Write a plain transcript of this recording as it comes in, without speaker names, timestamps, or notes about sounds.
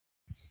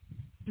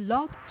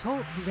Blog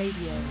Talk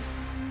Radio.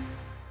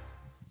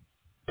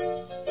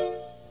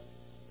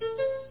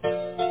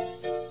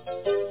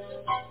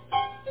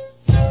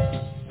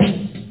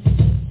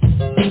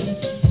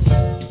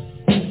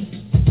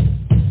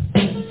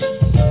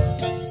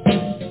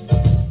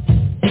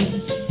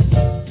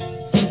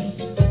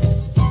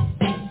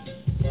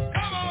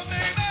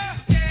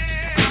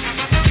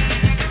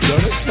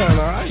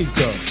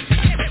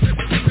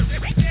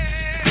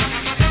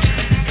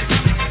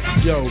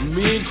 Yo,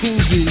 me and Cool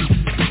B,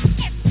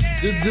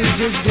 this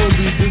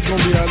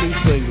gonna be our new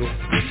single.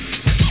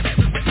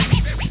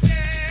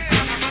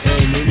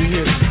 And when you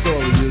hear the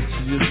story,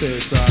 you'll say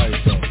it's alright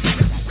though.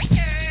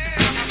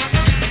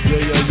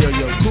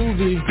 Yo, Cool B,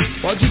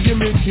 why don't you give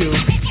me a cue?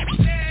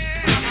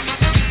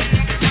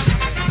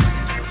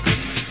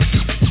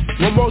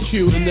 One more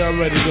cue and then I'm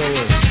ready to go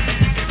in.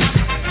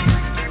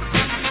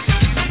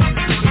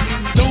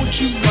 Don't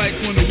you like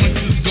when the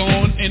winter's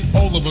gone and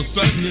all of a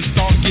sudden it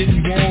starts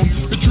getting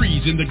warm? The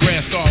trees and the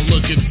grass start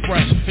looking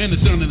fresh and the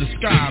sun in the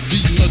sky be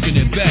looking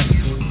at best.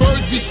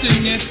 Birds be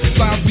singing,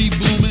 flowers be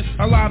blooming,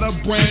 a lot of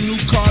brand new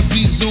cars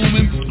be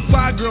zooming.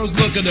 Fly girls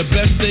looking the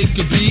best they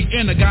could be,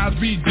 and the guys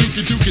be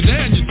dookie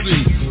down, you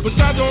see.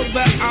 Besides all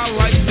that, I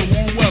like the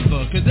warm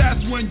weather, cause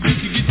that's when you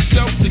can get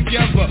yourself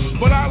together.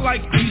 But I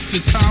like Easter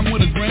time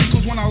with a grand,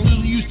 cause when I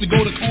really used to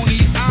go to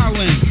Coney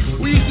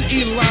Island, we used to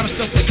eat a lot of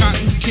stuff like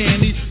cotton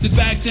candy.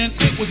 Back then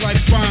it was like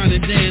fine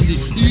and dandy.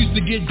 You used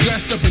to get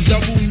dressed up in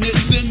double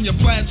knits and your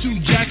plaid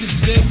suit jackets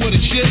there with a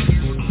shit.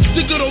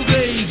 The good old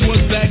days was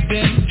back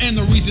then, and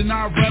the reason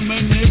I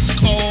reminisce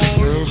cause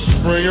it's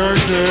spring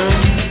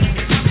again.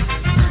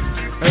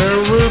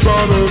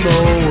 Everybody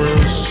know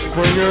it's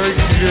spring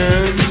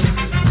again.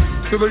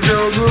 To the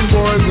girls and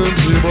boys and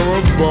people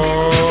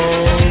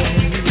above,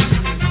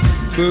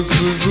 this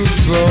is the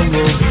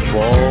summer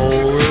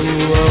fall in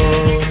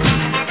love.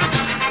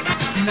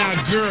 Now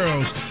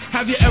girls,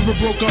 have you ever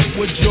broke up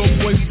with your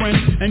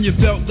boyfriend and you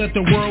felt that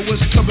the world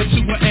was coming to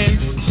an end?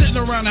 Sitting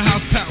around the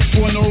house packed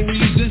for no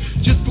reason,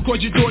 just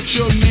because you thought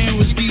your man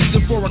was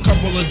skeezing for a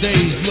couple of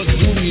days, look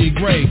gloomy and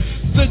gray,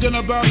 thinking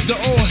about the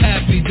old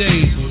happy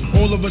days.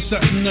 All of a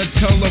sudden the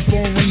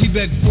telephone ring, he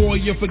begged for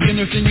your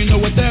forgiveness, and you know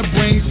what that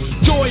brings?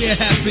 Joy and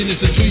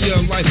happiness into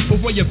your life,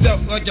 before you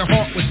felt like your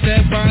heart was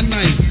stabbed by a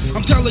knife.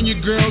 I'm telling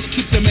you girls,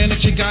 keep the man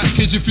that you got,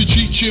 cause if you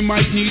cheat you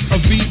might need a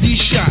VD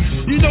shot.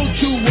 You know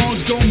two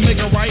wrongs don't make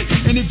a right,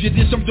 and if you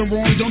did something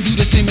wrong, don't do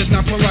the same, it's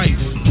not polite.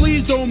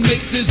 Please don't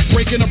make this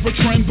breaking up a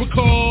trend,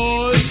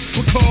 because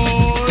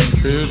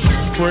it's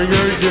spring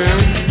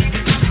again.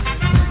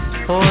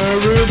 Oh,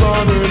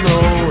 everybody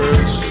know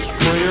it's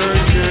spring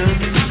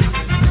again.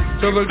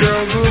 To the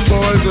girls and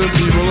boys and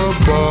people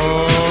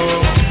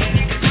above,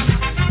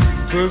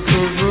 this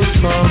is the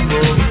time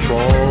to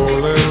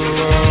fall in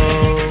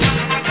love.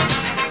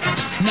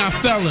 Now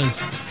fellas,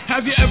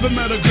 have you ever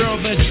met a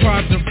girl that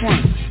tried to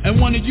front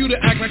and wanted you to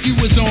act like you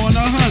was on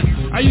a hunt?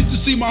 I used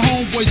to see my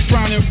homeboys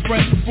frown and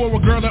fret for a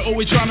girl that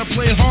always trying to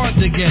play hard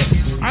to get.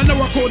 I know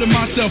I quoted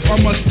myself, I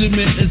must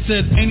admit, and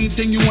said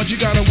anything you want, you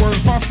gotta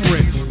work hard for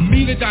it.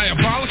 Me the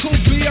diabolical,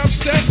 be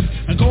upset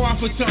and go out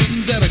for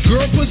something that a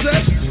girl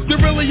possess? They're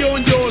really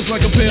on yours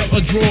like a pair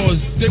of drawers.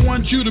 They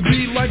want you to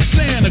be like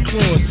Santa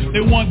Claus.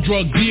 They want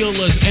drug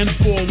dealers and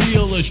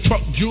four-wheelers,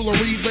 truck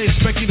jewelry, they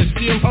expect you to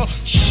steal her.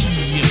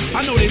 Shit,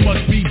 I know they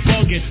must be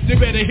bugging. They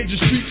better hit the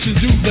streets and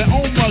do their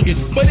own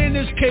mugging. But in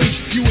this case,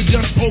 you would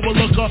just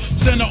overlook her,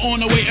 send her on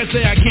the way and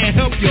say, I can't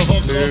help you,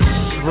 hooker. It's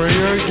spring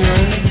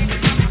again.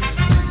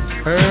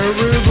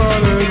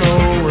 Everybody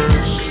know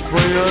it's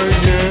spring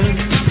again.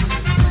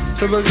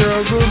 To the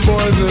girls and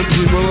boys and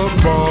people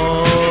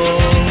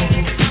above,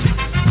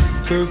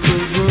 this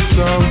is the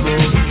time to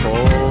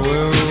fall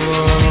in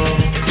love.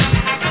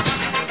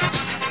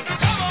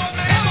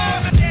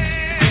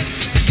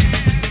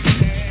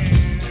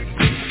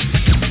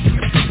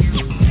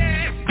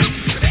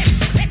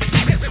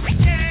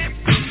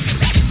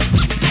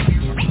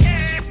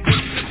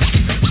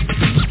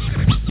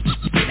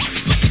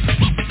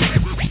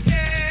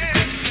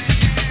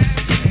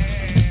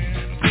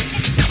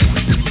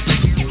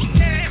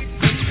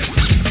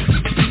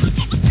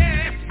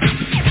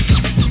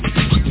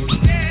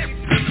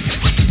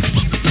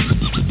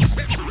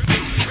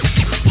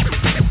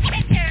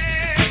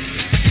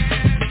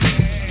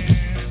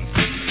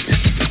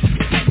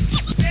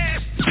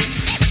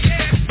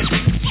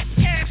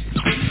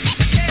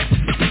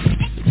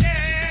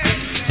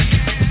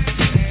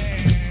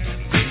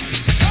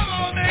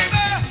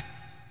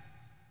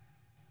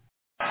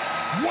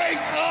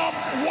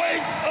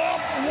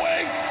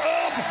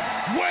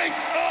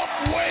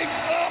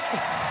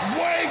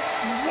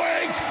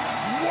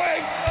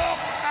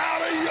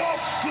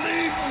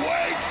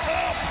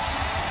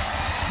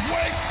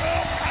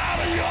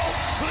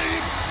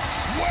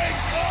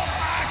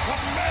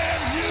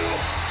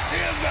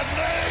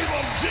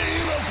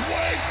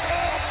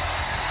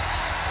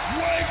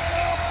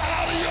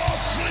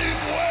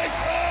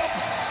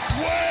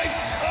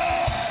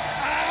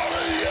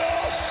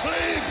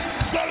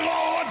 The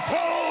Lord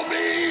told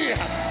me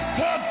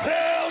to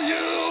tell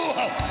you,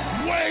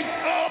 wake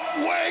up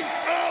wake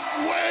up,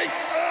 wake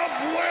up,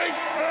 wake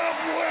up,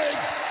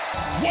 wake.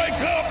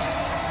 Wake up,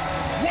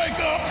 wake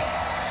up.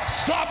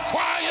 Stop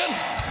crying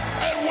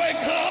and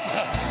wake up.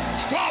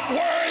 Stop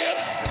worrying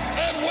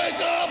and wake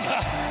up.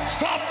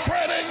 Stop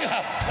fretting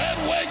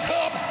and wake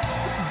up.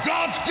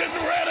 God's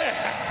getting ready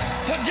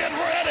to get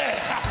ready,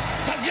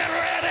 to get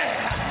ready,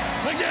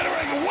 to get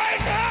ready.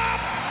 Wake up!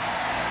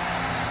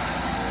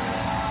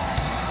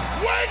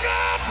 Wake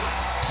up!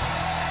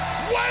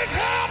 Wake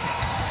up!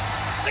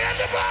 In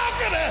the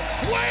balcony!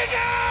 Wake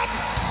up!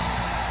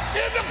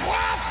 In the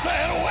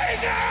closet!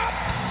 Wake up!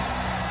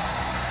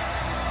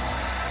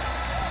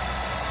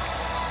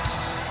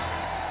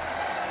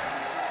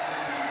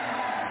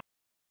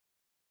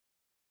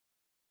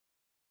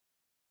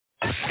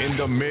 In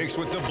the mix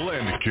with the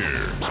blend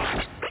cure.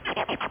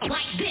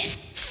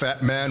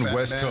 Fat Man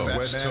West Coast.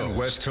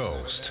 West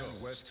Coast.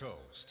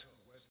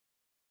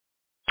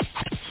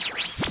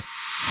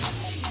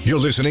 You're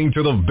listening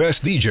to the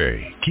best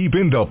DJ,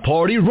 keeping the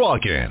party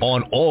rocking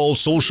on all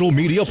social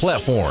media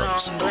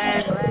platforms.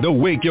 The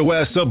Wake Your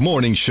Ass Up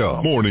Morning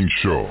Show. Morning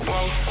Show. Goes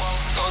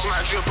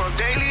my trip up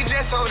daily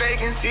just so they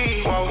can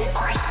see.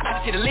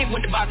 I see the link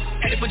with the box,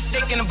 had to put the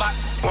stick in the box.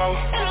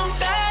 And I'm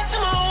back to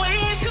my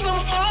ways 'cause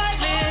I'm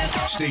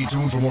heartless. Stay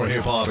tuned for more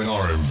hip-hop and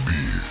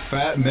R&B.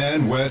 Fat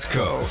Man West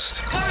Coast.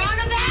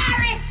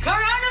 Coronavirus!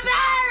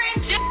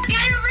 Coronavirus! Just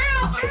get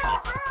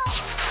real!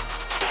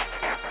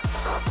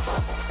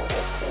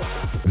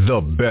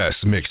 The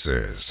best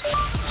mixes.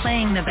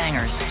 Playing the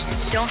bangers.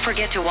 Don't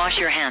forget to wash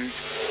your hands.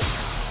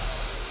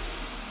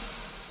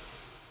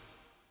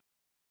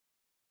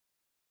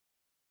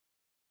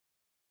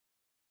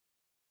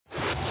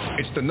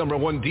 It's the number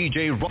one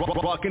DJ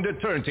rocking the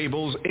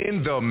turntables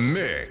in the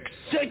mix.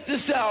 Check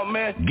this out,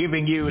 man.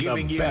 Giving you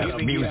the best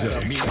music.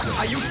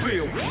 How you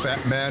feel?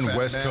 Fat Man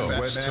West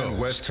Coast.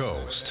 West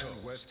Coast.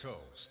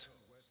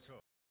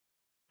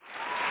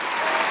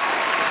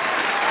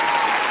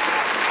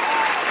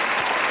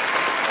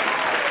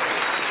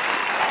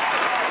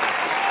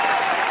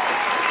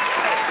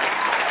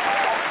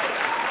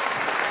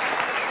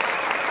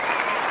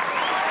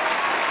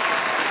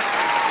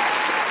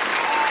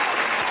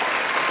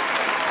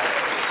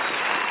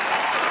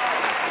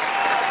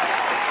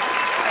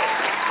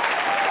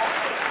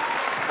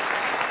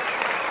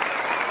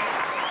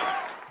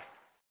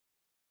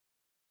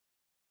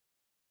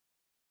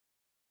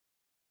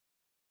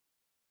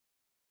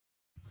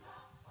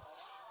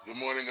 Good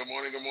morning, good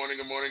morning, good morning,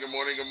 good morning, good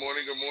morning, good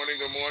morning, good morning,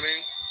 good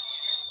morning.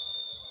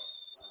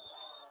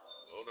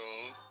 Hold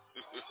on.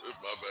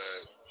 My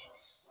bad.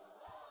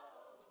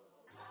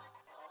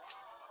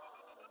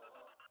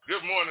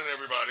 Good morning,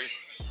 everybody.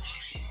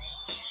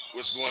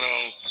 What's going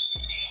on?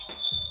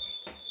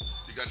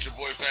 You got your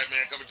boy Fat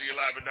Man coming to you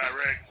live and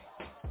direct.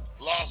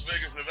 Las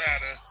Vegas,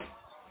 Nevada.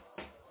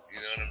 You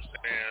know what I'm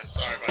saying?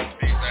 Sorry about the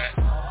feedback.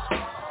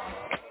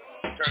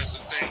 Turn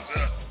some things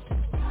up.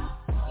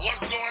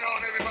 What's going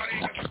on, everybody?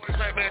 You got your boy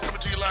Fat Man coming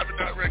to you live and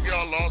direct,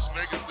 y'all. Las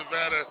Vegas,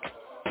 Nevada.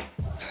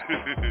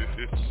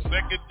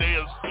 Second day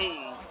of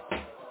school.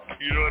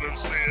 You know what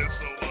I'm saying?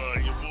 So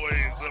your boy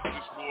is up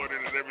this morning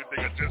and everything.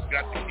 I just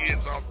got the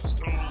kids off to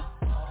school.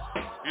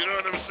 You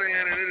know what I'm saying?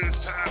 And it is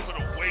time for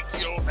the Wake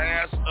Your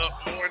Ass Up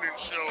Morning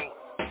Show.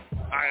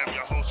 I am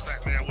your host,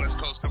 Fat Man West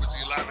Coast, coming to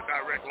you live and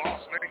direct,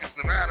 Las Vegas,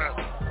 Nevada.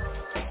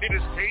 It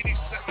is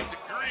 87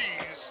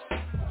 degrees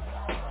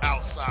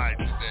outside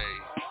today.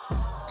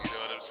 You know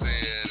what I'm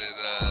saying? And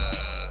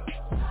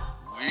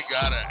we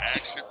got an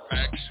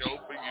action-packed show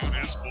for you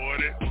this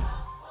morning.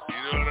 You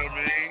know what I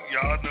mean?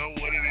 Y'all know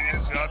what it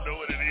is. Y'all know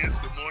what it is.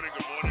 Good morning,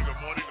 good morning, good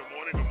morning, good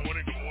morning, good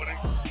morning, good morning.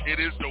 It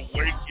is the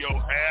Wake Your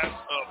Ass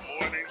Up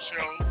Morning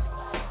Show.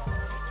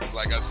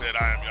 Like I said,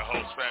 I am your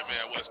host, Fat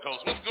Man West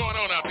Coast. What's going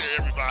on out there,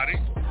 everybody?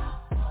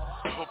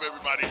 I hope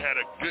everybody had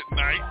a good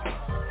night.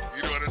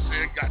 You know what I'm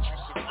saying? Got you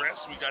some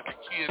rest. We got the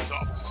kids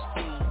off to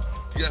school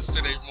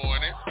yesterday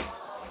morning.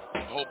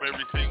 I hope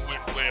everything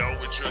went well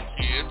with your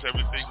kids.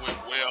 Everything went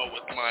well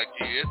with my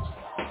kids.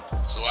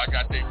 So I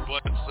got their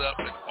butts up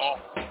and off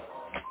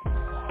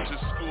to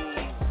school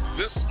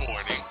this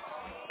morning.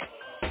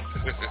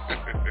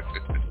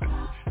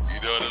 You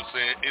know what I'm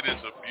saying? It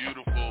is a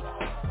beautiful,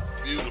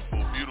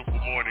 beautiful, beautiful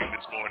morning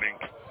this morning.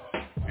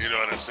 You know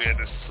what I'm saying?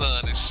 The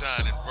sun is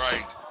shining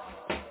bright.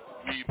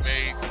 We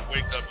made the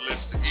wake-up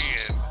list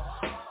again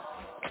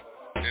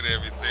and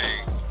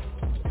everything.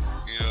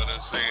 You know what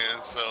I'm saying?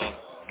 So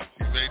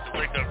you made the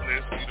wake-up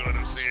list. You know what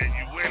I'm saying?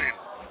 You winning.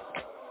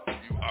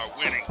 You are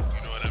winning.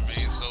 You know what I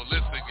mean? So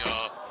listen,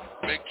 y'all.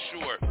 Make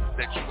sure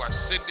that you are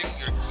sending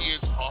your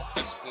kids off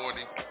this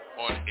morning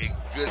on a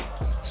good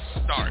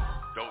start.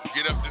 Don't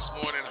get up this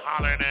morning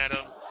hollering at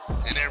them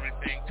and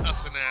everything,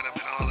 cussing at them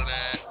and all of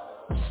that.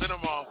 Send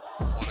them off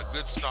on a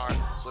good start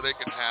so they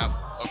can have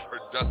a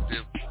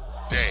productive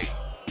day.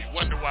 You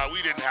wonder why we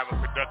didn't have a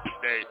productive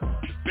day.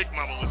 Because Big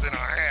Mama was in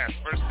our ass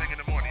first thing in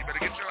the morning. You better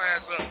get your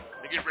ass up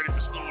and get ready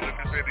for school and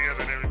this and the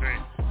other and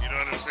everything. You know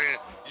what I'm saying?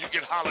 You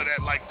get hollered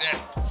at like that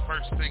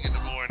first thing in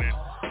the morning.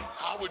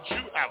 How would you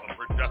have a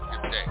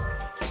productive day?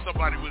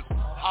 somebody was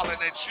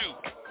hollering at you,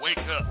 wake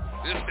up,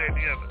 this, that, and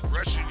the other,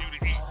 rushing you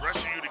to eat,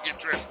 rushing you to get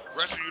dressed,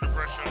 rushing you to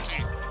brush your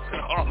teeth,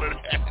 and all of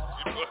that,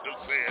 you know what I'm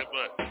saying?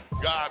 But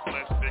God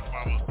bless Big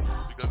Mama,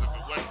 because if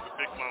it wasn't for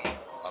Big Mama,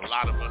 a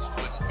lot of us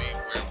wouldn't be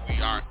where we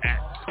are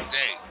at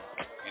today.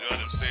 You know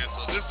what I'm saying?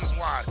 So this is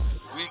why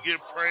we give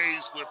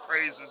praise where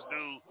praise is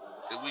due,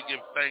 and we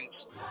give thanks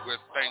where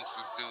thanks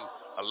is due.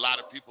 A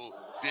lot of people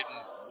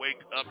didn't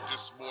wake up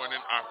this morning.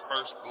 Our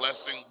first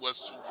blessing was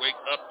to wake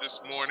up this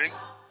morning.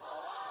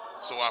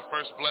 So our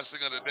first blessing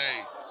of the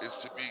day is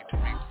to be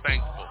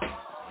thankful.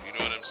 You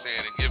know what I'm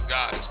saying? And give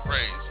God his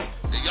praise.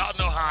 And y'all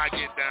know how I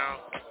get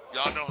down.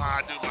 Y'all know how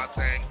I do my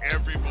thing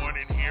every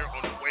morning here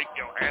on the Wake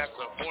Your Ass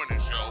Up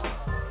Morning Show.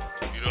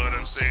 You know what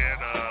I'm saying?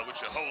 With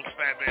your host,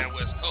 Fat Man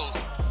West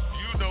Coast.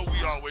 You know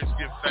we always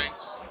give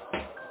thanks.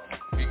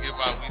 We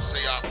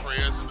say our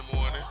prayers in the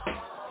morning.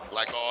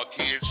 Like all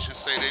kids should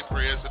say their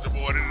prayers in the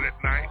morning and at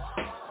night.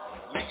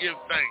 We give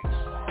thanks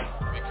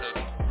because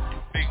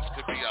things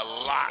could be a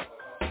lot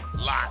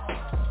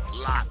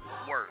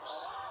worse.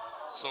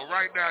 So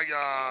right now,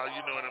 y'all,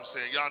 you know what I'm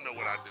saying? Y'all know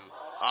what I do.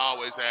 I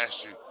always ask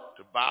you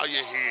to bow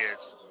your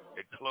heads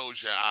and close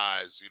your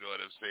eyes, you know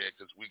what I'm saying?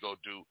 Because we go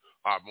do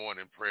our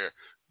morning prayer.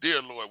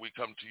 Dear Lord, we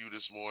come to you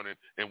this morning,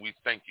 and we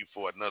thank you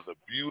for another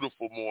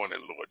beautiful morning,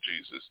 Lord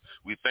Jesus.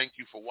 We thank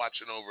you for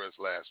watching over us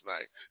last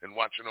night and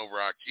watching over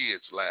our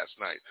kids last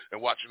night and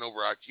watching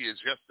over our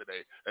kids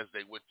yesterday as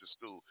they went to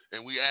school.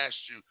 And we ask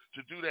you to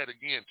do that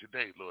again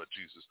today, Lord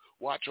Jesus.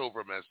 Watch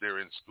over them as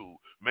they're in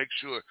school. Make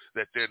sure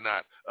that they're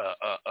not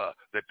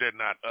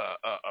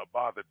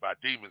bothered by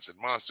demons and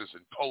monsters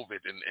and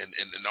COVID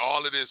and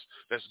all of this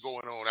that's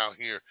going on out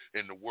here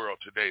in the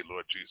world today,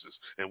 Lord Jesus.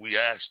 And we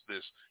ask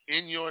this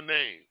in your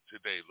name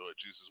today, Lord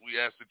Jesus. We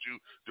ask that you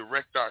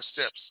direct our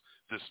steps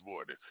this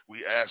morning.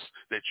 We ask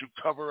that you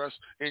cover us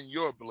in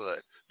your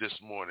blood this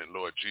morning,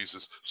 Lord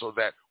Jesus, so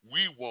that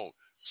we won't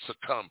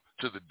succumb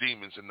to the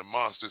demons and the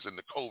monsters and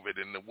the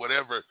COVID and the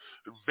whatever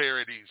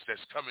verities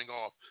that's coming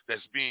off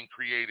that's being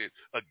created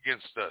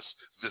against us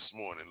this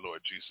morning,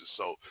 Lord Jesus.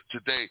 So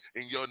today,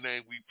 in your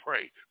name we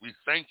pray. We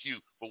thank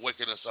you for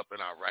waking us up in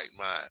our right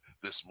mind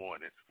this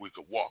morning. We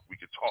could walk, we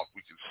could talk,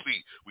 we could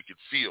see, we could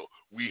feel.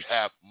 We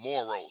have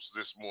morals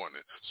this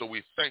morning. So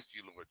we thank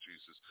you, Lord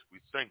Jesus. We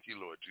thank you,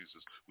 Lord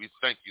Jesus. We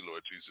thank you,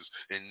 Lord Jesus.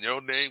 In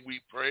your name we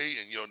pray,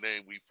 in your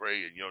name we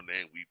pray, in your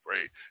name we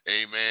pray.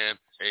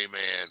 Amen,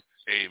 amen.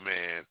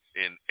 Amen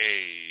and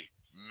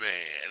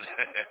amen.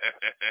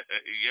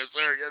 Yes,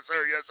 sir. Yes,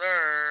 sir. Yes,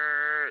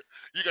 sir.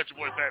 You got your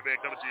boy Fat Man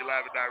coming to you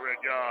live and direct,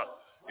 y'all.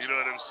 You know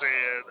what I'm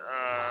saying?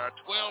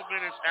 12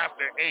 minutes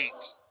after 8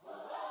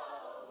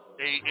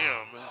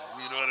 a.m.,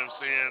 you know what I'm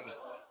saying,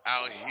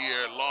 out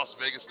here in Las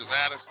Vegas,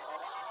 Nevada.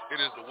 It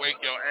is the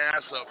Wake Your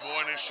Ass Up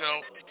Morning Show.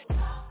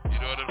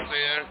 You know what I'm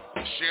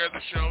saying? Share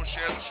the show,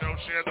 share the show,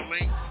 share the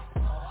link.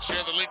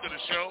 Share the link of the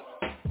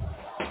show.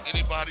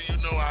 Anybody you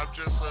know, I've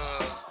just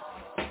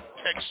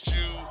text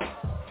you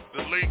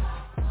the link.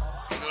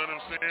 You know what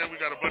I'm saying? We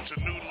got a bunch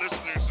of new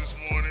listeners this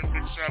morning.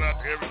 Big shout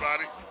out to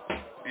everybody.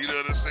 You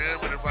know what I'm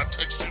saying? But if I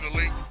text you the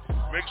link,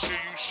 make sure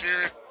you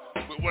share it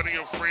with one of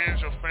your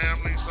friends, your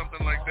family,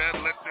 something like that.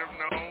 Let them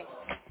know.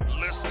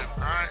 Listen,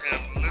 I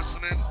am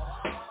listening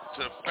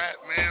to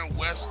Fat Man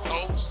West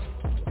Coast.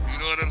 You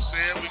know what I'm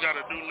saying? We got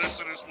a new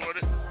listener this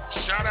morning.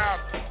 Shout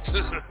out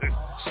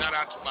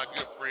to my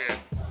good friend,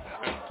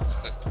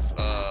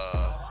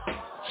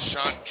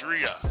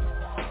 Chandria.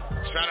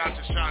 Shout out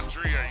to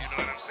Chandria, you know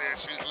what I'm saying?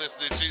 She's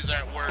listening, she's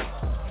at work.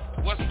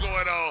 What's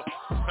going on,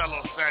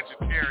 fellow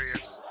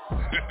Sagittarius?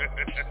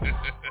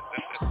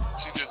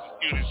 She's just as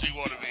cute as she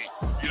want to be.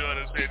 You know what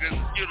I'm saying? Just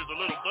as cute as a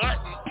little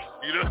button.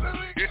 You know what I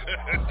mean?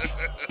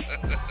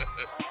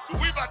 But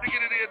we about to get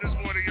it in this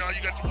morning, y'all.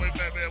 You got your boy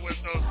Fat Man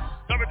West Coast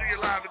coming to you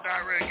live and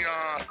direct,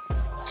 y'all.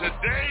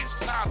 Today's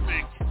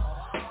topic,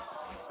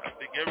 I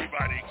think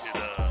everybody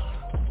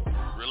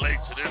can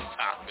relate to this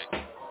topic.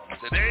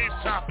 Today's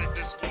topic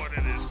this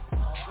morning is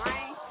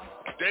true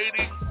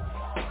dating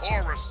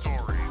horror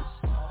stories.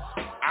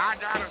 I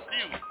got a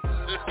few.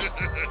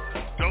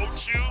 Don't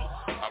you?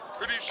 I'm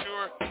pretty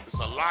sure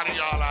there's a lot of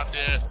y'all out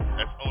there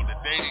that's on the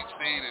dating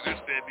scene and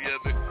this, that, and the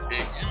other,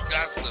 and you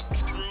got some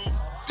true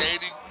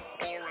dating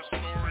horror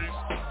stories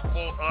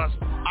for us.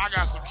 I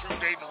got some true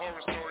dating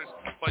horror stories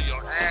for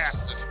your ass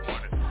this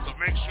morning. So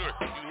make sure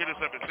you hit us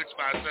up at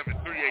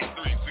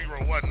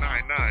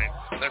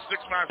 657-383-0199. That's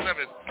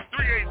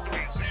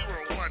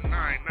 657-383-0199.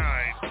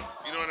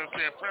 You know what I'm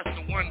saying? Press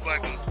the 1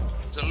 button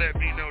to let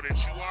me know that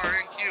you are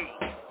in queue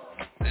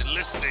and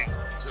listening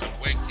to the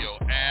Wake Your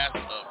Ass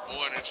Up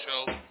Morning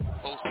Show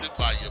hosted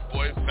by your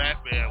boy Fat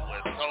Man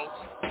West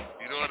Coast.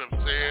 You know what I'm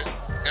saying?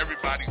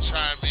 Everybody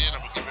chime in.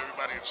 I'm going to give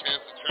everybody a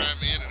chance to chime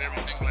in and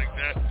everything like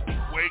that.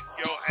 Wake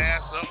your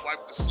ass up,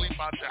 wipe the sleep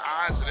out your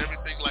eyes and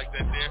everything like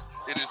that there.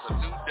 It is a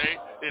new day.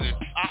 It is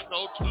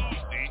Taco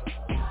Tuesday.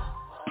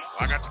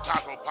 I got the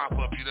taco pop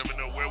up. You never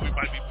know where we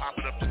might be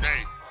popping up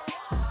today.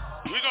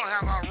 We're going to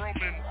have our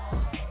Roman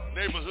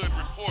neighborhood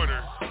reporter.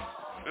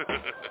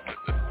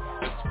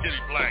 It's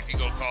Kitty Black. He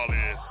going to call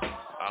in.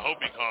 I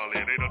hope he call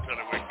in. They don't tell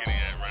him where Kenny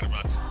at right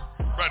about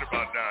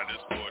now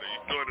this morning.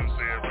 You know what I'm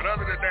saying? But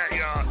other than that,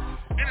 y'all,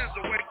 it is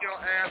the Wake Your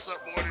Ass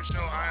Up Morning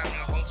Show. I am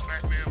your host,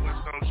 Fat Man West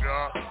Coast,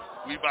 y'all.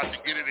 We about to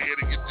get it in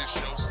and get this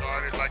show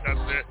started. Like I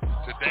said,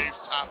 today's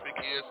topic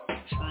is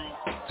true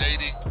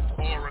dating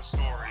horror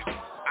stories.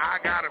 I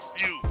got a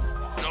few.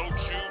 Don't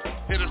you?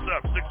 Hit us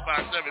up,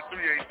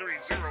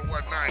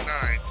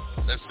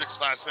 657-383-0199. That's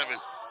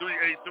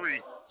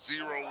 657-383-0199,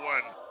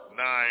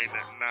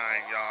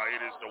 y'all.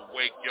 It is the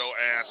Wake Your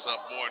Ass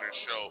Up Morning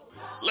Show.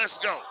 Let's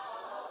go.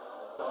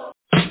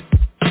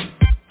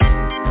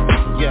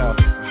 Yeah,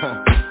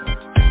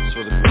 so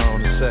the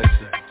phone is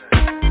sexy.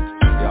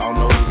 Y'all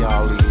know who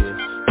y'all is.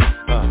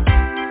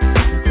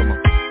 Come on.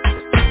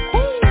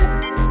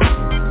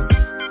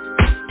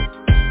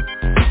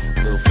 A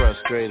little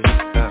frustrated.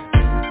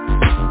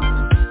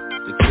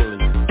 You're killing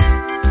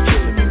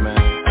me,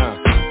 man.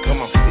 Come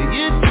on.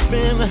 It's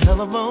been a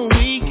hell of a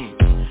week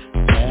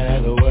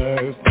at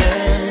work,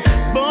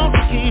 man. Boss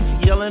keeps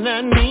yelling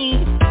at me.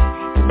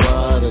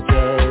 What a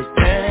jerk,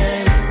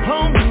 man.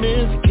 Home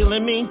is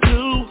killing me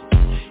too.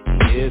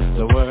 It's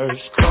the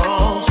worst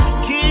call.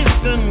 Kids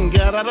done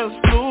got out of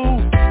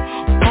school.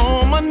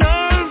 On my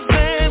nerves,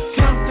 they've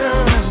come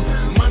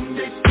down.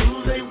 Monday,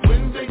 Tuesday,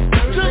 Wednesday,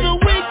 Thursday, to the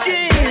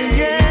weekend,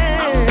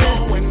 yeah. I'm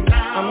going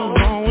now.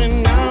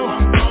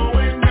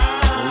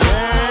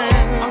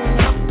 Yeah. I'm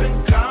popping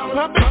collars.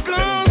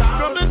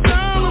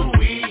 The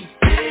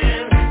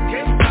weekend.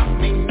 Can't stop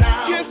me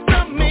now.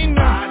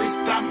 Nobody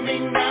stop me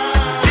now.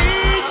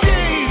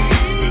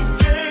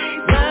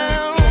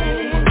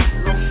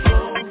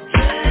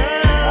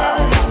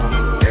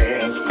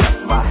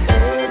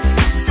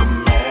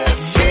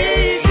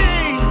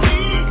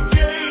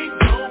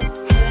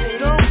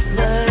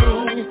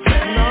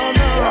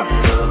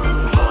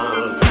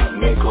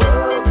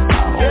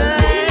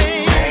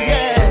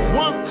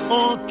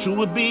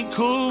 Would be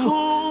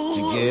cool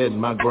to get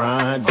my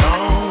grind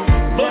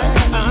on, but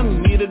I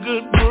need a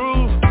good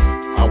groove.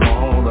 I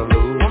wanna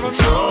lose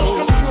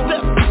control.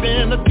 Step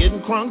in, I'm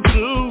getting crunk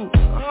too.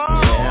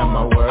 Yeah,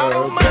 my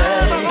world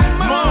day.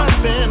 More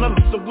than a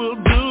little will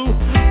do,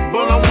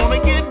 but I wanna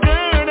get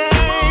dirty.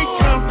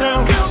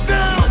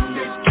 Countdown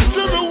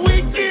to the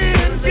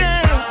weekend,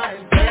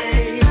 yeah.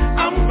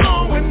 I'm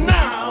going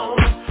now.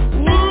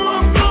 Ooh,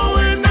 I'm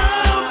going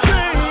now.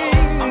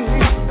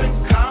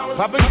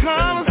 Popping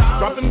collars.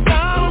 Dropping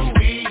dollars,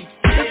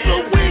 it's the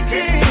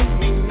weekend.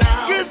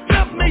 Can't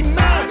stop me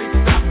now.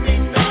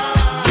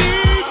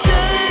 DJ,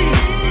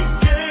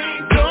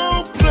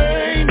 don't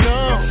play no.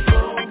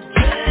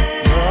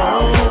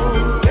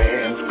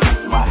 Dance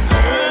my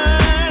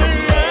head.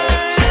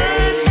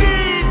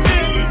 DJ,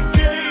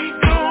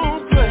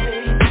 don't play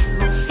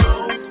no.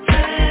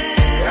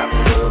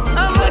 I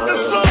like the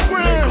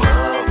program,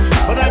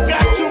 but I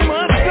got too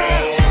much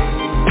time.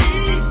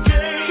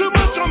 Too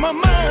much on my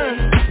mind.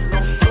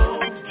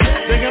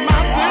 Thinking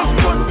about this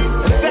one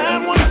and that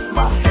one.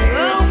 I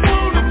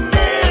wanna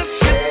dance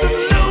with the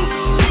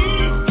loose.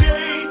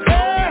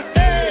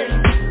 Hey.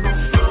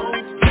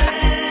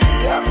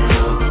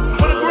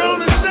 For the grown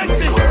and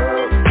sexy,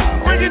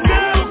 bring it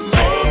down.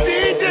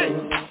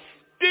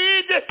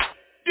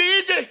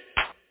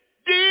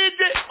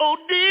 Oh,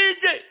 DJ,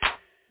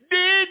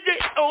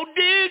 oh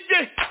DJ,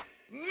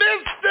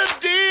 Mr.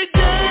 DJ.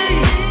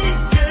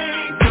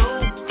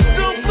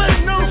 Don't play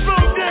no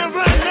slow dance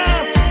right now.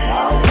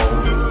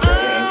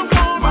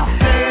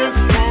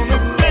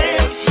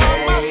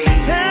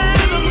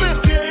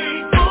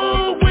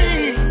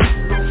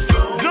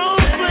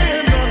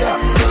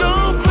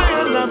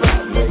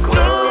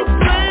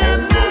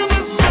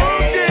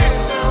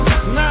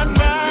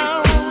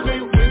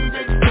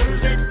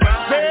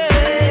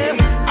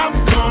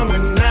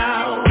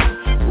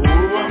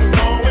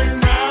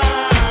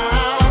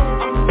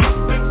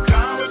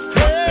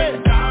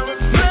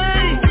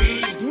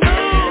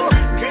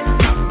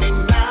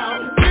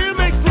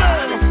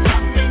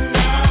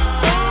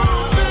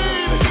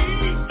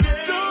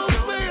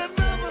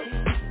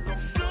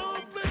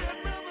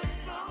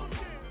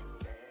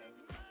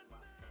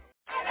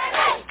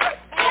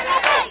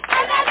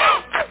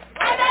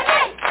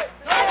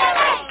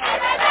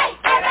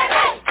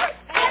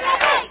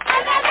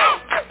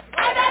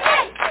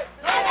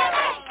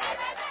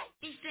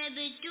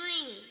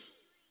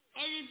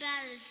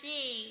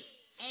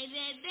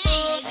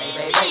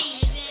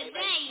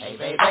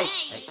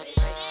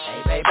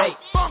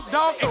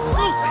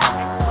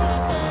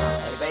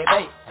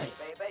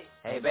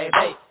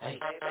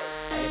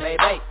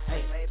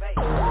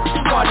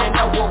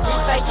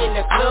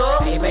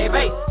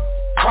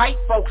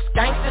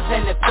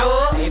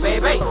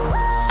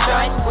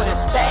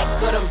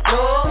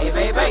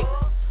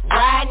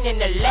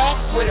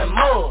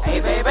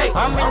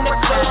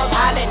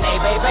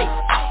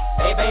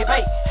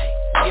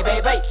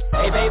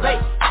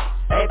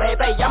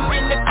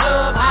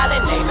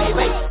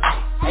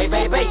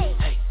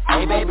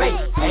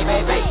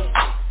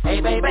 Hey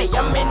baby,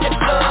 I'm in the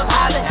club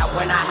hollering. Now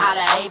when I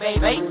holler, hey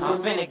baby,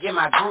 I'm finna get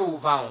my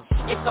groove on.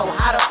 It's so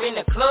hot up in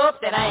the club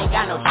that I ain't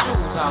got no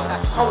shoes on.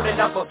 Holding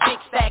up a big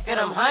stack of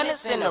them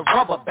hundreds in a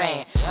rubber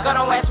band. Girl,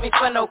 don't ask me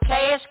for no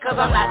cash, cause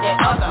I'm not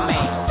that other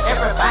man.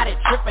 Everybody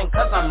tripping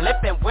cause I'm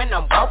lipping when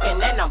I'm walking,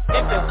 and I'm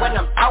pimping when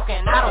I'm talking.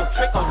 I don't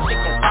trick on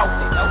chicken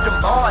saucy. Them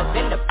boys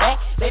in the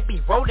back, they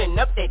be rolling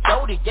up that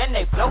doty and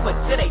they blow it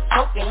till they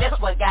choking. That's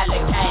what got the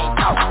gang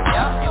talking,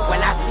 yeah. And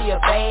when I see a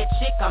bad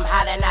chick, I'm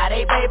hollering out,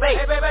 hey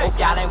baby. Hope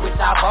y'all ain't with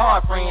our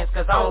boyfriends,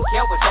 cause I don't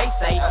care what they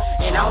say,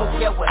 and I don't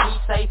care what he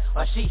say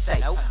or she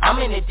say. I'm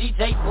in the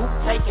DJ booth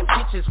taking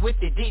pictures with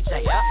the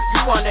DJ.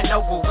 You wanna know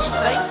what we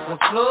say when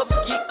clubs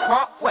get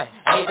crunk? What?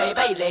 Hey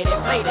baby, let it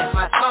play, that's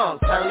my song,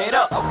 turn it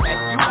up. Okay.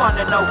 You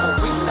wanna know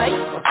what we say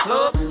when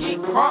clubs get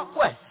crunk?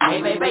 What?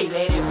 Hey baby,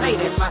 let it play,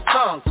 that's my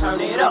song, turn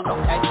it up.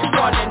 Okay. You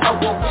wanna know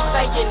what we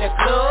say in the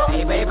club?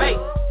 Hey baby,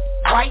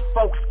 white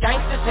folks,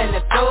 gangsters in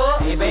the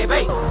club. Hey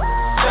baby,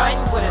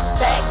 starting with a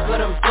stack of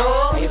them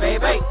dubs. Hey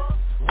baby,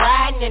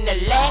 riding in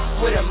the lack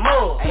with a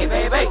mug. Hey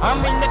baby,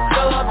 I'm in the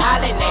club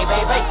hollering. Hey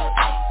baby,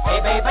 hey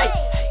baby,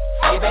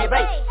 hey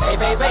baby, hey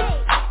baby,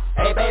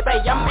 hey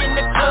baby, I'm in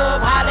the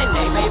club hollering.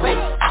 Hey baby,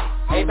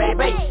 hey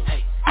baby,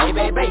 hey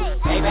baby,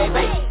 hey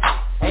baby,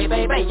 hey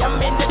baby,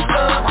 I'm in the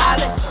club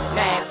hollering.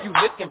 Now if you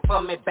looking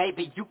for me,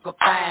 baby, you can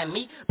find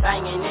me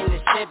banging in the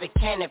Chevy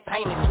cannon,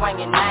 painted,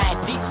 swinging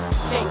 9 deep.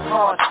 10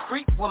 cars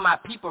street with my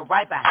people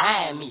right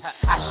behind me.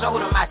 I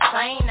showed her my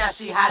chain, now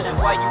she hollering,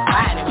 boy, you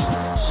finding me.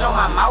 Show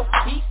my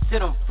mouthpiece to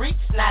them freaks,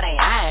 now they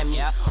eyeing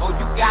me. Oh,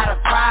 you got a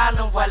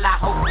problem? Well, I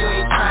hope you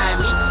ain't trying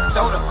me.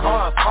 Throw the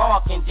car and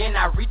park, and then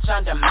I reach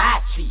under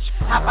my seat.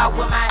 Hop out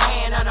with my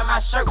hand under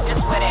my shirt,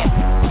 that's where that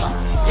be.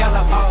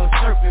 Yellow bone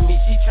surfing me,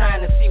 she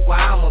trying to see where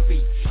I'ma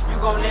be. You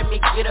gon' let me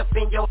get up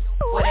in your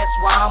well, that's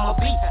where I'ma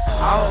be.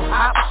 On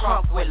hop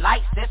trunk with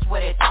lights, that's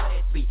where that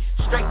be.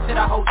 Straight to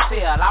the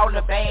hotel, all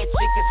the bad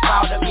chickens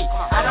follow me.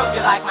 I know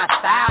you like my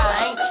style,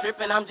 I ain't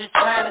tripping, I'm just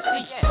trying to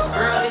see.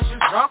 Girl, is you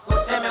drunk?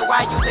 Well, tell me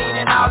why you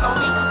leaning all on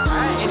me.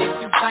 And if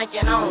you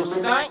thinking on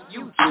stunt,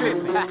 you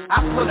tripping. I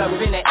put up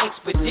in an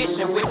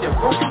expedition with the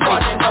roof.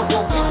 Wanna know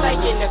what we say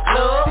in the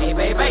club? Hey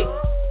baby,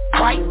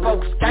 white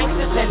folks,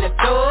 gangsters in the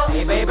club.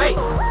 Hey baby,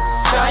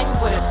 starting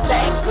with a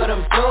stack of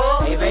them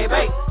dubs. Hey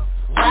baby,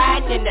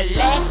 riding in the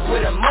lack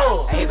with a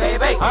mug. Hey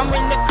baby, I'm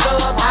in the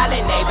club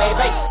hollering. Hey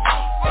baby,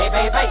 hey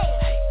baby,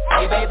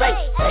 hey baby,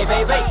 hey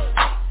baby,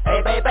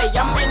 hey baby,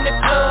 I'm in the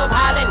club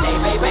hollering.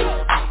 Hey baby,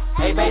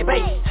 hey baby,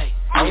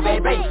 hey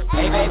baby,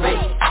 hey baby,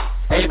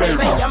 hey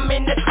baby, I'm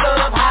in the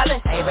club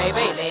hollering. Hey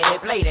baby, let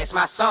it play, that's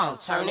my song,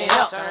 turn it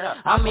up.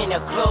 I'm in the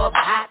club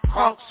hot,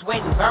 crunk,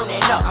 sweating,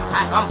 burning up.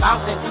 I'm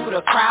bouncing through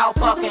the crowd,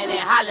 fucking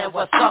and hollering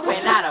what's up.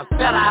 And I done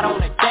fell out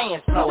on the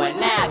dance floor and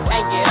now I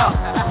can't get up.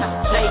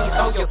 Shades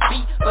on your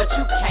feet, but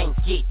you can't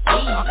get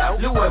these.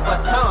 Louis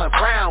Vuitton,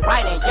 brown,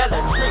 white, and yellow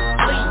trick,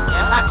 please.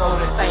 I go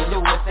to St.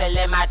 Louis and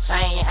let my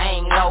chain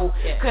hang low.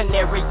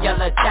 Canary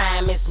yellow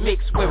diamonds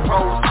mixed with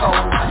rose gold.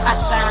 I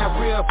shine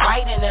real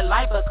bright in the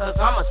light because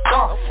I'm a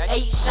star.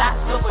 8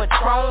 shots of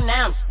Patron,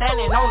 now I'm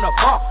standing on the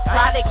bar.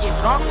 Probably get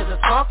drunk as a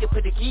skunk and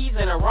put the keys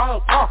in the wrong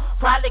car.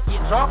 Probably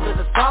get drunk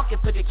as a skunk and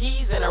put the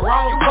keys in the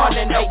wrong car.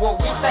 You wanna know what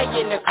we say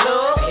in the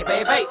club? Hey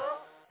baby,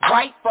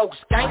 white folks,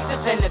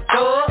 gangsters in the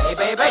dub. Hey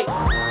baby,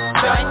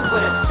 starting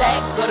with a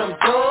stack of them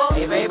dubs.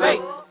 Hey baby,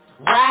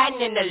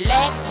 riding in the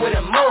lack with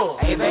a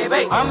mug. Hey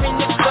baby, I'm in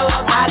the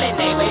club hollering.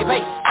 Hey baby,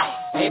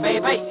 hey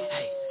baby,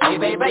 hey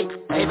baby,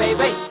 hey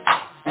baby,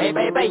 hey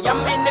baby,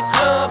 I'm in the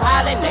club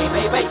hollering. Hey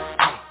baby,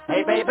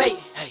 hey baby,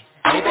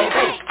 hey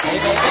baby, hey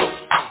baby,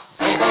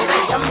 hey baby,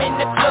 I'm in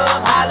the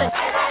club hollering.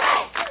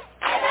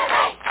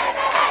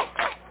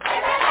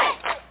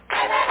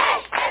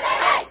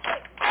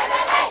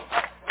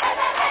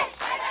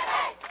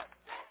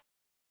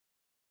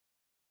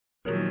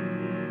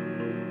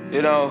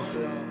 You know,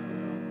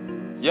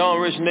 young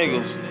rich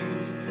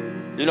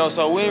niggas, you know,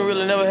 so we ain't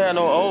really never had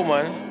no old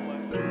money.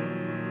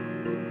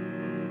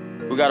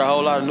 We got a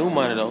whole lot of new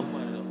money though.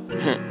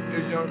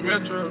 If young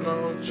Metro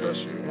don't trust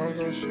you, I'm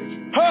gonna shoot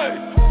you.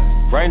 Hey!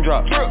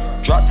 Raindrop,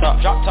 drop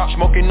top,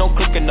 smoking, no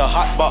cooking, the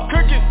hot pot.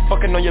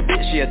 Fucking on your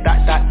bitch, yeah, dot.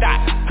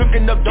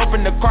 Cooking up dope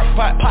in the crock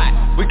pot.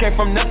 We came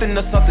from nothing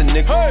to something,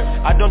 nigga. Hey.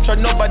 I don't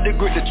trust nobody,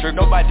 grip the trick.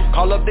 Nobody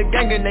call up the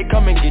gang and they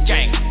come and get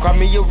gang. Cry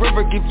me a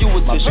river, give you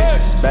a tissue.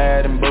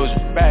 Bad and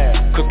bullshit, bad.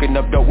 Cooking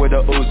up dope with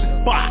a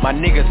Uzi. My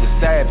niggas is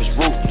savage,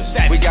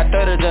 ruthless. We got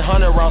 30 to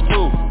 100 rounds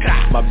too.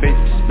 My bitch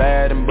is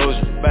bad and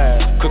bullshit,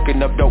 bad.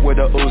 Cooking up dope with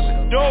a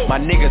Uzi.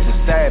 My niggas is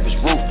savage,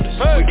 ruthless.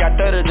 We got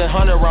 30 to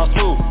 100 rounds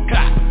too.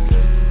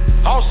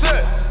 All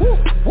set. Woo,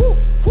 woo,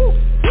 woo,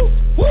 woo,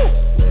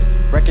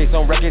 woo. Records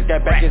on records,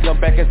 got backers on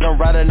backers, I'm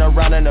riding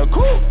around in a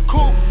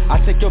cool.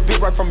 I take your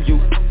bitch right from you.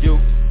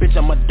 Bitch,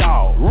 I'm a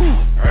dog.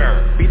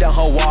 Beat down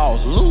her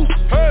walls, loose.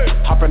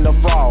 Hop in the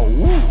fall.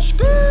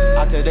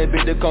 I tell that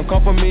bitch to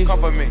come for me.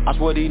 I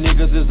swear these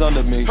niggas is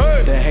under me.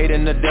 The hate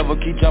and the devil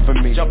keep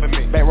jumping me.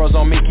 Back rows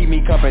on me, keep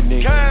me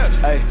company.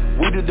 Hey,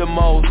 we do the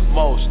most,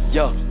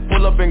 yeah.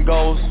 Pull up and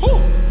goes.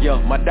 Yeah,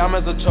 my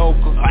diamonds a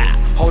choker.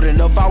 Holding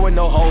up, I with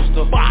no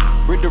holster.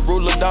 Read the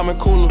ruler,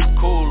 diamond cooler.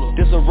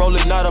 This a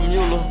roller, not a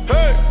mule.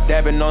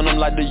 Dabbing on them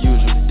like the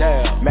usual.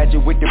 Damn.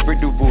 Magic with the brick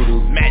do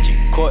voodoo. Magic.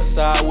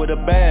 Courtside with a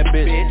bad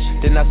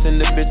bitch. Then I send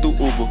the bitch through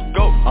Uber.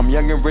 Go. I'm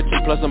young and rich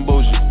and plus I'm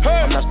bougie.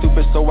 I'm not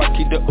stupid, so I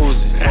keep the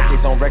Uzi.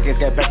 Records on records,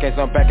 got backers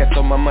on backers,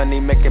 so my money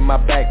making my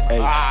back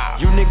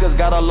ache. You niggas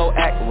got a low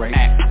act rate.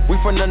 We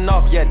from the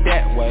north, yeah,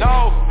 that way.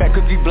 Fat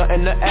cookie blunt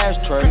in the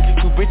ashtray.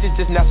 Two bitches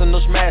just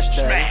national smash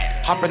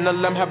that. Hop in the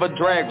limb, have a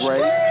drag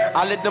race.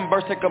 I let them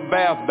birds take a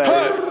bath,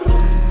 babe.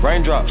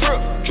 Raindrops,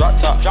 drop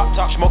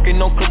top, smoking,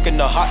 no cooking,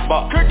 the hot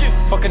pot.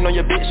 Fucking on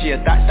your bitch,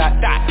 yeah, dot.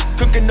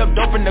 Cooking up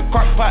dope in the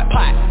crock pot.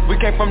 We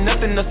came from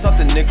nothing to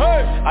something, nigga.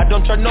 I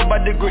don't trust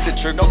nobody, grip the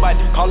trigger.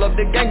 Nobody call up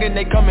the gang and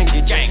they come and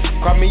get gang.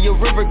 Cry me a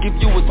river, give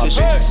you a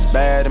tissue.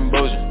 Bad and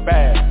bullshit,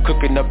 bad.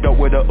 Cooking up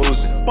dope with a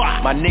Uzi.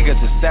 My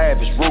niggas is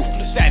savage,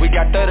 ruthless. We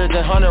got 30s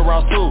and 100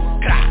 rounds too.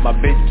 My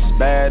bitch is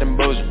bad and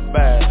bullshit,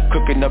 bad.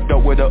 Cooking up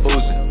dope with a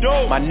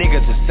Uzi. My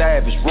niggas is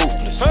savage,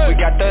 ruthless. We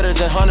got 30s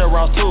and 100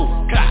 rounds too.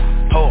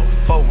 Pour,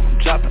 four,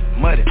 dropping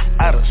muddy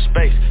out of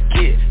space.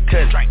 Kid,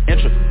 cut,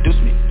 introduce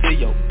me to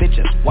your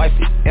bitch's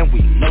wifey, and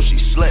we know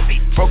she slutty.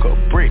 Broke a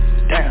brick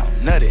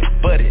down, nutty,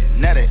 buddy,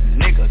 now that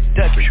nigga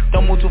ducky.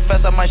 Don't move too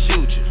fast, I might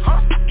shoot you.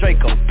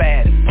 Draco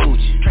bad and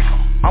bougie.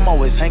 I'm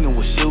always hanging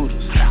with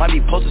shooters. Might be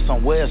posted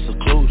somewhere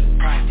secluded.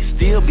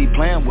 Still be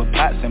playing with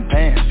pots and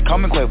pans. Call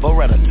me Quavo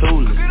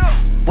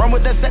Ratatouille. Run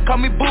with that set, call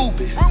me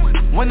boobies.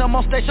 When I'm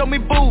on stage, show me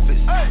boobies.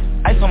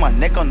 Ice on my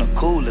neck on the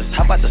coolest.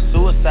 How about the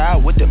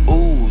suicide with the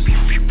ooze?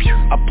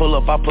 I pull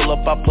up, I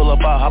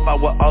hop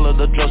out with all of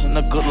the drugs and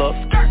the good luck.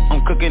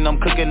 I'm cooking,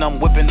 I'm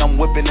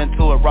whipping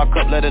into it. Rock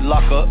up, let it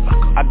lock up.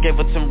 I gave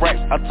her 10 racks,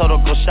 I told her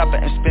go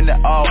shopping and spend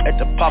it all at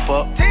the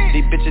pop-up.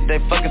 These bitches, they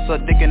fucking so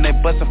dick and they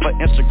bustin' for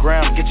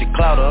Instagram. Get your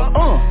clout up.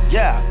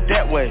 Yeah,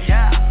 that way.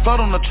 Float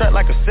on the track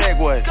like a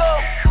Segway.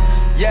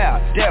 Yeah,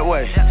 that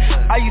way.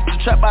 I used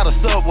to trap by the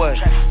subway.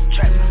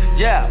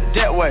 Yeah,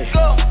 that way.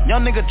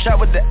 Young nigga trap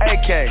with the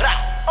AK.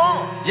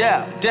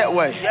 Yeah, that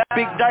way.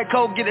 Big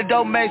Dyco, get the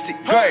dough Macy.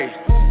 Great.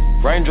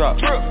 Raindrops,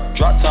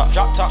 drop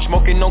top,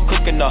 smoking, no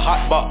cooking, the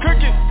hot pot.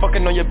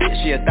 Fucking on your bitch,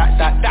 yeah, dot.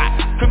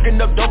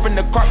 Cooking up dope in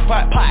the crock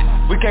pot.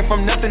 We came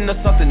from nothing to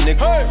something, nigga.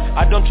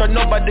 I don't trust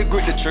nobody,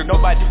 grip the trigger.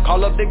 Nobody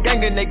call up the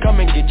gang and they come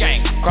and get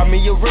gang. Cry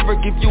me a river,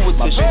 give you a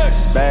tissue.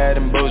 Bad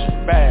and bullshit,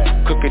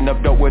 bad. Cooking up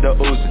dope with a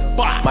Uzi.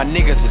 My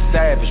niggas is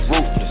savage,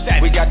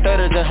 ruthless. We got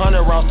 30s and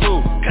 100 rounds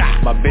too.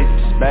 My bitch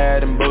is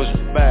bad and bullshit,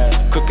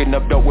 bad. Cooking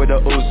up dope with a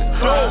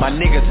Uzi. My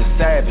niggas is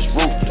savage,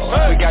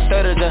 ruthless. We got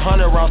 30s and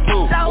 100 rounds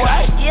too.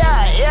 Yeah.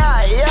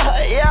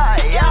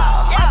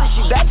 I think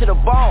she back to the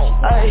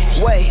bone.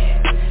 Ay, wait,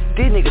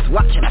 these niggas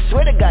watching. I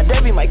swear to God, they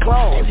be my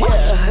clones.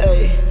 Yeah,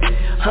 hey,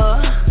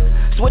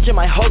 switching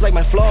my hoes like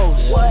my flows.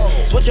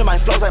 Switching my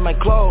flows like my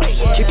clothes.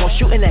 Keep on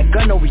shooting that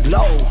gun, no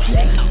reload.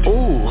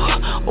 Ooh,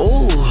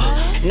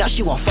 now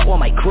she won't fuck with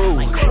my crew.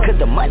 Cause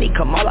the money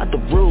come all out the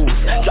roof.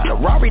 Drive the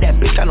Rari, that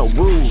bitch got no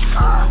roof.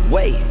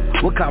 Wait,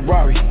 what kind of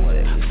Rari?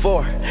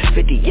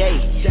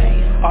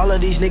 458. All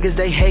of these niggas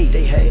they hate.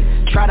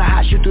 Try to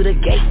hide you through the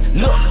gate.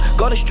 Look,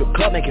 go to strip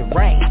club, make it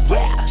rain.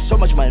 Yeah, so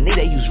much money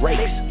they use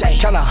rakes.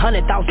 Count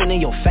 100,000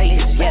 in your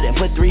face. Yeah, then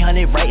put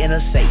 300 right in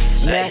her safe.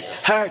 Met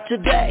her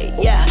today.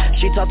 Yeah,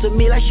 she talked to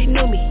me like she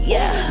knew me.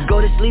 Yeah,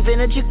 go to sleep in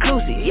a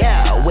jacuzzi.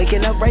 Yeah,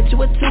 waking up right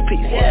to a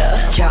 2-piece.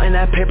 Yeah, counting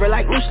that paper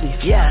like loose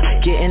leaf. Yeah,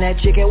 getting that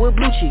chicken with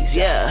blue cheese.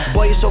 Yeah,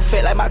 boy you so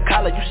fat like my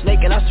collar. You snake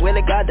and I swear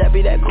to God that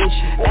be that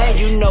Gucci. And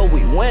you know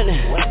we winning.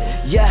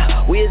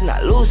 Yeah, we is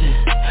not losing.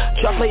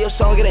 Try play your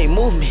song, it ain't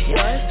move me.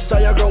 Saw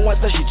your girl once,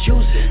 that she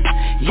choosing.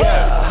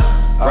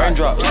 Yeah.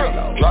 Raindrops,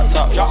 drop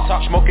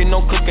top, smoking,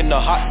 no cooking, the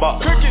hot pot.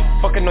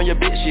 Fucking on your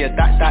bitch, yeah,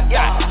 dot.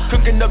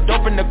 Cooking up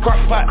dope in the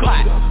crock pot.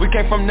 We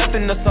came from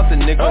nothing to something,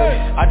 nigga.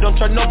 I don't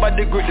trust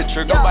nobody, grip the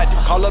trigger. Nobody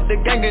call up the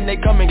gang and they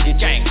come and get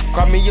gang.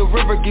 Cry me a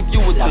river, give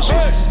you a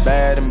tissue.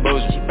 Bad and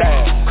bullshit,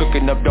 bad.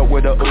 Cooking up dope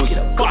with a Uzi.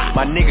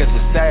 My niggas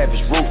is savage,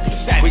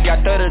 ruthless. We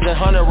got 30s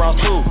and 100 rounds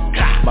too.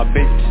 My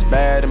bitch is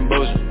bad and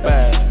bullshit,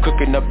 bad.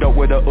 Cooking up dope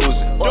with a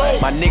Uzi.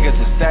 My niggas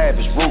is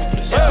savage,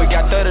 ruthless. We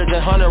got 30s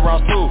and 100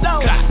 rounds too.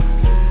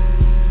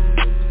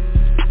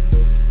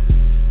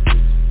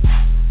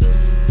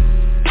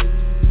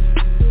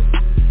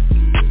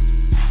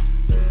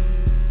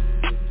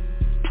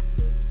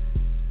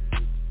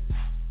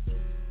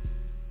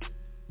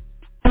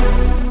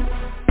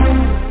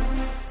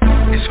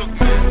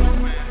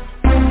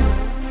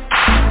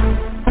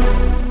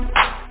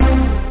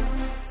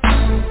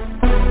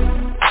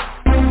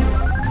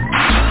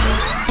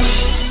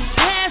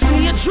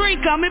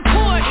 I'm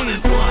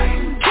important.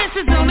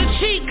 Kisses on the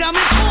cheek, I'm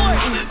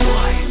important.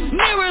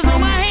 Mirrors on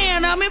my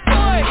hand, I'm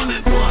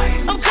important.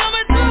 I'm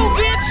coming through,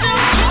 bitch,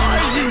 I'm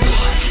gorgeous.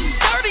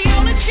 30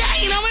 on the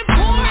chain, I'm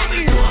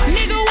important.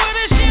 Nigga, where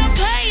the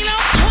champagne,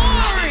 I'm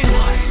pouring.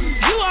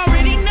 You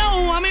already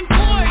know I'm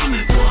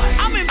important.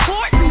 I'm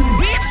important,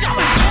 bitch, I'm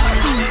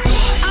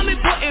important. I'm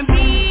important,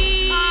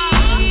 bitch.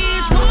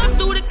 Going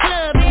through the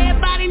club,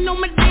 everybody know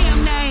my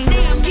damn name.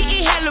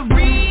 Getting hella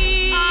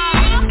rich,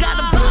 got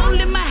a ball.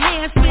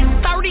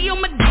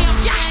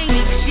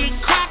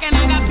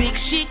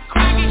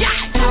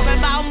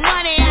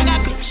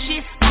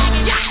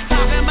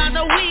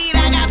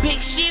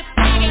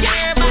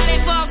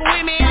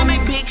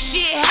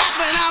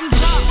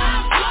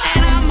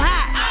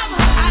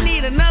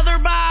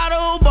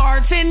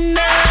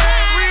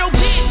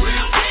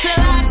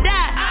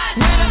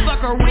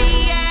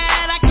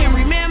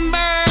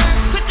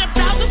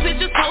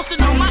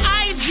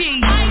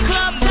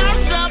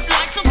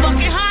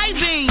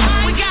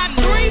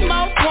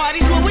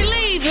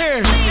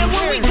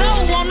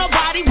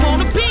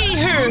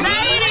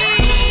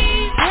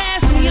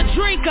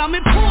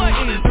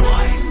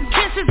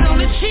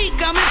 the cheek,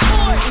 I'm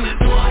important.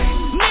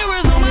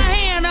 Mirrors on my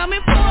hand, I'm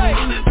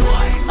important.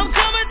 I'm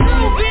coming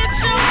through, bitch,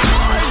 I'm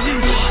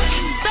gorgeous.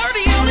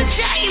 30 on the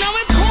chain, I'm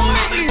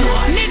important.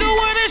 Nigga,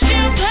 where the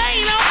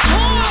champagne, I'm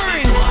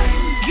pouring.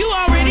 You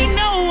already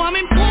know I'm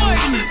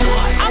important.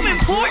 I'm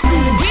important,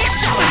 bitch,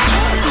 I'm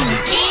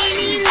important.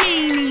 Eeny,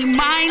 meeny,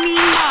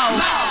 miny, mo.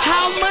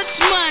 How much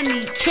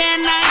money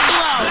can I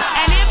blow?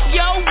 And if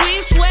your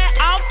weed sweat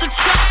off the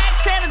track,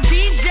 tell the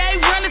DJ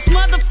run this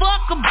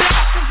motherfucker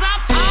back. Cause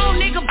I'm all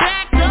nigga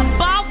backed up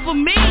off of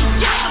me.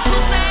 Yeah, the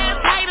pussy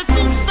ass hater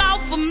too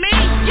soft for me.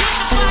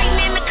 Yeah, fighting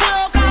in the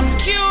club, call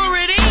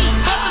security.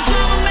 But the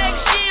drama make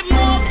shit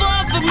more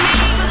fun for me.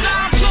 Cause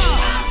I'm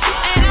drunk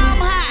and I'm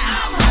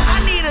high.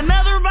 I need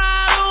another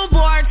bottle,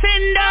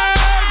 bartender.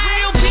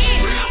 Real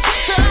bitch,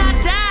 till I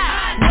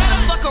die. Where the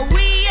fuck are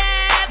we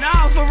at?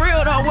 Nah, for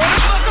real though, where the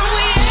fuck are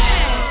we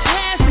at?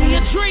 Pass me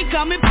a drink,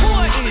 I'm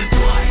important.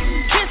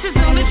 Kisses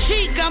on the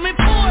cheek, I'm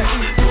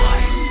important.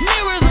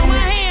 Mirrors on my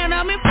hand,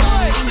 I'm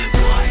important.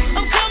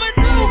 I'm coming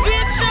through,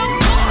 bitch, I'm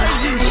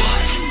gorgeous.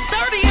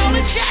 30 on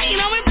the chain,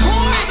 I'm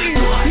important.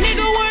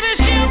 Nigga, where the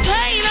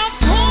champagne, I'm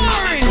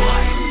pouring.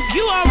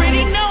 You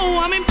already know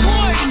I'm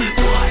important.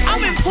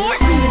 I'm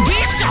important,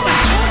 bitch, I'm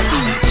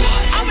important.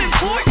 I'm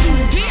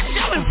important, bitch,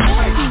 I'm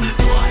important.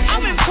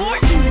 I'm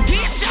important,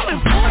 bitch, I'm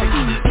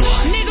important.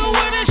 Nigga,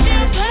 where the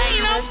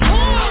champagne, I'm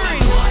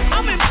pouring.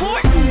 I'm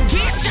important,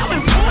 bitch, I'm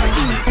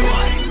important.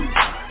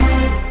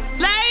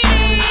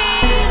 Ladies,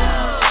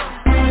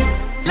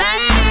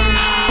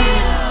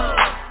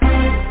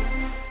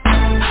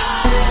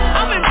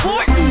 I'm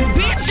important,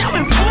 bitch, I'm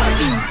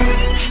important.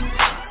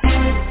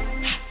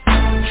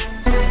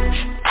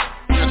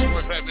 Yes,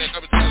 boy, Fat Man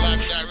coming to you live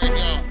and direct,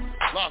 y'all.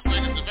 Las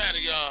Vegas, Nevada,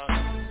 y'all.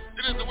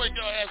 It is the Wake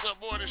Your Ass Up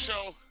Morning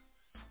Show.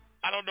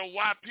 I don't know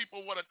why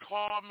people want to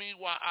call me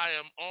while I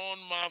am on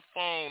my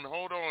phone.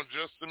 Hold on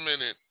just a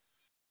minute.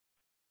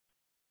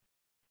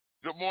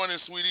 Good morning,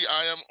 sweetie.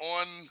 I am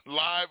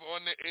live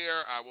on the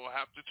air. I will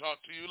have to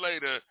talk to you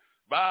later.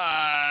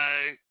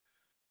 Bye.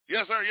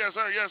 Yes, sir, yes,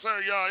 sir, yes,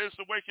 sir, y'all. It's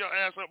the Wake Your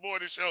Ass Up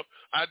Morning Show.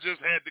 I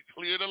just had to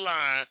clear the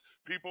line.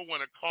 People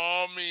want to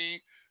call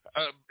me.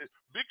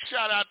 Big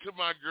shout out to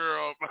my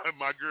girl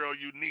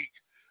Unique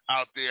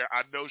out there.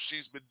 I know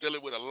she's been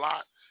dealing with a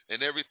lot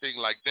and everything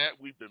like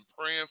that. We've been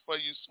praying for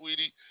you,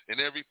 sweetie, and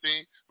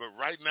everything. But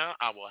right now,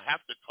 I will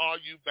have to call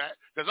you back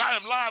because I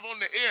am live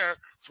on the air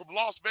from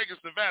Las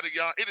Vegas, Nevada,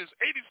 y'all. It is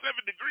 87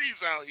 degrees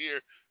out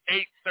here,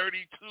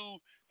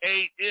 8:32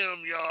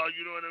 a.m., y'all.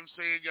 You know what I'm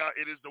saying, y'all?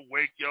 It is the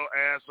Wake Your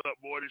Ass Up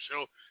Morning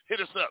Show.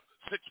 Hit us up,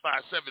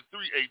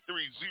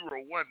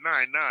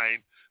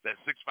 657-383-0199.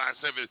 That's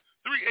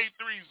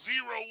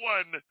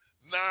 657-383-0199.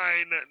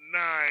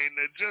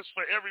 Just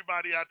for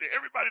everybody out there,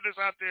 everybody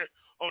that's out there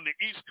on the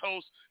East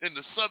Coast, in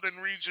the southern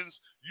regions,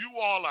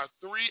 you all are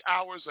 3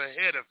 hours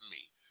ahead of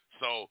me.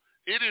 So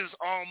it is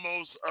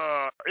almost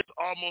 12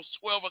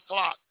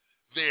 o'clock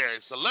there.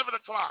 It's 11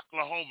 o'clock,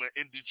 Oklahoma,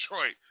 in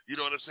Detroit, you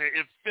know what I'm saying,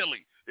 in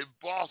Philly, in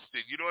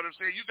Boston, you know what I'm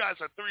saying? You guys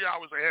are 3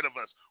 hours ahead of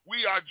us.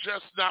 We are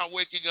just now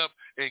waking up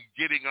and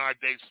getting our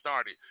day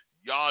started.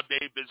 Y'all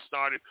day been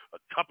started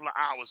a couple of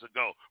hours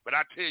ago. But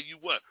I tell you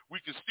what,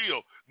 we can still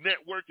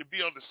network and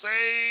be on the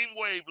same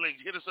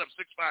wavelength. Hit us up,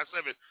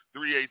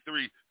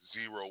 657-383-0199.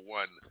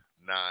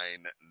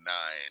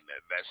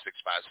 That's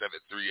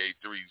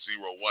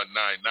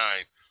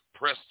 657-383-0199.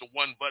 Press the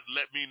one button.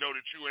 Let me know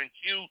that you're in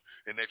queue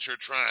and that you're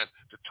trying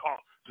to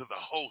talk to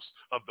the host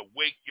of the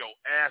Wake Your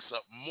Ass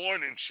Up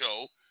Morning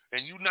Show.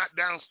 And you not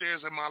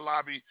downstairs in my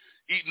lobby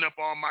eating up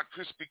all my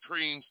Krispy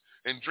Kremes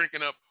and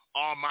drinking up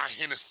all my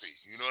Hennessy.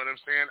 You know what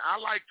I'm saying? I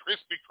like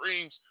Krispy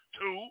Kremes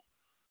too.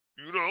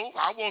 You know,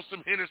 I want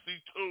some Hennessy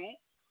too.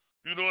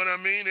 You know what I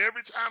mean?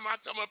 Every time I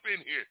come up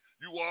in here,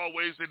 you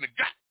always in the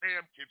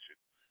goddamn kitchen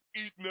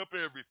eating up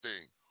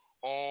everything.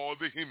 All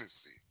the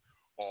Hennessy,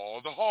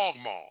 all the hog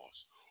maws,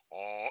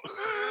 all...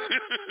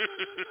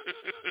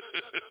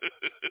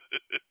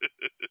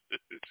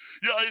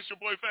 Y'all, it's your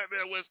boy Fat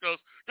Man West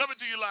Coast coming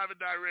to you live and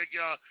direct,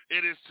 y'all.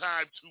 It is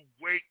time to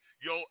wake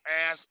your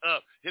ass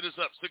up. Hit us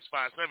up,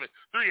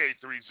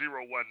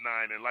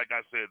 657-383-0199. And like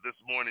I said, this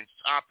morning's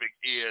topic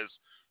is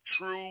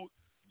true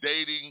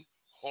dating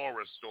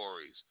horror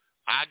stories.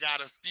 I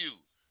got a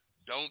few.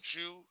 Don't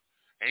you?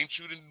 Ain't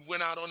you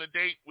went out on a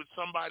date with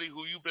somebody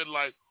who you've been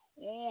like,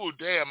 ooh,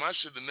 damn, I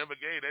should have never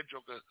gave that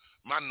joker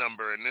my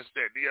number and this,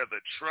 that, the other.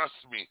 Trust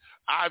me,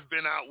 I've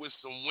been out with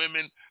some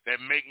women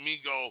that make me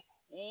go,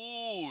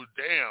 ooh,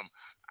 damn,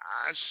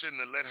 I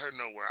shouldn't have let her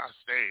know where I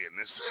stay and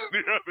this and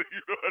the other, you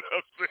know what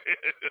I'm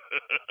saying?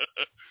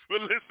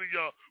 But listen,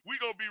 y'all,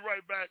 we going to be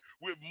right back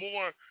with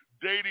more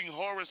dating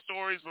horror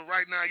stories. But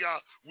right now,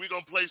 y'all, we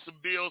going to play some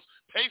bills,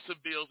 pay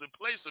some bills, and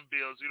play some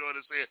bills, you know what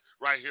I'm saying,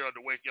 right here on the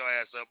Wake Your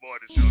Ass Up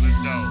Morning Show.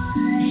 Let's go.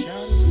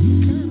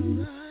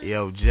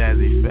 Yo,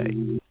 Jazzy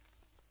Faye,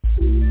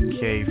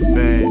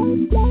 K-Faye,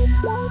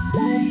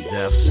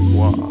 Death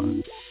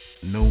Squad,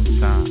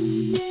 Noontime.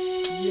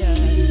 Yeah.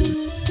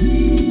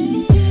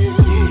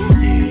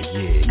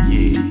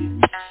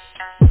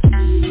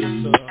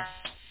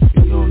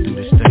 We gonna do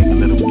this thing a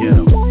little ghetto.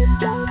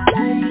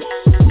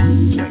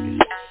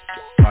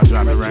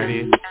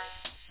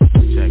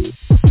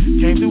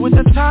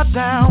 top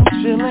down,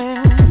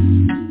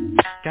 chillin'.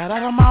 Got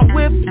out of my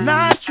whip,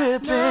 not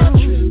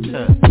trippin'.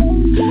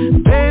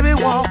 Baby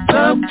walked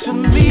up to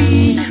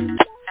me,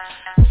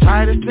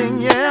 tightest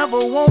thing you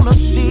ever wanna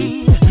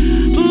see.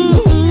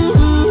 Ooh,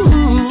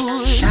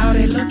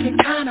 shawty looking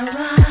kinda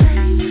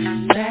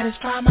right,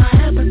 satisfy my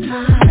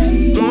appetite.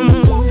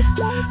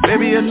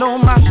 Baby, you know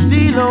my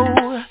stilo,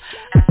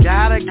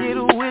 gotta get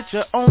with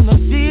you on the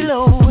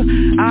deal.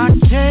 I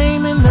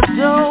came in the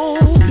door,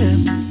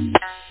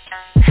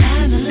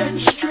 handling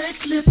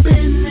strictly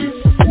business.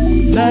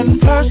 Nothing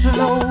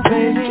personal,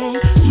 baby,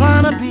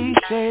 tryna be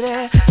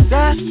shady,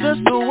 that's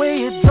just the way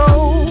it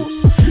goes.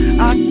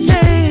 I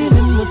came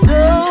in the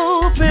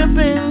door,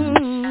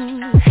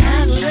 pimpin',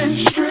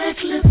 handling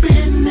strictly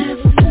business.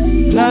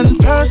 Nothing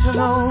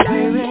personal,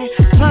 baby,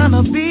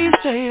 tryna be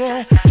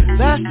shady,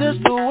 that's just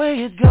the way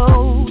it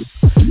goes.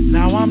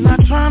 Now I'm not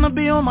trying to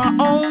be on my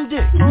own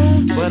dick,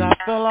 but I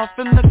fell off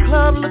in the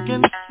club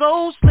looking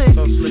so slick.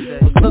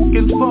 Was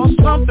looking for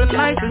something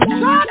nice and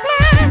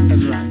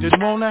chocolate.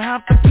 Didn't wanna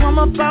have to come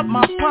up out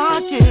my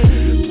pocket.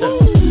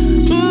 Ooh,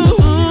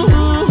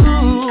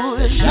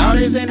 the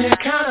shawty's in here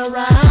kinda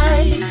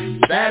right,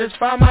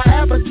 satisfy my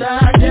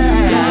appetite,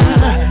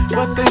 yeah.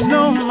 But they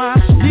know my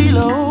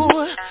stilo,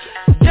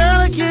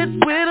 gotta get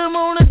with them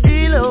on the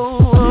deal.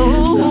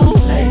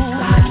 Someplace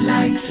I'd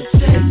like to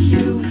take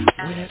you,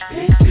 where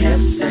big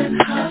pimps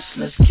and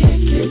hustlers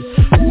kick it.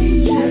 We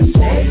just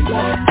ain't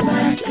like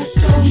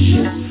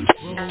macadocious.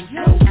 Roll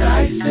your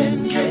dice and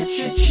get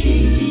your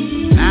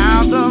cheese. Now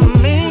the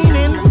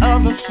meaning of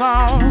the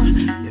song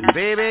is,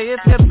 baby, if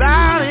you're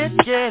about it,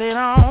 get it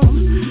on.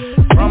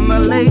 From the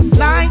late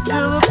night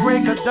till the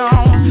break of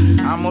dawn,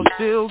 I'ma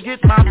still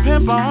get my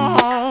pimp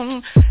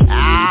on.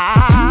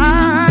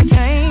 I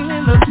came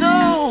in the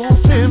door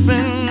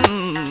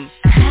pimpin',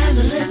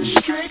 handling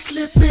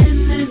strictly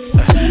business.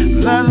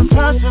 Nothing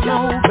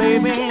personal,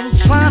 baby,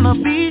 tryna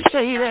be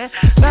shady,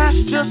 that's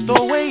just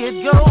the way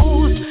it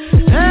goes.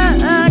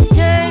 I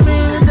came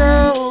in the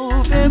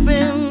door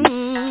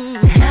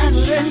pimpin',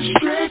 handling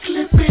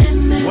strictly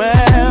business.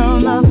 Well,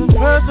 nothing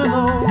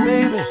personal,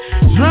 baby,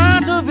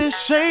 trying to be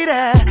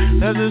shady,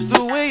 that's just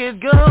the way it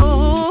goes.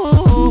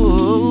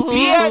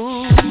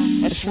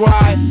 Bitch, that's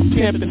right, I'm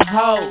pimpin'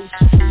 hoes.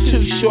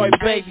 Too short,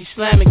 baby,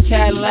 slamming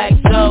Cadillac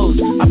doors.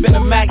 I've been a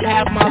Mac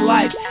half my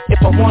life.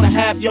 If I wanna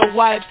have your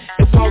wife,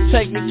 it won't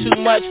take me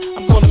too much.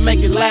 I'm gonna make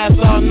it last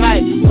all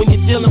night. When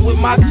you're dealing with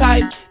my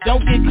type,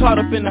 don't get caught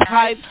up in the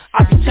hype.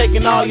 I be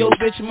taking all your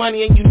bitch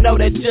money and you know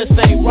that just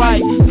ain't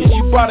right. Cause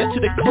you brought her to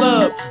the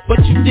club,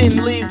 but you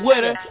didn't leave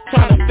with her.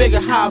 Trying to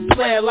figure how a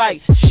player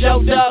like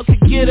Show Dog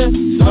could get her.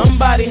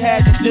 Somebody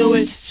had to do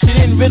it. She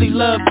didn't really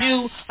love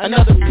you.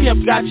 Another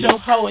pimp got your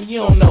hoe and you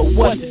don't know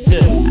what to do.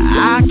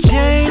 I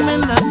came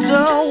in the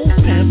door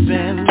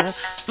pimpin',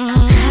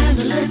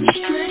 handling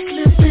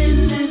strictly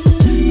business.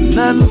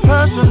 Nothing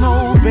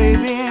personal,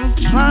 baby, ain't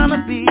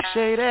tryna be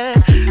shady,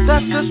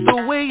 that's just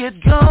the way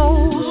it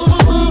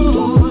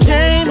goes.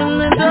 Came in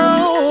the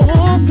door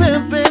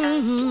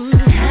pimpin',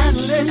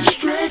 handling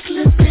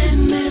strictly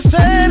business.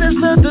 Said it's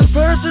nothing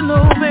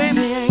personal,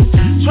 baby, ain't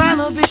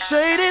tryna be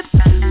shady,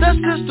 that's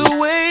just the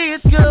way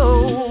it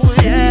goes,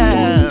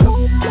 yeah.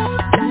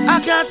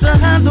 I got to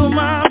handle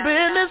my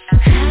business,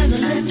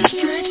 handling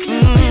strictly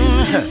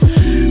business.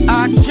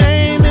 I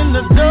came in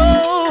the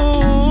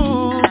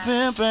door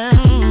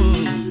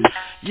pimpin',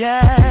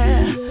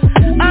 yeah.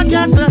 I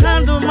got to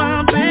handle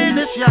my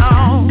business,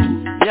 y'all,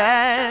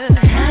 yeah.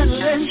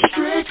 Handling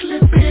strictly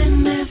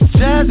business.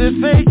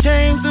 Jazzy Faye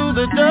came through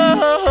the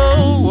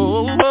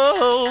door,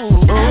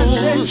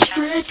 handling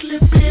strictly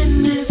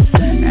business.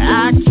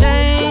 I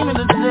came in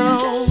the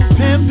door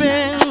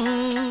pimpin'.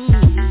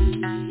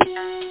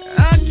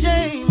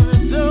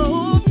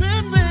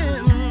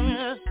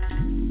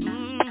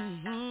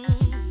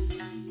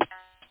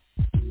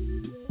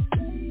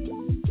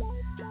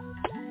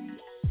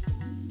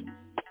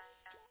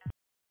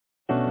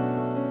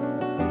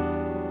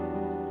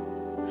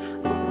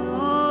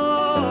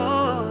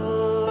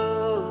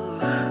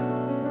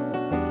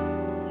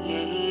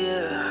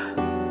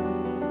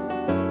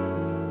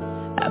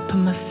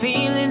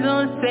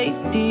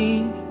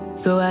 Safety,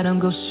 so I don't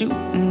go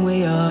shooting where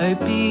your heart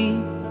be.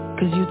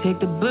 Cause you take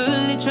the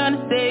bullet trying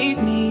to save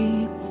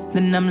me,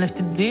 then I'm left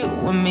to deal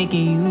with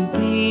making you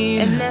bleed.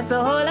 And that's a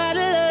whole lot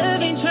of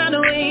love, ain't trying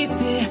to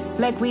waste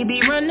it. Like we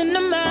be running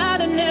them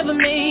out and never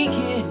make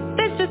it.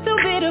 That's just too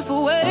bitter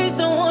for words,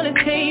 don't wanna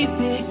taste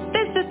it.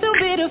 That's just too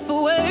bitter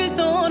for words,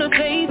 don't wanna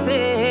face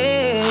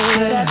it.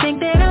 But I think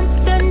that I'm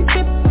done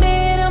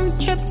tripping, I'm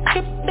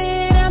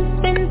tripping,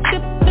 I've been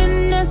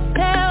tripping, that's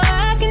how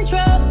I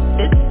control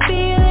this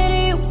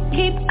feeling you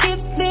keep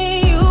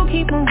giving, you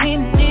keep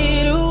moving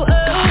it, ooh, oh.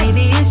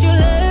 Maybe it's your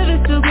love,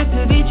 it's too good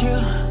to be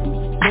true.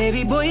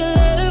 Baby boy, your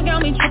love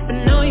got me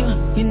tripping on you.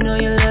 You know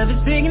your love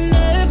is big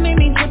enough, made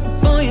me trip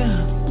up on you.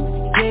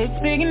 Yeah, it's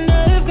big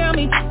enough, got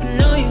me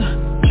tripping on you.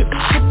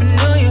 Tripping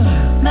on you.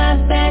 My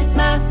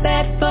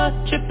bad for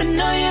tripping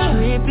on you.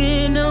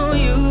 Tripping on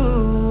you.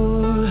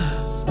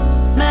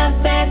 My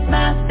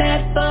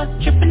bad for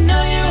tripping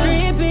on you.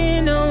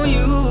 Tripping on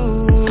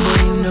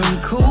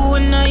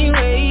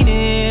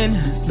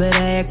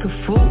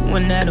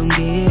when I don't get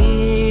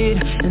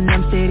it. And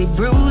I'm steady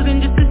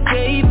bruising just to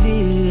save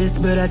this,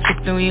 but I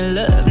tripped on your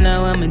love,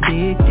 now I'm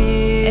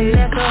addicted. And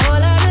that's a whole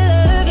lot of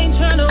love, ain't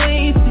tryna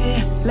waste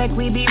it. Like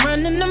we be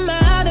running them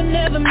out and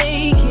never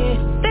make it.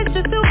 That's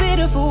just too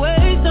bitter for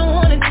words, don't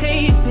wanna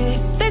taste it.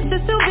 That's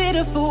just too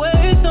bitter for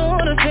words, don't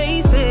wanna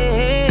face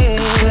it.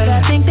 But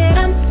I think that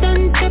I'm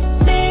done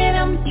tripping,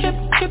 I'm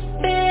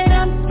tripping,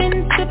 I've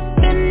been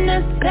tripping,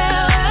 that's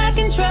how I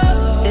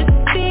control this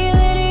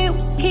feeling you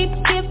keep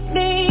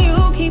giving, you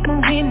keep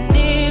on hitting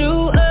it,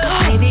 ooh, oh.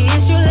 Maybe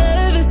it's your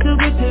love, it's too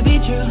good to be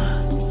true.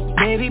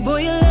 Baby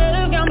boy, your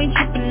love got me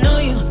tripping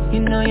on you. You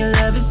know your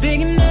love is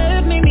big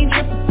enough, made me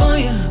trip up on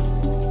you.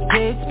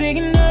 Yeah, it's big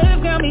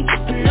enough, got me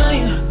tripping on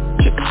you.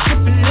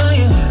 Tripping on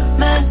you.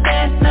 My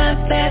fast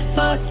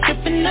for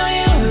tripping on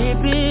you.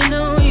 Tripping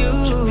on you.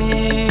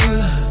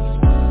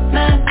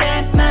 My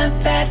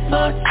fast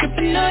for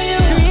tripping on you.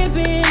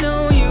 Tripping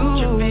on you.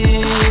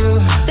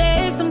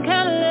 There's some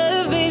kind of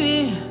love, baby.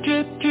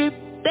 Drip.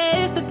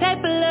 There's the type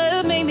of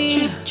love,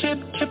 maybe.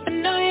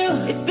 Tripping on you.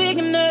 It's big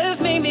enough,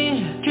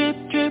 maybe. Drip.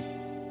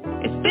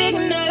 It's big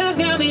enough,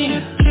 got me.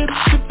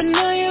 Tripping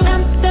on you.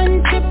 I'm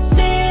done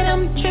tripping,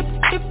 I'm tripping.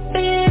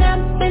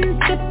 I've been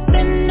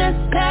tripping,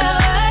 that's how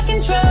I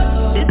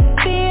control this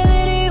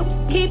feeling you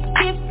keep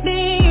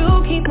giving, you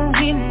keep on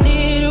hitting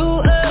it, ooh,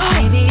 oh.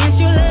 Maybe it's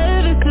your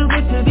love, it's too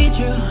good to be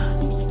true.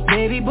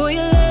 Baby boy,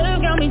 your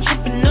love got me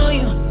tripping on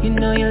you. You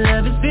know your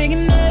love is big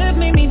enough,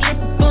 made me trip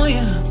up on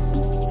you.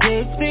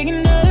 Yeah, it's big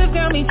enough,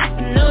 got me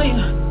tripping on you.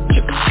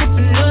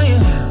 Tripping on you.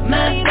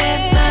 My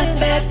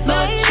fast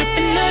for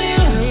tripping on you.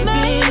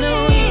 Tripping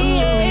on you.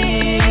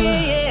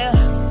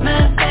 My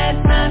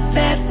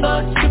fast for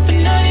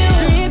tripping on you.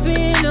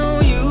 Tripping on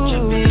you.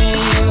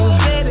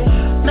 Baby.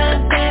 My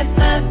fast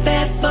for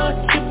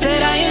tripping on you.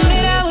 Said I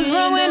admit I was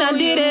wrong when I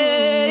did it.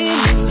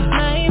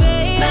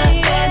 My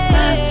fast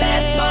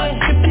for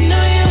tripping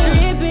on you.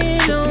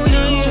 Tripping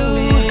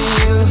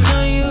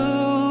on you.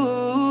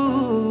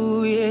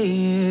 Yeah.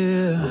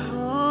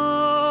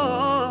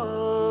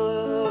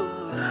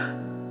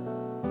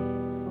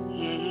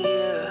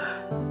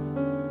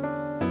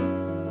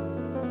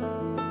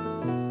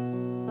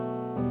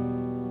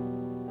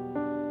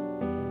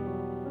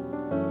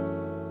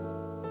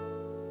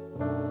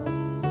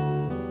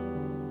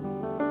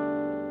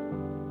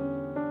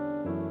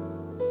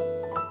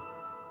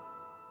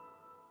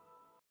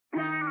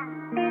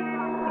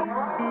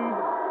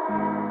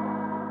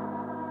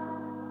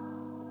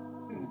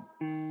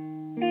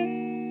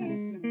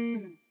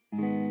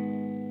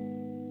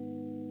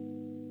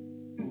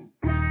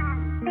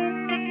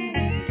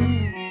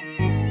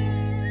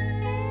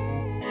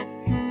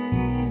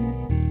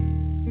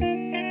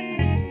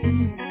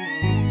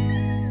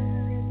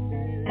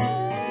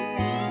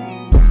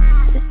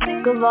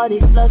 Of all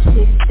this love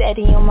shit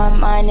steady on my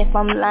mind. If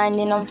I'm lying,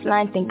 then I'm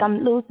flying, think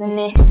I'm losing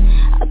it.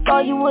 I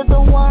thought you was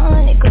the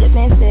one, it could've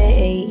been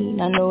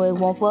said. I know it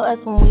won't for us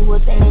when we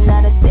was in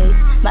United States.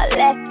 My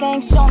last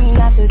game showed me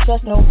not to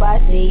trust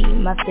nobody.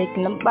 My stick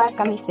in the box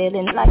got me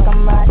feeling like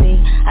I'm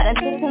Roddy. I done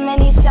took too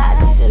many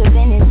shots, should've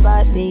been his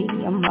body.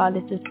 I'm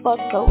heartless as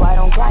fuck, so I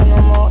don't cry no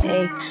more,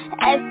 ayy.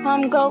 As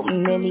time go,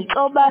 really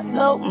go by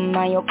slow.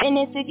 Mind your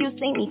business if you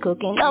see me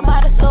cooking up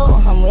by the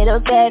stove. I'm with a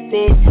bad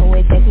bitch, who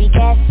it take me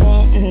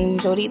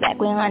cashin'. Jody back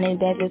with 100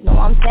 bad bitch, know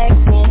I'm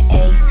texting,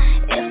 ayy.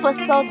 If a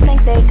soul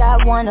think they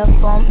got one up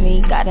on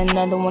me, got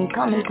another one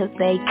coming cause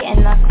they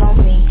cannot clone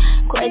me.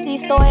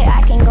 Crazy story,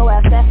 I can go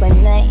outside for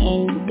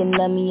nothing. You can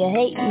love me or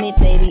hate me,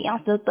 baby,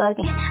 I'm still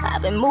thuggin'.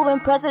 I've been moving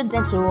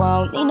presidential,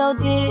 I don't need no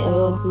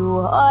deal.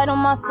 Too hard on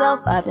myself,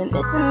 I've been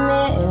missing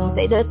it.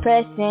 Say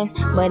depression,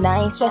 but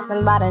I ain't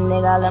stressing about a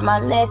nigga, I learned my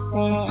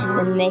lesson.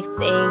 The next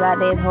day, got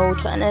this hoe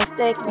tryna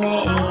sex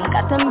me.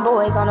 Got them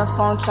boys on the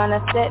phone tryna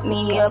set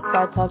me up.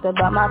 I talked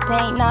about my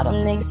pain, now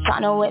them niggas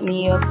tryna wet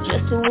me up.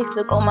 Just 2 weeks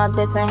ago, my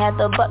best friend had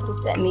the butt to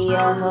set me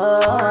up.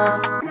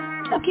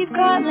 So keep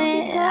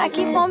calling, I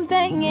keep on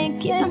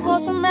banging. Keep them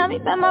hoes around me,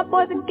 bet my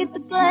boys will get the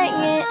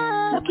banging.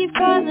 So keep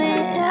calling,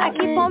 I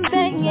keep on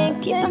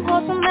banging. Keep them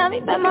hoes around me,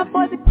 bet my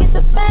boys will get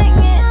the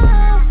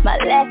banging. My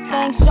last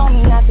thing showed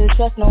me not to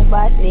trust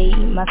nobody.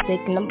 My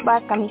stick in the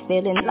box got me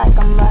feeling like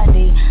I'm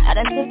Roddy. I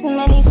done took too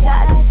many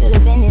shots,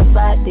 should've been his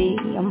body.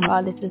 I'm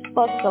heartless as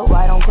fuck, so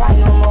I don't cry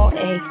no more,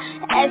 ayy.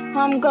 As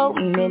time go,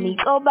 really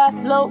go by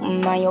slow.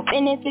 Mind your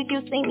business if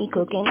you see me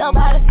cooking up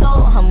by the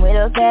stove. I'm with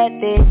a bad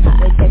bitch,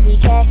 with heavy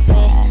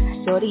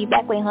cashin'. Shorty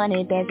back with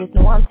 100 bands, just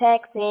know I'm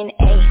taxing,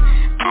 ayy.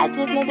 I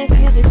just know this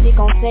music shit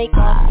gon' take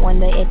off.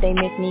 Wonder if they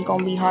miss me,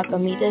 gon' be hard for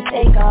me to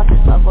take off.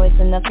 My voice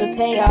enough to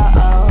pay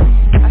off.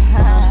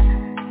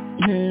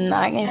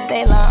 I can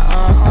stay long,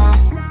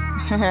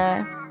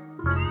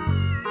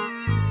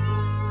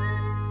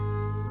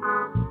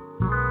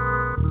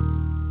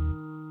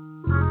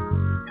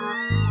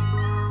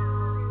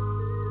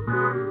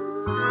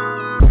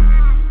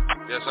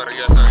 Yes, sir.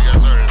 It's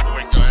the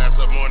Wake Your Ass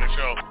Up Morning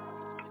Show.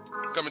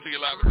 Coming to you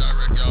live and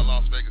direct, y'all,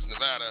 Las Vegas,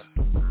 Nevada.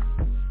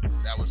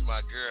 That was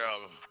my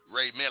girl,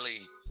 Ray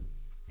Millie.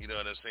 You know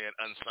what I'm saying?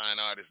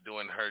 Unsigned artist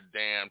doing her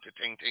damn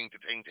ting ting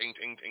ting ting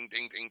ting ting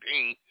ting ting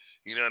ting.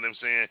 You know what I'm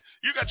saying?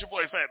 You got your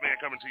boy Fat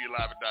Man coming to you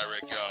live and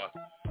direct, y'all.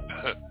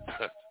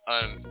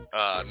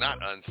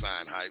 Not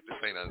unsigned hype. This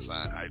ain't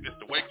unsigned hype. It's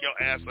the Wake Your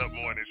Ass Up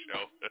morning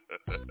show.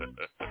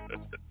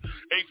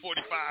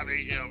 8:45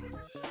 a.m.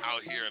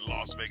 out here in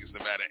Las Vegas,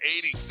 Nevada.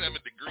 87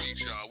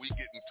 degrees, y'all. We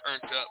getting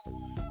turned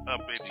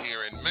up in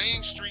here in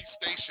Main Street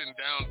Station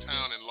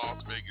downtown in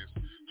Las Vegas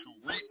to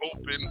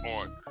reopen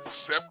on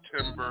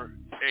September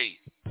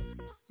 8th.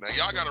 Now,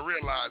 y'all got to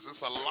realize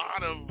there's a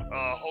lot of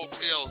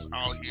hotels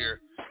out here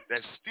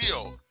that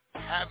still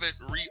haven't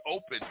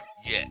reopened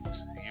yet.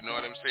 You know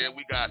what I'm saying?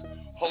 We got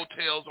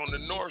hotels on the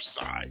north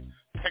side,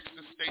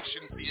 Texas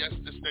Station,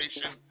 Fiesta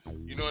Station,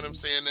 you know what I'm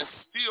saying, that's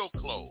still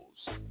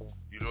closed.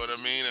 You know what I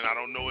mean? And I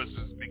don't know if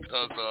it's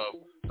because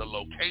of the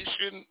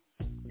location,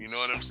 you know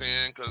what I'm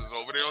saying, because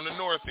over there on the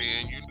north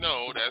end, you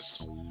know, that's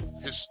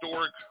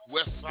historic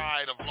west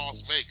side of Las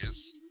Vegas.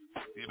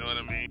 You know what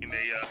I mean?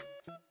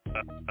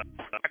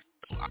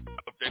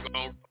 They're going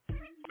to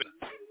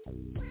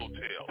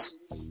hotels.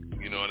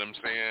 You know what I'm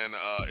saying?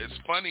 It's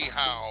funny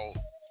how,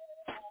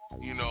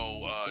 you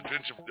know,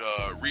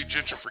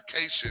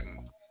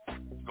 regentrification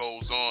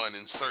goes on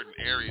in certain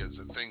areas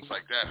and things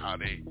like that, how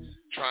they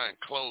try and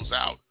close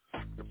out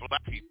the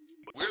black people.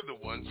 We're the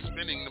ones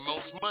spending the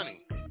most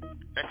money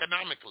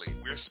economically.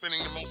 We're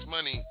spending the most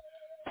money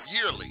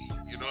yearly,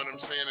 you know what I'm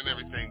saying, and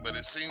everything. But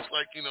it seems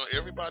like, you know,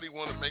 everybody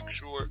want to make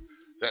sure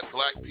that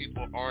black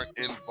people aren't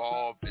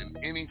involved in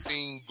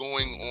anything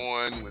going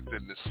on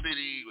within the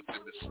city, within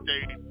the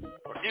state,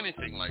 or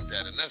anything like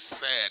that. And that's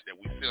sad that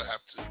we still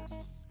have to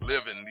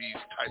live in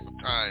these type of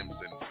times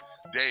and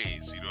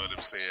days, you know what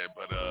I'm saying?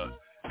 But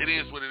it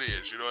is what it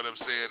is, you know what I'm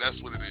saying? That's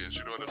what it is,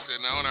 you know what I'm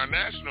saying? Now, on our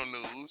national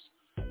news,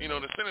 you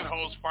know, the Senate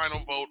holds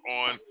final vote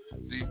on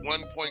the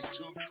 $1.2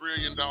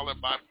 trillion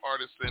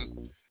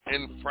bipartisan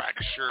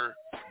infrastructure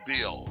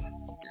bill.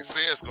 It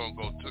says it's going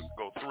to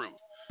go through.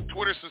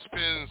 Twitter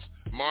suspends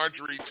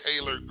Marjorie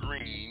Taylor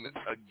Greene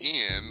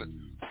again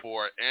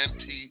for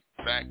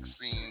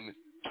anti-vaccine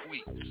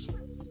tweets.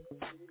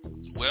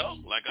 Well,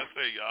 like I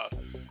say, y'all,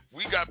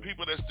 we got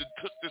people that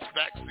took this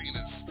vaccine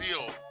and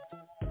still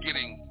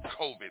getting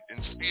COVID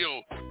and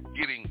still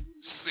getting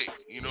sick.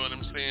 You know what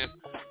I'm saying?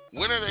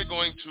 When are they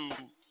going to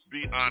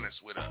be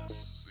honest with us?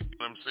 You know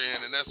what I'm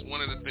saying? And that's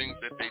one of the things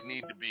that they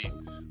need to be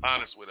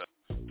honest with us,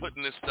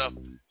 putting this stuff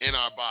in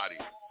our body.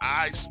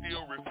 I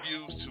still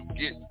refuse to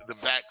get the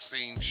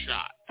vaccine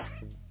shot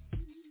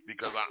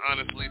because I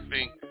honestly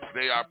think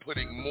they are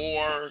putting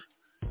more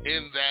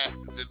in that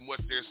than what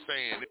they're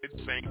saying. It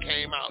ain't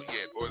came out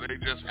yet, or they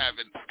just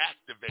haven't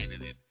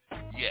activated it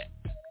yet.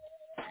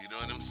 You know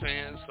what I'm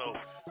saying? So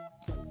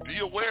be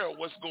aware of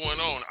what's going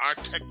on. Our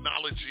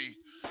technology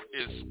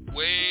is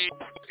way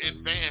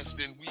advanced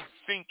than we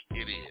think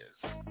it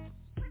is.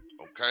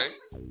 Okay?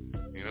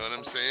 You know what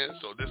I'm saying?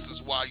 So this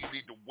is why you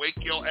need to wake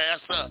your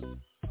ass up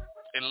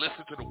and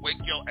listen to the Wake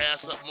Your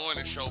Ass Up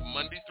morning show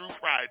Monday through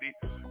Friday,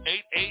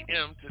 8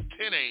 a.m. to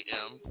 10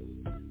 a.m.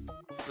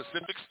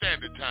 Pacific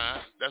Standard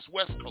Time. That's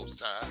West Coast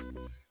time.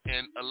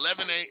 And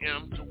 11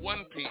 a.m. to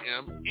 1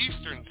 p.m.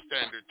 Eastern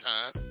Standard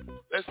Time.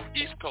 That's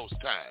East Coast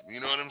time. You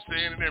know what I'm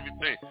saying? And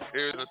everything.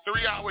 There's a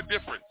 3-hour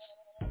difference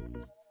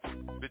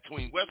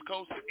between West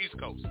Coast and East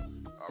Coast.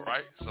 All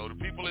right? So the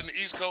people in the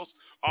East Coast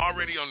are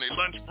already on their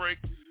lunch break.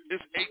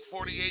 It's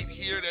 8:48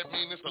 here. That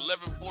means it's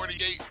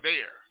 11:48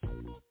 there.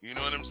 You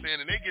know what I'm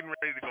saying? And they getting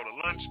ready to go to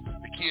lunch.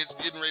 The kids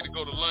getting ready to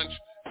go to lunch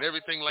and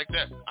everything like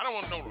that. I don't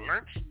want to know the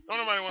lunch. Don't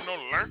nobody want to know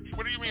the lunch.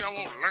 What do you mean I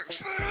want lunch?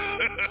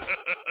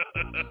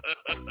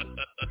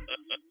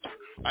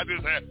 I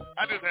just had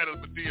a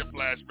Medea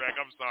flashback.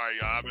 I'm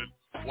sorry, y'all. I've been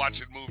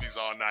watching movies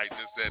all night,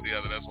 this, that, and the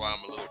other. That's why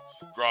I'm a little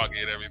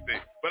groggy and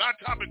everything. But our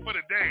topic for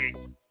today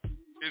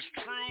is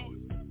true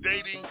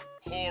dating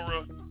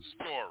horror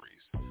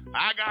stories.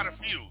 I got a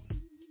few.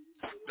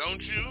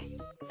 Don't you?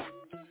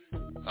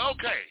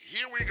 Okay,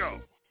 here we go.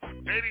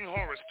 Dating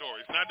horror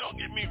stories. Now, don't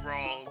get me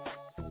wrong.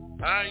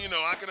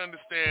 I can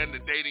understand the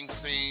dating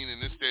scene and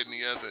this, that, and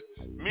the other.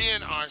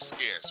 Men are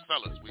scarce.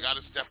 Fellas, we got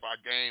to step our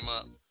game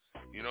up.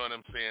 You know what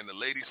I'm saying? The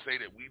ladies say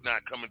that we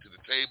not coming to the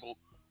table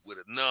with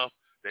enough.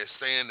 They're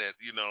saying that,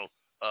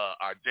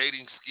 our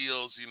dating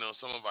skills,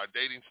 some of our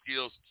dating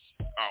skills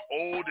are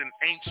old and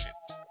ancient.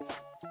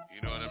 You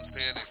know what I'm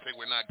saying? They say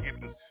we're not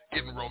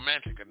getting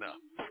romantic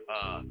enough.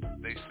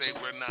 They say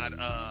we're not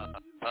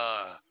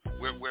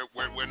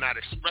we're not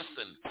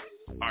expressing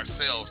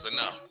ourselves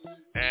enough.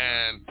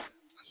 And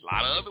a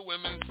lot of other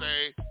women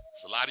say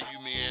a lot of you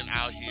men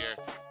out here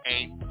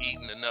ain't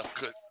eating enough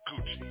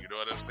coochie. You know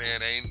what I'm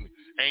saying?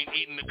 Ain't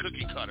eating the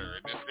cookie cutter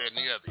and this, that, and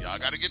the other. Y'all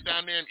got to get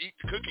down there and eat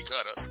the cookie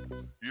cutter.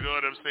 You know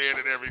what I'm saying?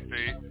 And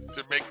everything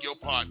to make your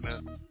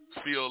partner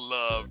feel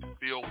loved,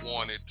 feel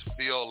wanted,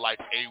 feel like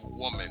a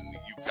woman.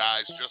 You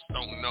guys just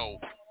don't know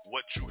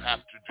what you have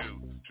to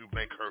do to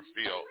make her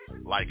feel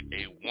like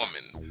a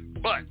woman.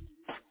 But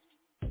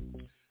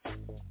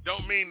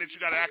don't mean that you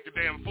got to act a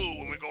damn fool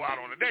when we go out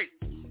on a date.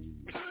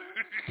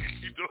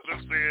 You know what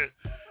I'm saying?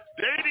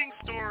 Dating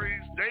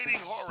stories,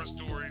 dating horror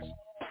stories,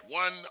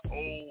 101.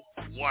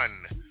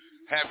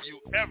 Have you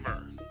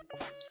ever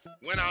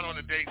went out on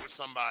a date with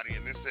somebody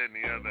and this, that, and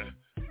the other,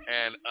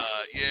 and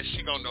yeah,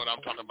 she gonna know that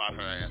I'm talking about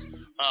her ass.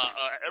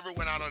 Ever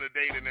went out on a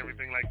date and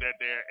everything like that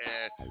there,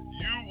 and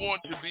you want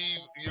to be,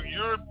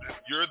 you're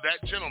that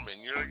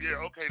gentleman.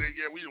 Yeah, okay,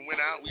 yeah, we done went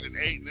out, we done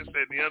ate, and this,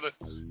 that, and the other.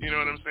 You know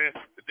what I'm saying?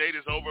 The date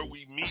is over,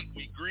 we meet,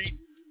 we greet,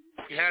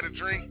 we had a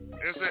drink,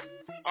 and said,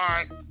 all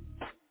right,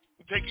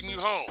 I'm taking you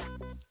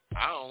home.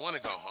 I don't want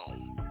to go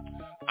home.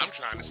 I'm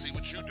trying to see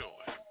what you're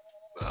doing.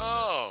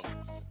 Oh,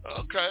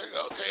 okay.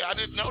 I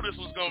didn't know this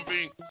was gonna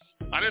be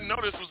a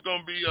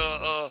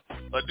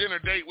dinner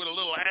date with a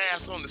little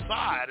ass on the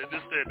side and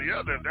this, that, and the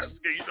other. That's,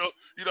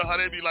 you know how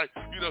they be like,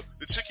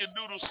 the chicken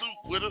noodle soup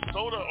with a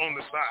soda on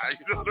the side.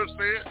 You know what I'm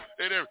saying?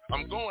 And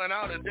I'm going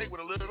out and date with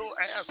a little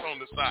ass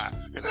on the side.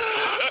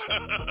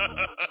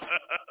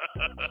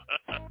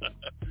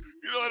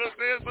 You know what I'm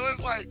saying? So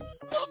it's like,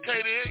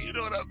 okay then, you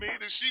know what I mean?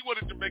 And she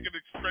wanted to make an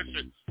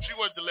expression. She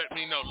wanted to let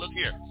me know, look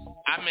here,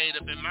 I made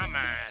up in my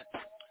mind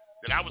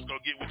that I was going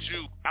to get with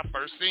you. I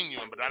first seen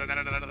you and okay,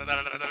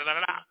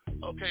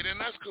 then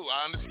that's cool.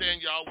 I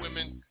understand y'all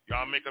women,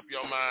 y'all make up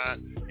your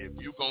mind. If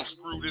you going to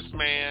screw this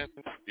man,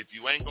 if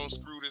you ain't going to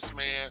screw this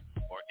man,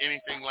 or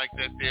anything like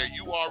that there,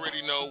 you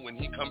already know when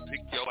he come pick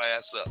your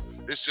ass up.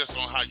 It's just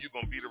on how you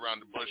going to beat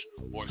around the bush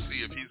or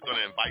see if he's going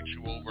to invite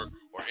you over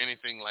or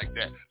anything like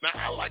that. Now,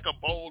 I like a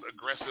bold,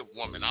 aggressive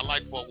woman. I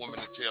like for a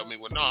woman to tell me,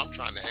 well, no, I'm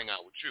trying to hang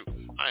out with you.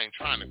 I ain't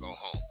trying to go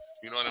home.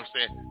 You know what I'm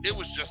saying? It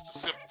was just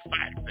a simple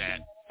fact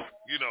that,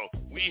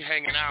 we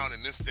hanging out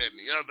and this, that, and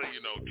the other,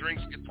 drinks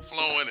get to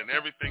flowing and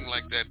everything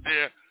like that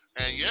there.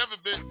 And you ever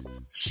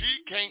been, she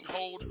can't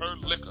hold her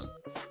liquor.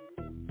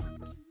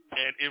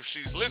 And if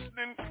she's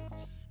listening,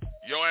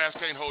 your ass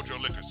can't hold your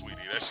liquor,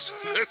 sweetie.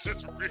 That's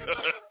just real.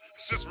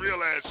 It's just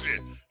real ass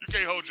shit. You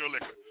can't hold your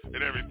liquor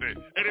and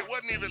everything. And it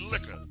wasn't even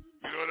liquor.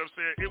 You know what I'm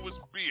saying? It was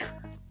beer.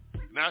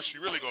 Now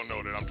she really gonna know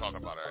that I'm talking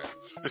about her ass.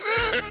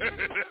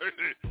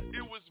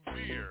 It was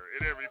beer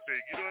and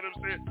everything. You know what I'm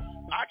saying?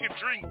 I can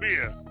drink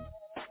beer.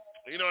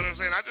 You know what I'm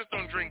saying? I just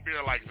don't drink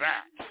beer like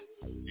that.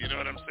 You know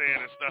what I'm saying?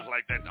 And stuff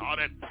like that. All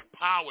that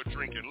power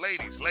drinking.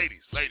 Ladies,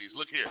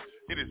 look here.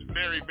 It is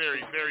very, very,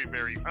 very,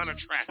 very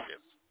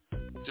unattractive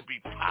to be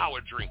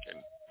power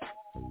drinking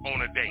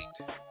on a date.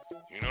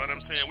 You know what I'm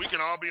saying? We can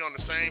all be on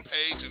the same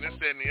page and this,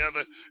 that, and the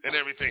other and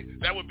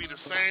everything. That would be the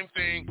same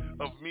thing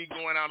of me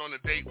going out on a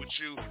date with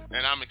you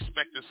and I'm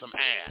expecting some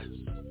ass.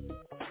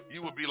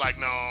 You would be like,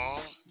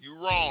 no, you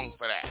wrong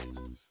for that.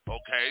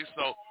 Okay,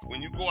 so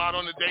when you go out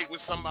on a date with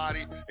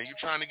somebody and you're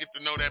trying to get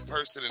to know that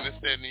person and this,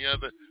 that, and the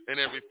other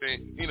and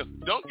everything,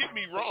 don't get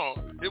me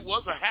wrong. It was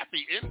a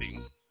happy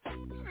ending.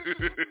 You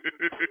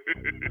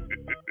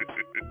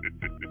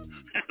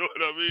know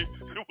what I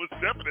mean? It was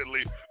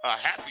definitely a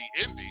happy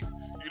ending.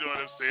 You know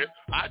what I'm saying?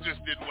 I just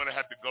didn't want to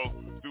have to go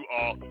through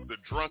all the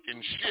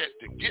drunken shit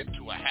to get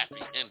to a happy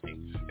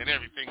ending and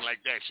everything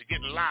like that. You're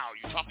getting loud,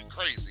 you're talking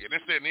crazy, and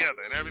this, that, and the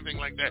other, and everything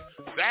like that.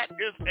 That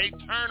is a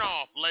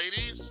turnoff,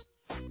 ladies.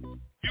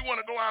 You want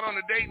to go out on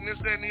a date and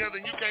this, that, and the other,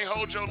 and you can't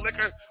hold your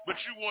liquor, but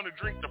you want to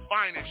drink the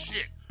finest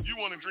shit. You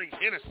want to drink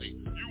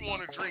Hennessy. You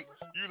want to drink,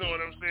 you know what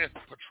I'm saying,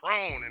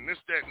 Patron and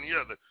this, that, and the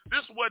other.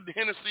 This wasn't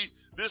Hennessy.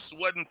 This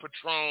wasn't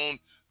Patron.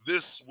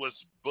 This was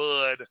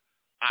Bud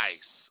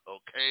Ice,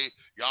 okay?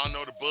 Y'all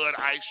know the Bud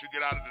Ice you get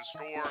out of the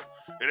store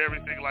and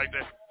everything like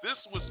that. This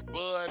was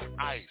Bud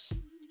Ice.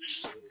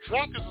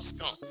 Drunk as a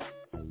skunk.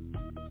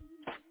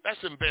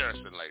 That's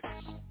embarrassing,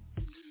 ladies.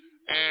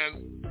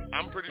 And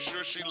I'm pretty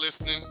sure she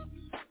listening.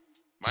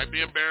 Might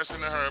be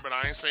embarrassing to her, but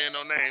I ain't saying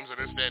no names or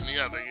this, that, and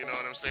the other. You know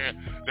what I'm saying?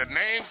 The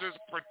names is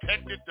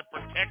protected to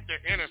protect the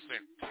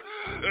innocent.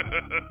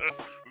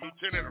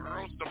 Lieutenant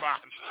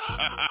Roastabot.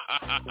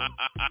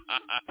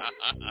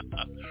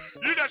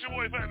 You got your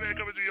boy Fat Man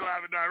coming to you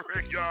live and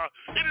direct, y'all.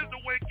 It is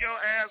the Wake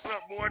Your Ass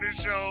Up morning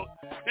show.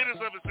 Hit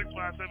us up at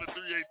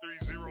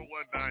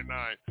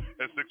 657-383-0199.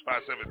 That's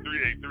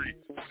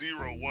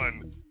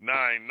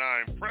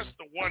 657-383-0199. Press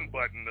the 1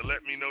 button to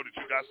let me know that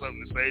you got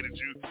something to say, that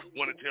you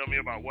want to tell me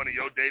about one of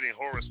your dating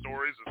horror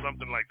stories or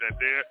something like that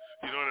there.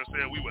 You know what I'm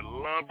saying? We would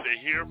love to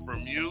hear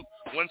from you.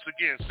 Once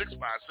again,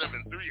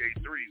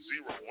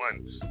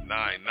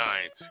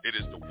 657-383-0199. It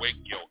is the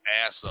Wake Your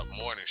Ass Up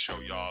morning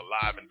show, y'all,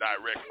 live and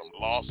direct from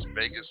Las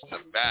Vegas,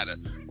 Nevada,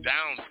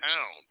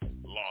 downtown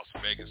Las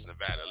Vegas,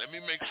 Nevada. Let me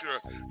make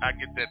sure I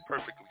get that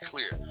perfectly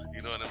clear.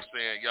 You know what I'm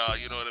saying, y'all?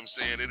 You know what I'm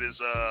saying? It is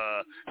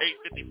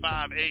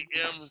 8:55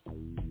 a.m.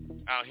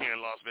 out here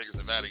in Las Vegas,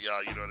 Nevada,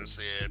 y'all. You know what I'm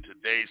saying?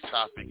 Today's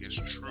topic is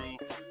true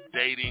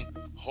dating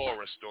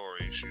horror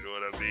stories. You know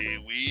what I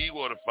mean? We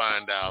want to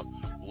find out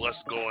what's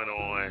going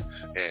on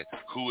and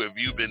who have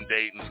you been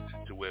dating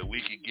to where we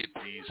can get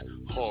these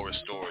horror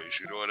stories.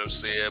 You know what I'm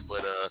saying?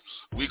 But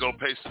we going to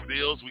pay some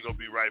bills. We going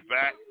to be right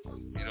back.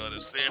 You know what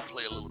I'm saying?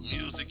 Play a little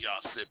music.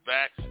 Y'all sit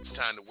back. It's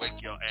time to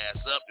wake your ass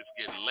up. It's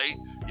getting late.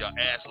 Your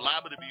ass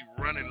liable to be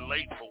running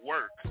late for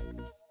work.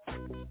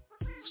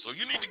 So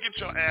you need to get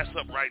your ass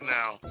up right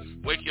now.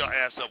 Wake your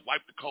ass up.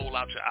 Wipe the coal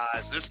out your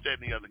eyes. This, that,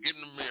 and the other. Get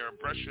in the mirror.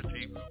 Brush your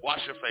teeth.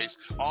 Wash your face.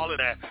 All of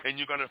that. And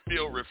you're going to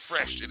feel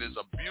refreshed. It is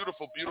a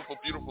beautiful, beautiful,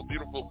 beautiful,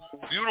 beautiful,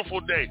 beautiful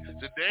day.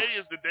 Today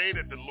is the day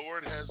that the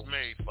Lord has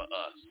made for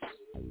us.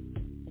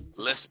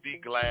 Let's be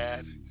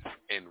glad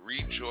and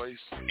rejoice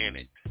in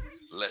it.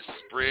 Let's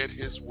spread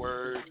his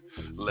word.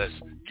 Let's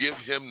give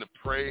him the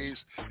praise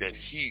that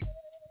he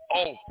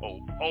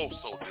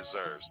so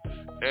deserves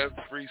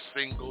every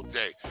single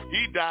day.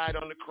 He died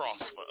on the cross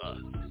for us.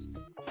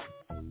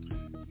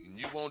 And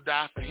you won't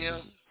die for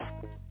him.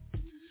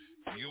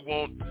 You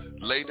won't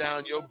lay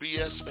down your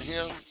BS for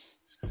him.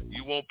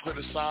 You won't put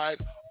aside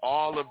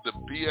all of the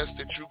BS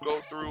that you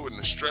go through and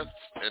the stress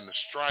and the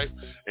strife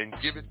and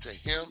give it to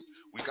him.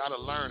 We got to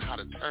learn how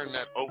to turn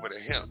that over to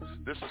him.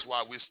 This is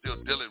why we're still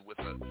dealing with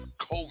the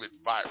COVID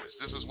virus.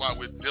 This is why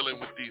we're dealing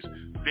with these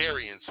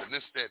variants and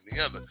this, that, and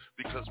the other,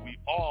 because we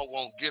all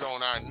won't get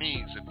on our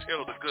knees and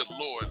tell the good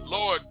Lord,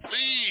 Lord,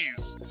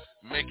 please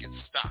make it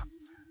stop.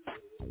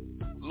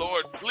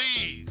 Lord,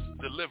 please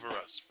deliver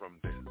us from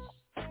this.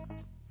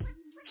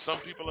 Some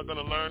people are going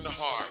to learn the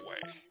hard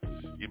way.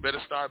 You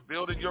better start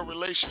building your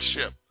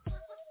relationship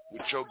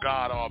with your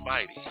God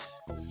Almighty,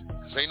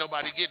 because ain't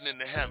nobody getting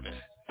into heaven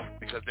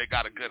because they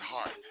got a good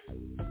heart.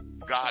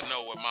 God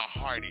know what my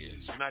heart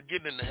is. You're not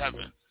getting into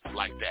heaven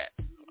like that.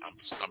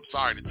 I'm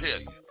sorry to tell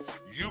you.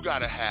 You got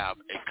to have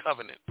a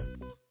covenant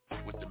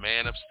with the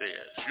man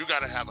upstairs. You got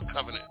to have a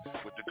covenant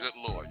with the good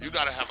Lord. You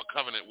got to have a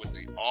covenant with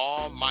the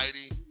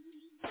Almighty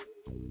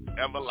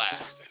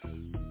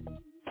Everlasting.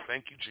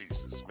 Thank you, Jesus.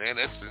 Man,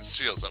 that sends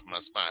chills up my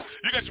spine.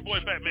 You got your boy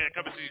Fat Man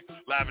coming to you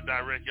live and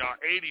direct, y'all.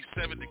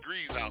 87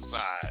 degrees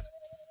outside.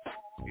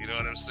 You know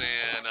what I'm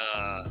saying?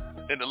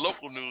 In the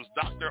local news,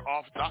 doctor's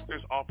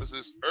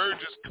offices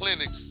urges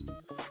clinics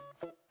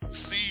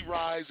see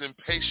rise in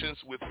patients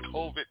with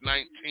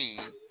COVID-19,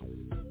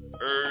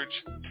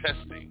 urge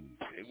testing.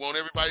 They want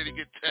everybody to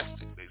get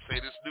tested. They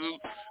say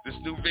this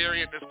new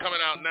variant that's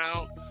coming out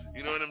now,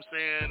 you know what I'm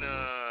saying?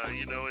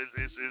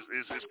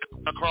 Is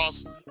across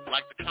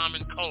like the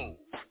common cold.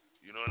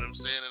 You know what I'm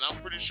saying? And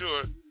I'm pretty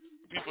sure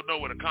people know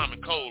what a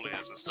common cold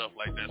is and stuff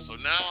like that. So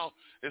now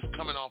it's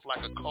coming off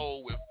like a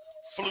cold with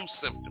flu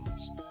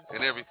symptoms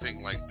and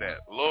everything like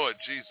that. Lord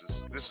Jesus,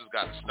 this has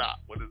got to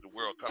stop. What is the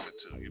world coming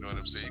to? You know what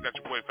I'm saying? You got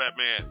your boy Fat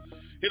Man.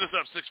 Hit us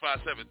up,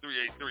 657-383-0199,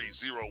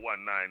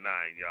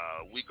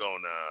 y'all. We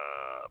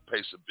gonna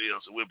pay some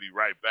bills, and we'll be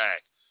right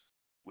back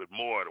with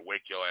more of the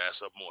Wake Your Ass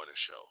Up Morning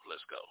Show.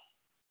 Let's go.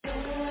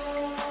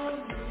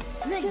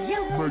 Make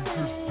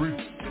this beat.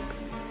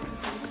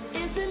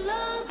 Is it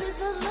love? Is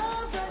it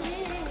love right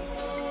here?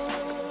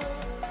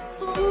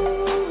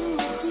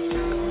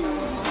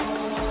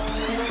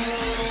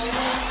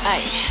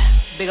 Ay,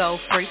 big old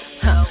freak,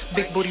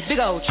 big booty, big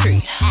old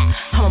tree.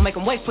 I'ma make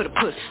him wait for the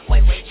pussy.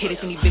 Hit it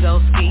in these big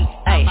old ski.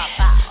 Ay,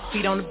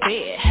 feet on the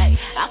bed.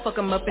 I fuck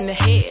him up in the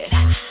head.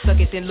 Suck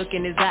it, then look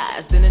in his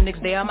eyes. Then the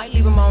next day I might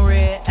leave him on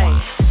red.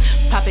 Ay,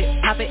 pop it,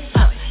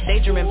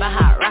 daydreaming by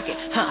how I rock it.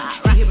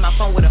 He hit my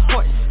phone with a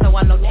horse, so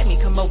I know that me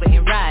come over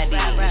and ride it.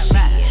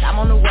 I'm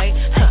on the way,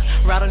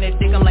 ride on that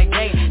dick, I'm like,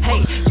 hey,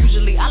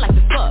 usually I like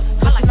to fuck,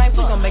 but tonight we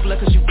gon' make love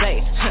cause you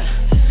babe.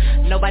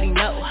 Nobody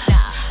know,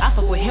 I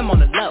fuck with him on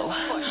the low.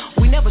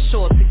 We never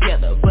show up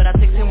together, but I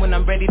text him when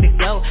I'm ready to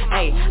go.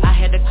 Hey, I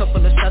had a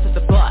couple of shots at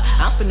the bar.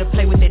 I'm finna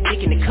play with that dick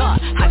in the car.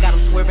 I got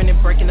him swerving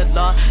and breaking the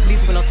law.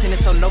 Leaves with no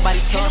tennis, so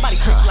nobody talks. Ain't nobody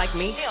creeps like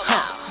me,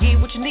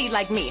 Yeah, what you need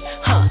like me,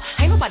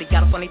 Ain't nobody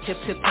got up on their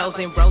tiptoes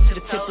and roll to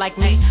the tip like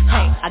me,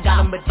 I got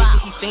him addicted,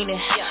 he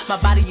fiending.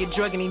 My body a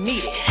drug and he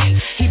need it.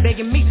 He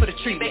begging me for the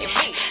treatment.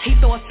 He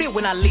so unfit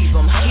when I leave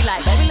him. He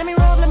like, baby, let me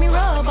rub on you.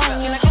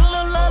 Can I get a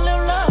little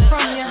love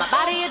from you? My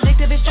body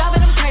addictive, it's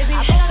driving him crazy.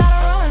 I think I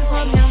gotta run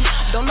from him.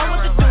 Don't know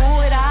what to do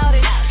without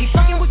it. He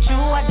fucking with you,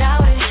 I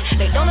doubt it.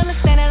 They don't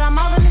understand that I'm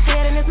all in his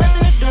head and there's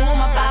nothing to do with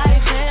my body.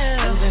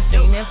 You've been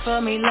feeling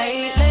for me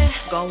lately,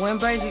 going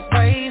crazy.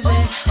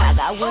 I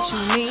got what you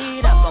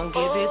need, I'm gon'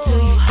 give it to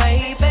you,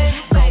 baby.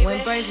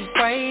 Going crazy,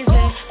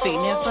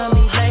 feeling for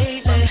me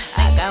lately.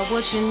 I got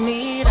what you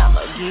need,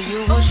 I'ma give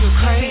you what you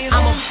crave.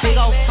 I'm a big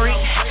old freak,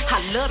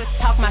 I love to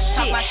talk my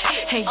shit.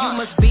 And you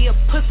must be a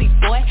pussy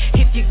boy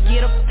if you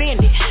get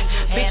offended.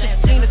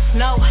 Bitches seen the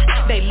snow,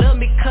 they love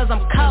me cause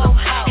I'm cold.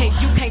 And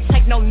you can't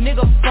take no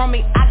nigga from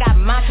me, I got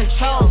my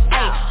control.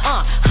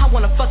 I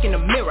wanna fuck in the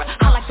mirror,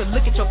 I like to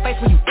look at your face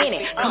when you in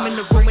it. Come in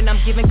the room and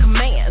I'm giving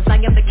commands, I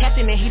am the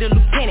captain and he the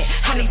lieutenant.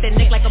 I need that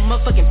neck like a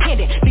motherfucking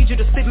pendant. Need you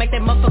to spit, make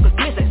that motherfucker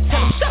glisten.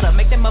 Tell him shut up,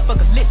 make that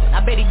motherfucker listen.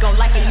 I bet he gon'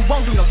 like it, he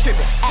won't do no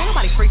tripping. Ain't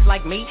nobody freaks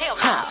like me,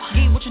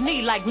 Get what you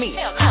need like me,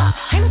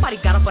 Ain't nobody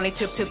got up on their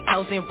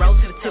tiptoes and roll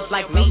to the tip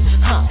like me,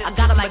 I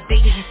got him like dick,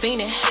 he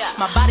fiending.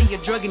 My body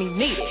a drug and he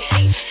need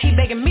it. He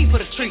begging me for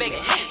the treatment.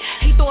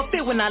 He throw a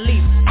fit when I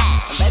leave.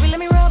 Baby, let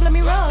me rub on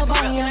you.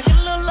 Can I get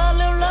a little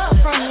love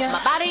from you?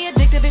 My body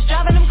addictive, it's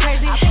driving him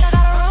crazy. I think I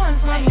gotta run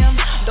from him.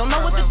 Don't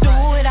know what to do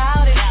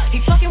without it.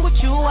 He fucking with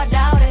you, I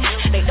doubt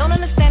it. They don't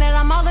understand that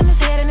I'm all in his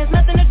head and there's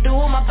nothing to do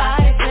with my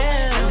body.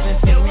 You've been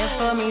feeling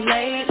for me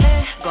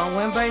lately,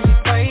 going crazy.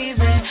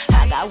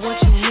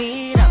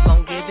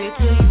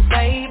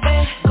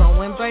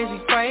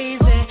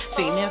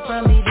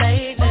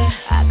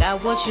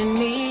 what you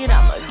need,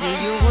 I'ma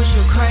give you what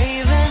you're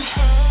craving.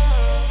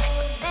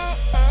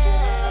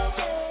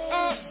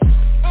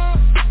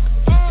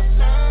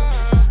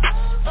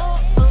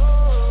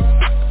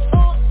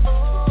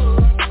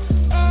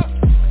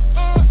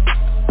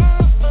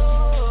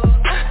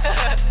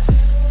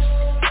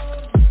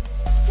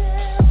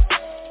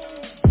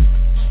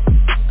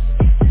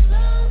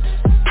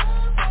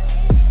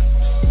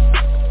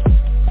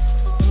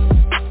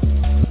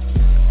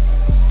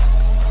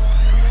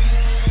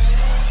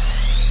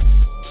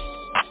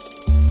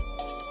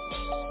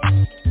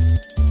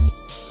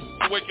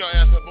 Wake your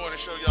ass up morning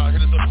show, y'all.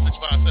 Hit us up at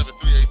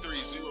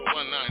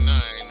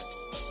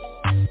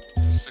 657-383-0199.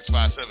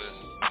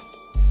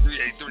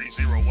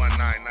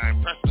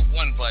 657-383-0199. Press the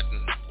 1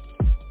 button.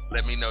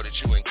 Let me know that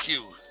you in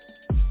queue.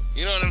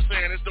 You know what I'm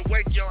saying? It's the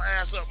Wake Your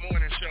Ass Up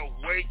morning show.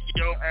 Wake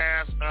your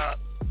ass up.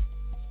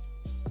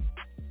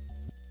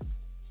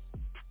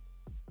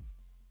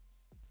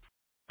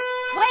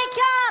 Wake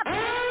up!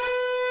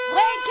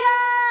 Wake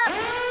up!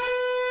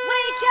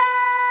 Wake up!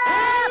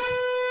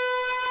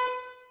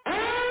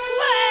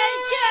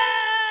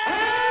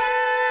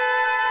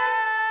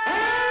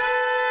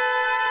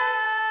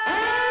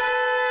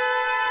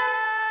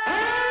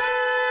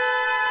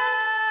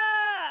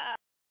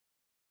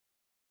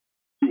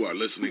 You are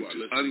listening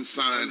to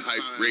Unsigned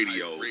Hype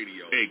Radio,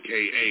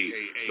 a.k.a.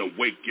 the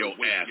Wake Your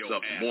Ass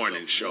Up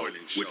Morning Show,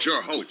 with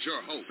your host,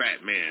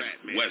 Fat Man,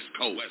 West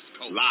Coast,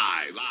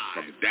 live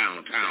from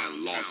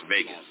downtown Las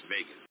Vegas.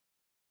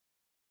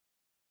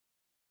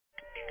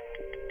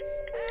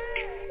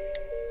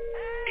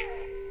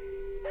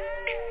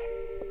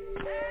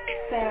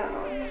 So,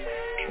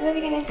 what are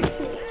we gonna do?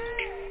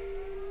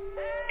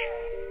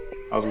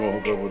 I was gonna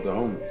hook up with the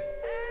homies.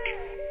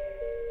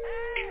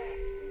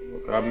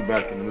 I'll be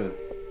back in a minute.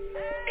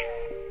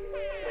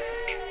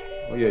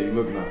 Oh yeah, you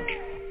look nice.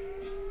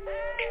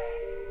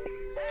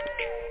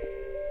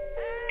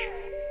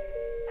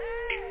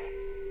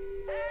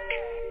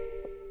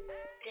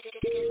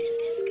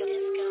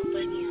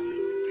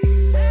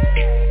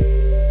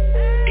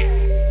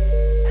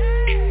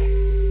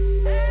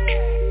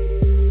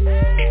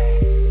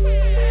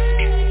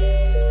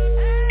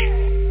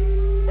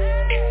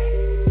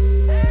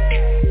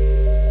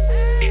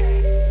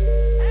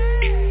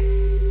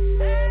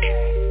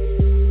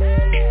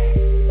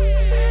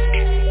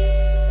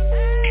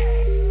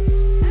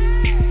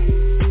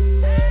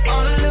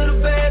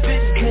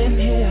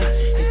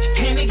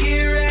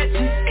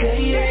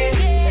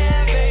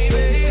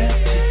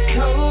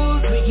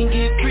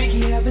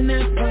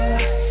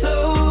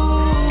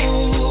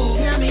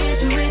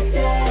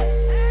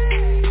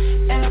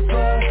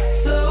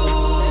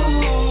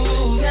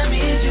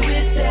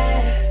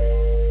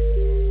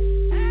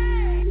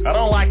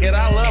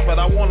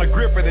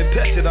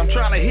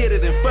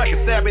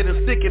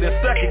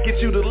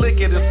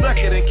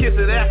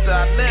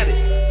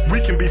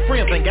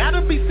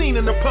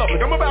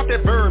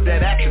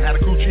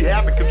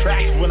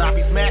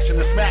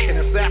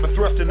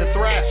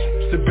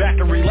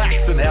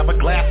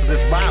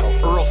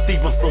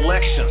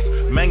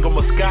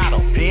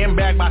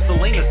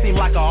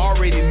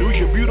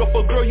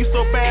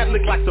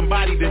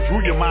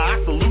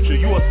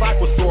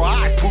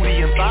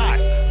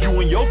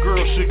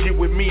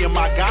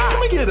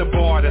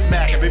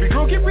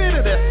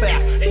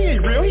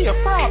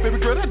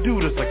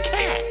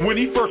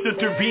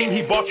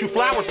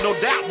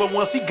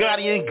 Once he got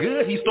in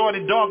good, he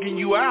started dogging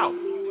you out.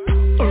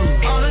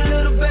 All the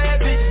little bad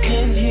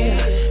bitches in here,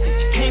 if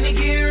you can't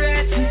get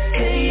right to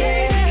say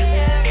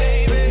yeah,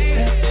 baby.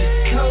 That's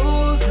just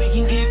codes, we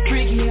can get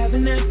freaky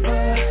having that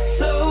fun.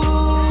 So,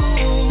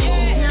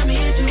 got me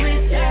into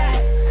it that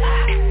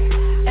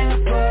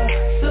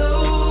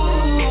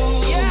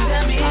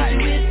got me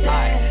into it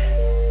that.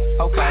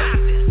 Okay.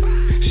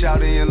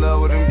 Shawty in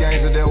love with them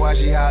gangsters, that's why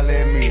she holler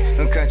at me.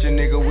 Them country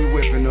nigga, we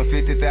whipping them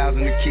 50,000 a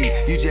key.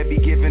 You just be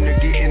giving her,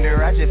 getting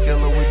there, I just fill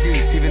her with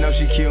this. Even though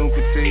she cute and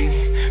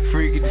petite,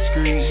 freaky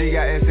discreet. She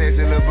got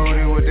SS in her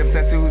booty with them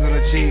tattoos on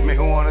her cheek.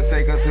 Make her wanna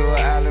take her to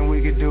an island,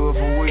 we could do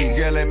it for weeks.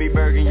 Girl, let me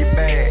burger your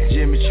bag,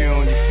 Jimmy Choo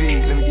on your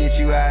feet. Let me get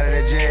you out of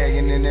that Jag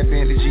and then that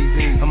Bentley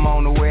GT. I'm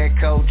on the wet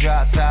coat,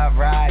 drop top,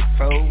 ride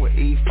for with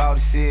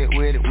E46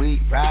 with it,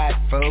 we ride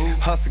for.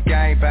 Hustle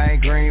gang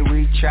bang green,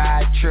 we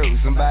tried true.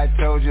 Somebody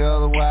told you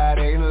otherwise,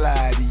 they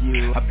lied to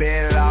you. I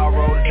bet it all,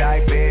 roll the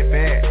dice, bet.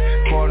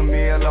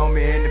 $250,000 on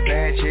me in the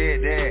bag,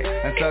 check that.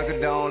 And sucker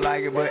don't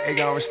like it, but they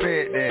gon'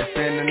 respect that.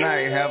 Spend the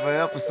night, have an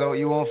episode,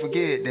 you won't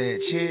forget that.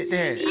 Check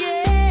that.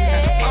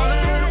 Yeah, all the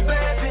little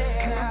bad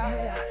bitches now.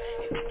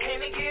 If you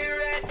can't get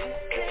right to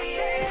say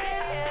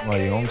yeah. Why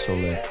are you home so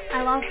late? I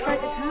lost track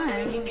of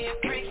time.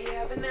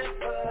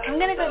 I'm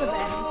gonna go to bed,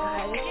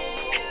 guys.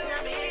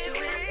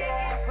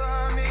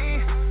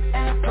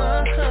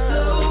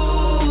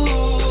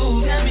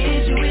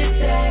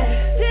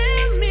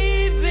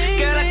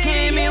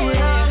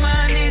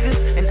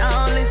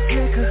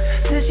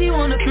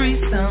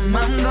 I'm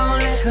gon'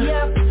 let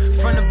her,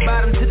 from the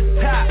bottom to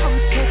the top, I'ma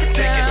take it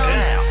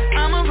down.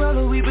 I'ma roll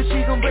a weed, but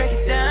she gon' break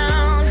it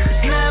down.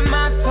 It's not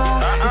my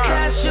fault,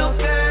 that's your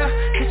girl.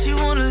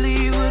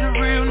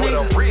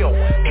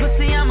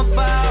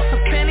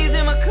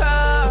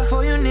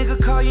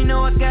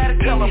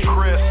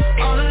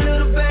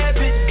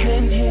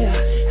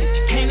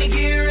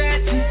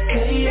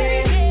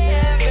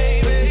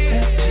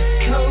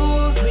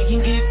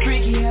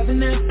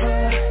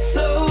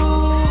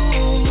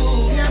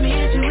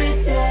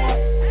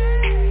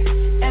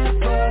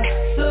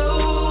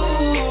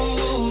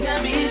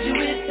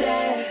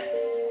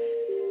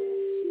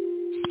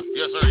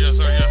 Yes, sir, yes,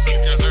 sir, yes, sir,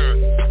 yes, sir.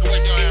 The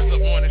Wake Your Ass Up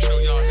Morning Show,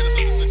 y'all. Hit us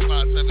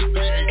up at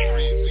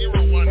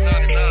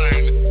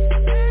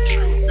 657-383-0199.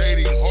 True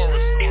dating horror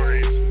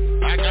stories.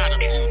 I got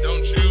a few,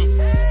 don't you?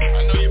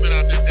 I know you've been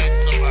out there dating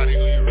somebody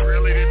who you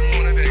really didn't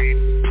want to date,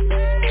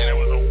 and it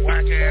was a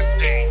whack-ass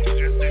date. You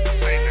just didn't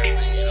say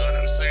nothing, you know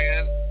what I'm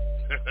saying?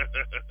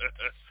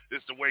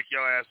 It's the Wake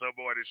Your Ass Up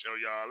Morning Show,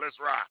 y'all. Let's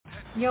rock.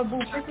 Yo,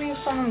 boo, pick me up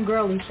some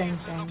girly thing.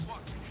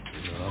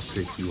 I'll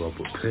pick you up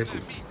a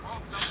pickle.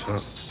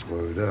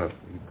 Word up,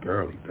 you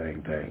girly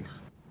things.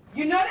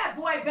 You know that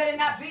boy better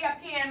not be up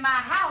here in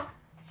my house,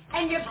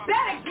 and you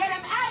better get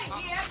him out of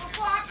here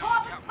before I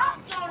call the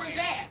cops on his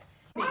ass.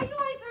 Why you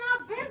ain't in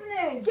our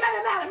business? Get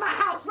him out of my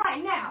house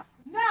right now.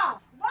 No,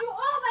 you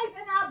always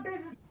in our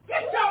business.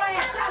 Get your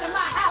ass out of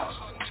my house.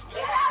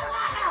 Get out of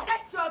my house.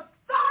 Get your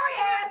sorry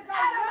ass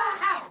out of my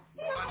house.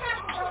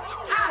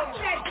 I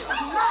said this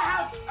is my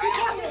house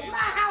because it's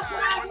my house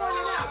and I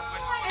want it out.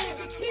 And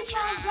if you keep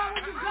on going,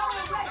 you go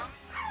away.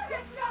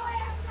 Get your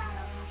ass out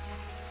of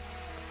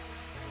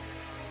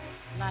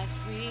Like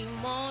sweet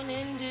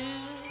morning dew,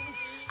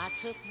 I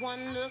took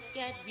one look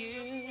at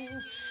you,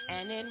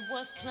 and it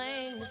was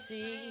plain to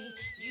see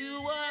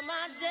you were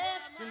my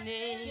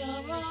destiny.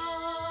 You're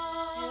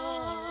all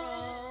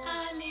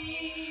I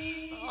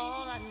need.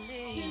 All I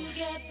need to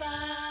get by.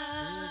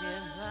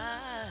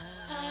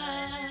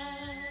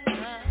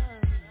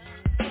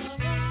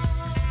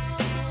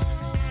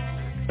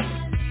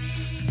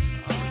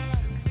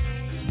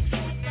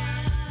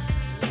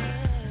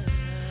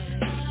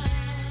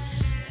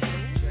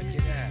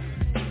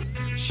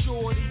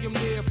 I'm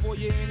there for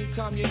you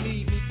anytime you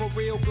need me. For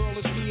real, girl,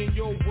 it's me in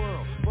your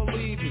world.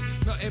 Believe me,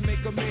 nothing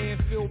make a man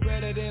feel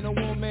better than a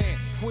woman.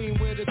 Queen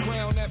with a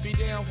crown that be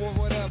down for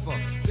whatever.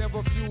 There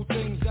are few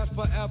things that's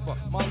forever.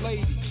 My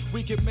lady,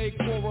 we can make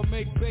war or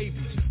make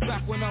babies.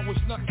 Back when I was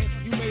nothing,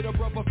 you made a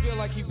brother feel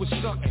like he was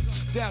something.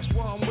 That's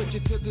why I'm with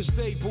you to this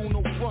day, boo,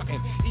 no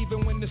frontin'.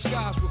 Even when the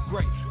skies were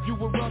gray, you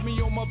would rub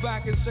me on my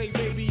back and say,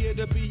 baby,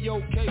 it'll be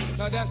okay.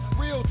 Now that's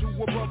real to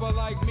a brother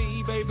like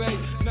me, baby.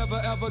 Never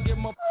ever give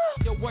my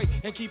your way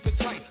and keep it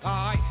tight,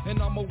 alright?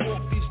 And I'ma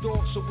walk these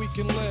dogs so we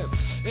can live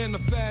in a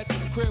fat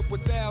crib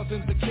with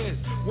thousands of kids.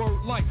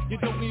 Word life, you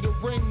don't need a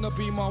ring to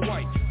be my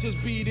wife.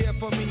 Just be there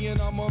for me and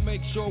I'ma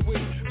make sure we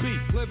be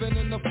living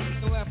in the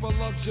lap of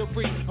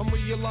luxury. I'm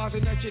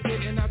realizing that you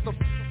didn't have to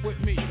with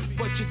me,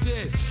 but you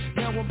did.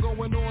 Now I'm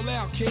going all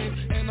out, kid,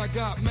 and I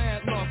got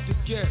mad love to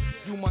give.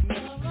 You my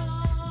nigga.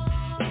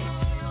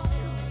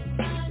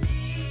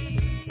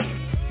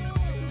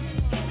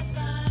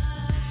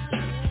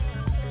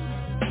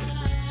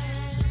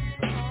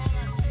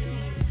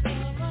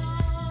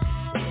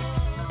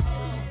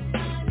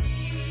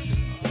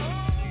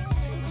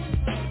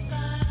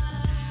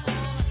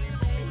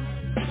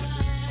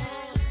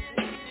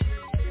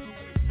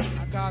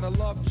 Gotta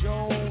love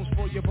Jones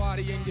for your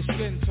body and your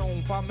skin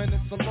tone. 5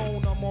 minutes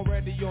alone, I'm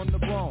already on the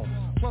bone.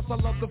 Plus I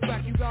love the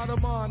fact you got a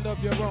mind of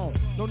your own.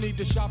 No need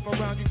to shop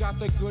around, you got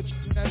the good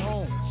shit at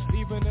home.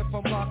 Even if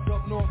I'm locked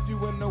up north,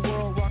 you in the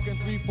world rocking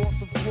 3/4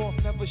 and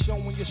 4th, never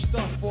showing your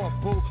stuff off,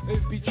 boo.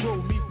 It be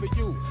true, me for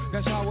you,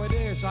 that's how it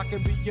is. I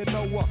can be your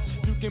Noah,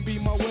 you can be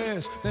my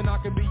Wes, then I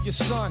can be your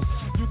son.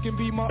 You can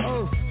be my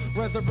earth,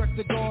 resurrect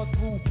the God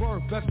through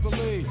birth, best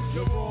believe.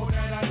 You're all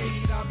that I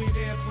need, I'll be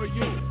there for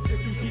you. If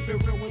you keep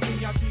it real with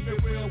me, I'll keep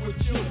it real with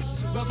you.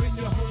 Loving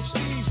your whole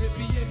steez, it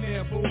be in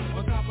there, boo.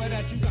 On top of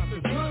that, you got the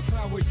good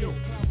power, you.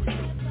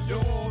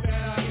 You're all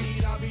that I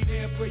need, I'll be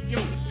there for you.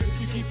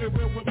 If you keep it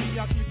real with me,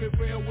 I'll keep it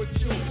real with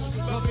you.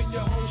 Loving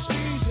your whole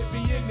steez, it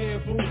be in there,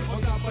 boo.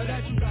 On top of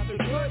that, you got the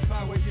good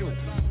power, you.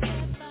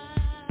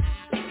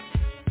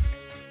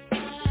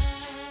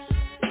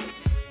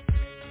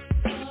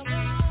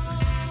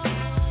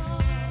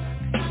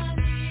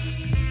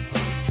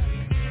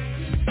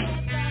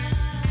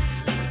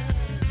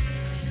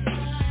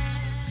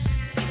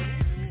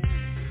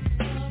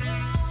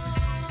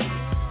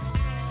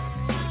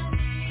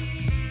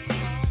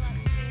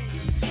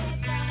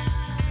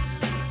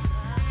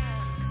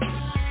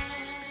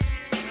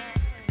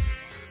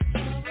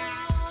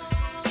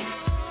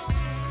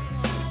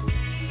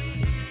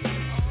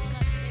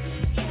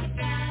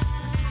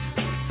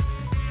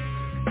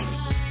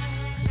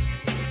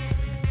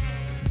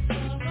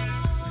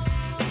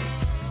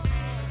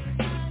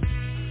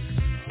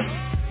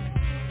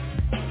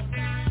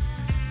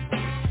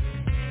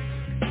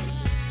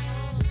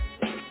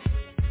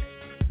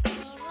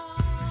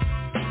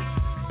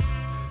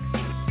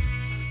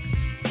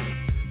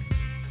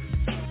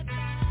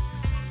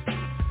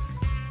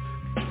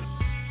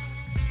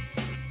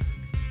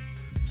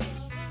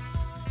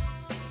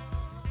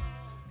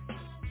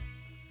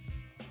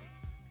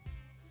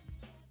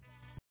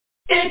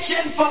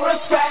 Itching for a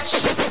scratch.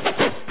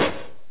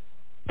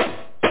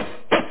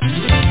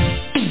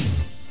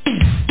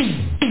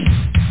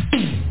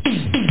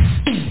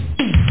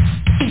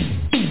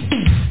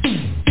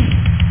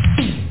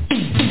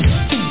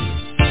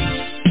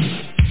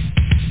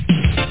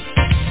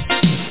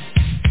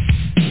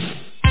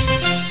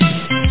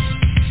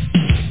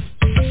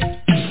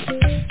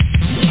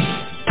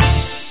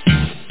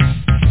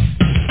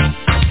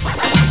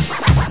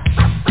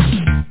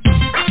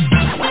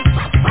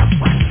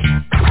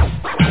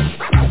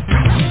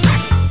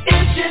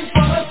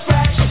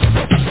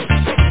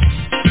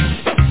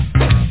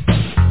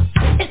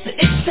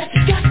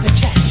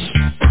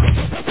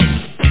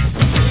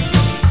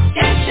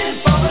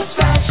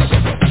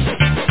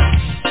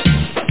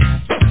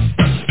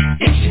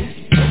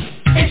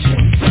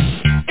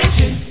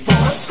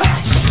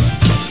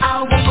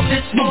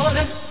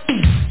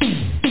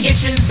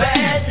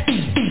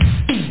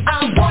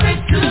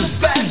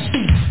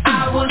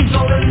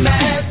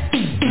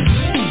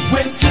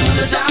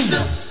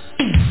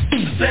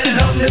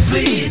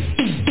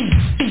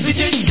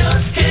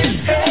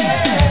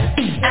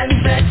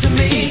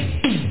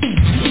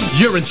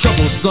 you're in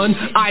trouble, son,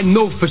 I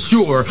know for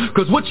sure.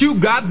 Cause what you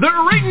got,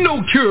 there ain't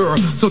no cure.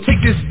 So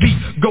take this beat,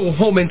 go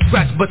home and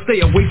scratch, but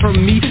stay away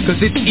from me,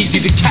 cause it's easy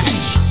to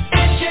catch.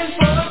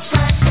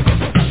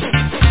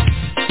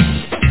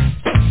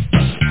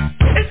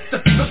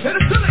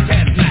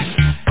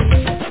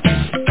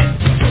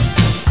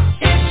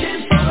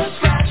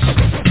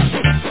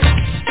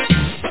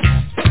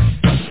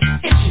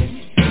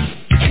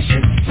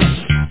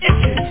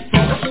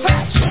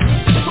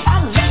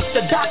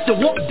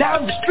 Walk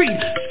down the street,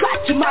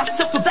 scratching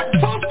myself with that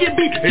funky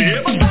beat.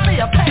 Everybody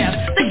I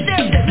passed, they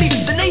stared at me.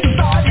 The neighbors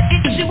started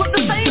itching with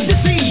the same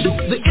disease.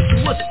 The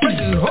itch was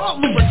spreading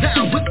all over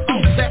town with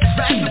all that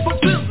fashion for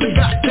Billy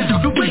got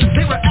down. The way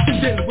they were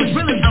acting was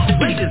really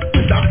outrageous.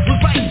 The doctor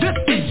was like, this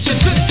itch is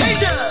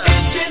contagious.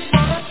 Itching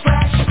for a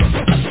scratch.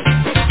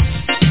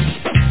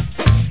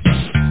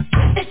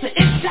 It's an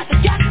itch that I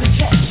got to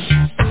catch.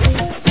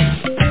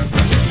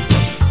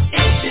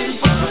 Itching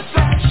for a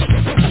scratch.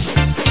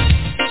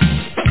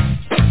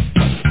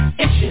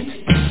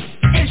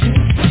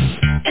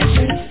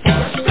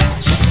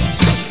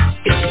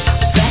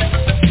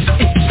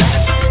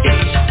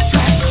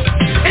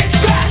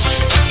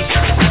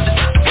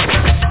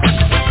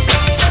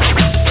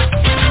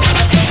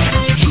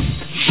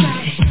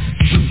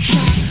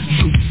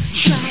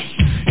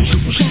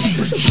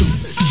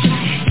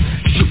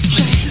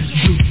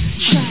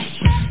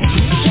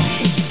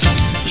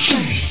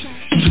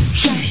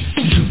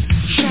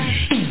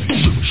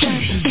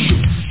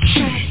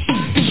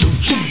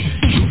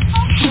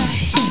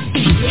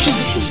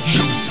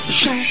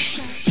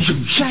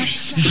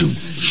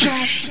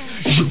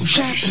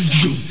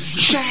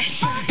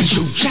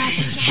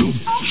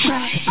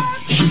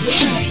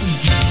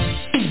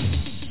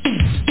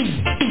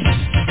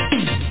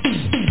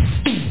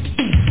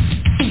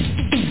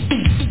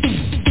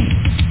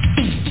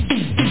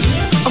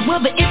 Well,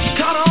 the itch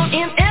caught on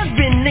in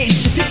every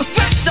nation. People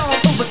scratched all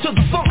over to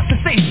the funk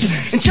sensation.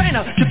 In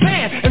China,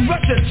 Japan, and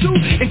Russia too.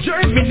 In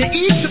Germany,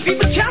 Egypt,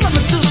 even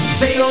Kalamazoo.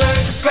 They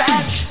learned to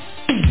scratch,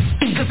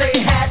 cause they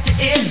had to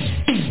itch.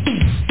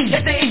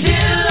 If they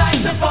didn't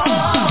like the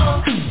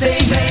funk, they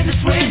made the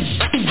switch.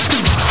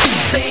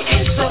 They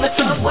itched on the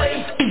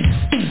subway,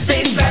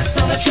 they scratched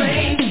on the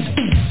train.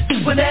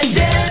 When that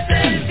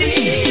dancing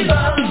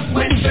fever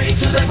went straight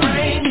to the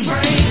brain.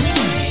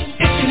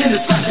 Itching in the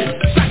scratching,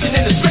 scratching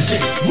in the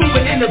stretching.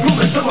 Moving in the room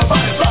until my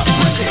body starts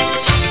twitching.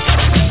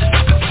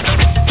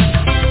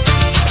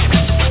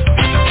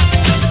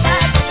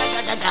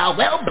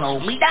 Well, blow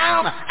me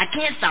down. I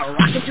can't start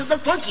rocking to the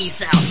funky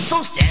sound.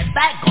 So stand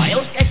back,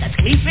 girls,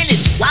 let me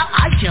finish while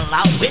I chill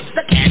out with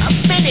the can of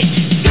spinach.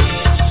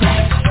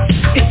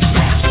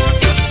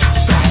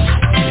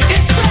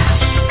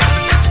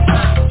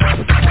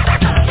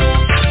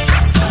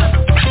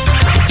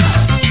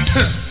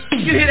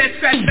 You hear that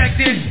scratch back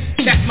there?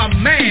 That's my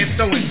man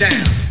throwing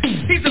down.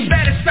 He's the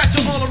baddest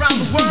scratcher all around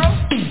the world.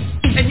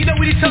 And you know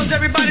what he tells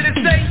everybody to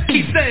say?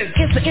 He says,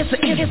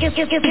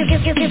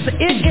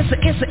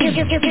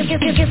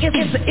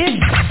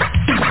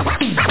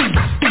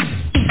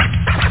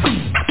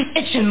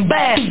 itching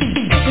bad.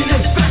 Itching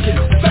and scratching,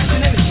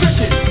 scratching and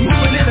stretching.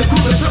 Moving in the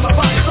groove until my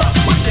body starts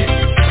twitching.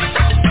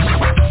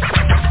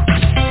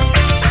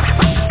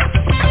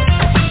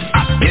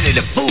 Pity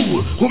the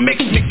fool who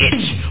makes me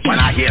itch. When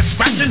I hear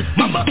scratching,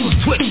 my muscles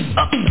twitch.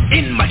 Up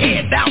in my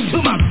head, down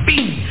to my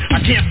feet. I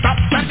can't stop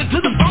scratching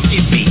to the funky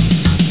beat.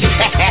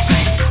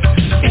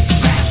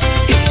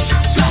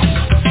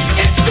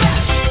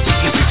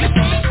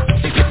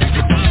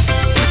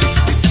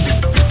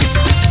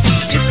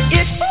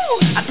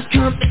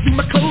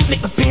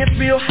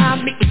 Real high,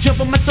 make me jump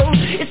on my toes.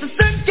 It's a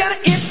certain kind of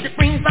itch that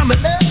brings on my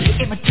love.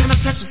 Every time I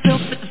touch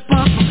myself with the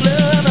spark of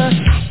love.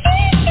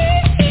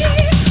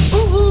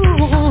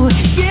 Ooh,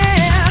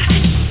 yeah.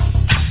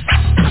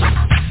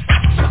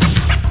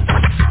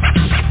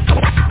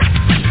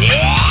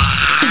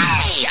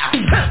 Yeah.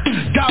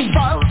 Got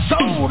wild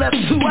soul, that's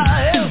who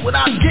I am. When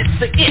I get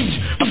the itch,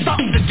 I start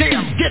to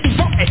jam. Get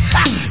funky,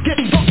 get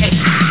funky.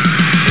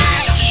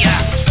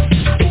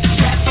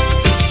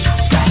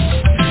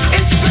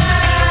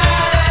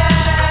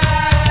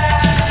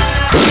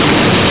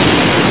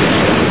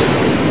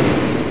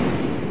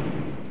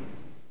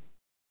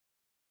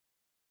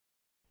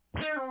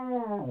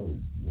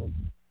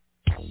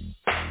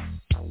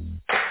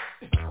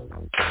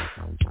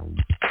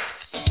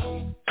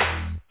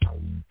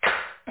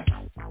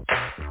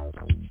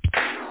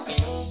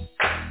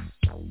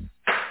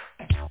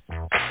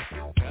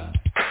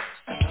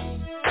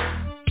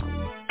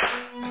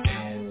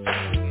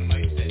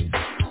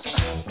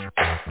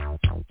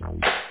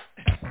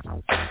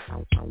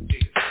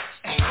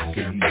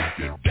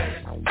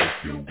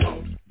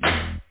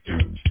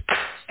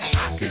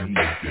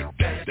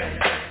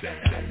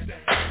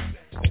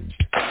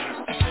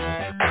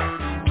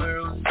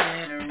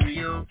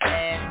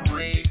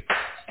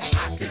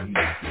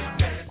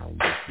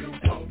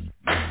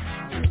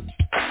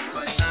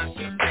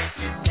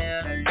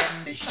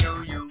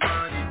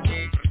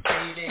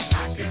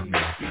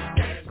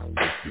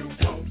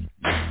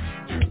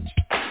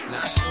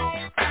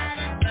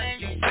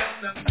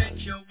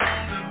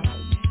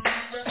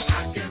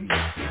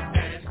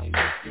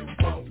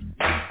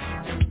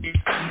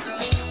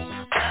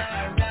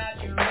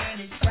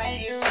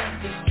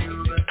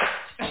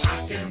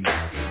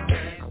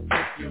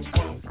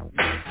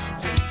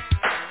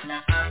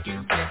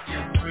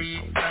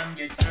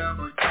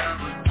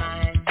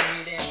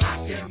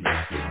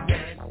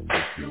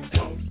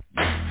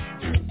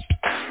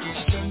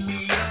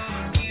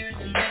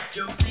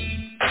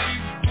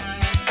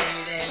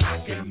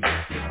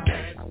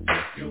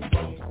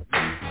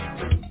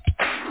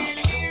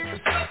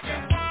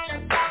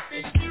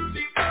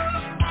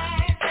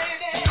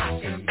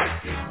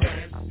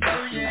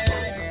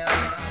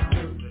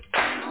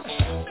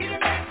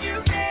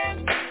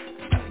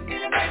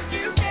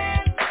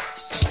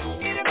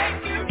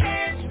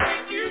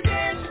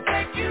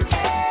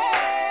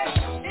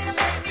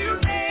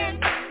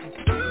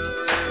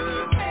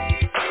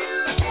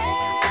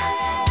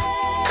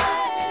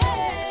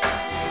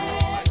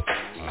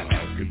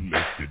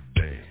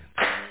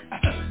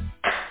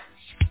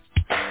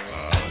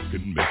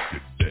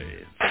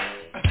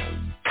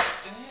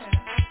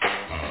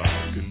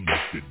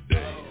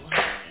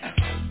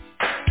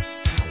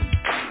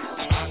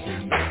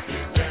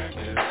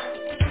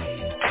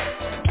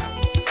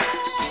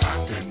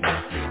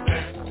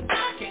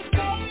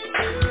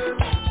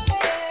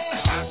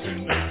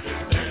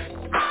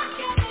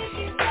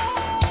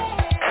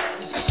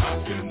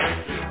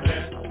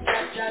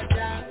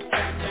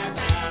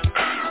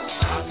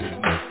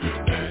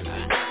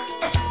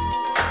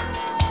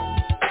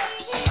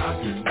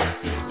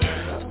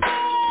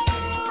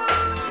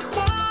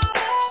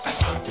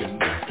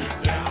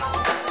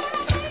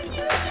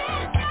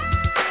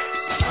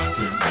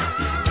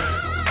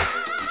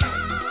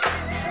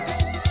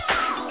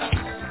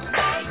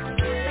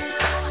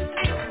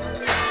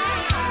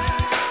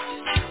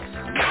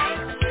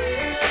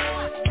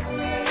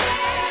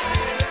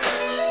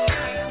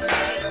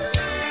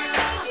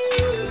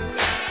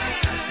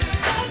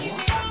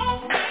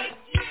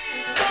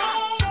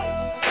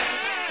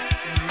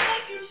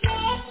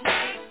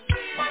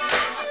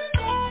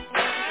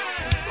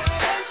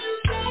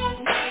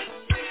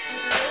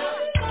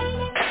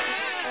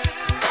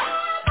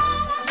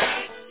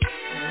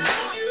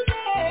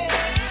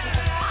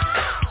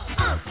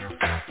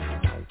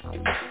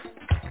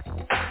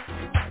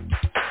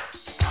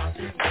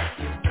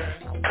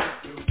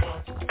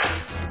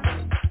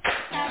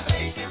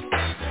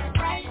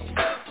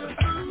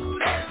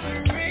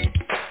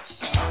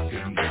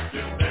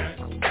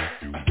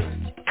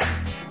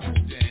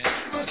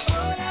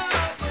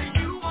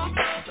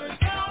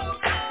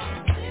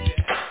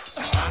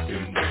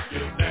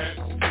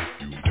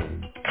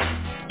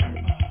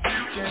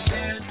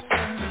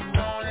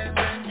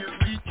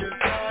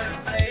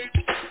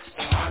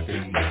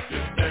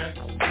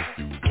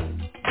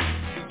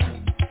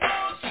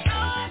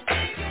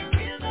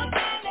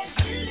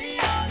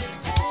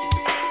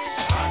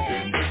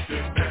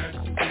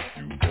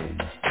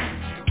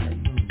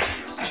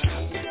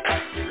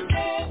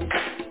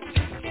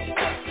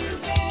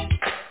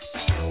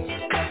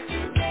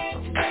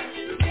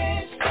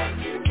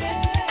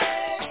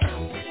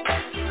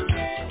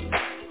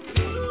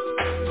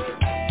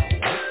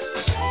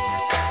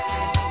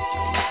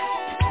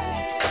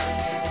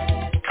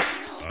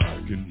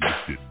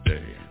 make you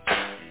dance.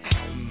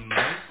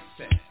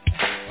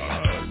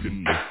 I can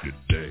make you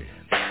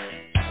dance.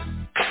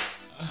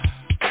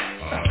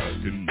 I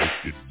can make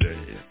you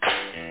dance.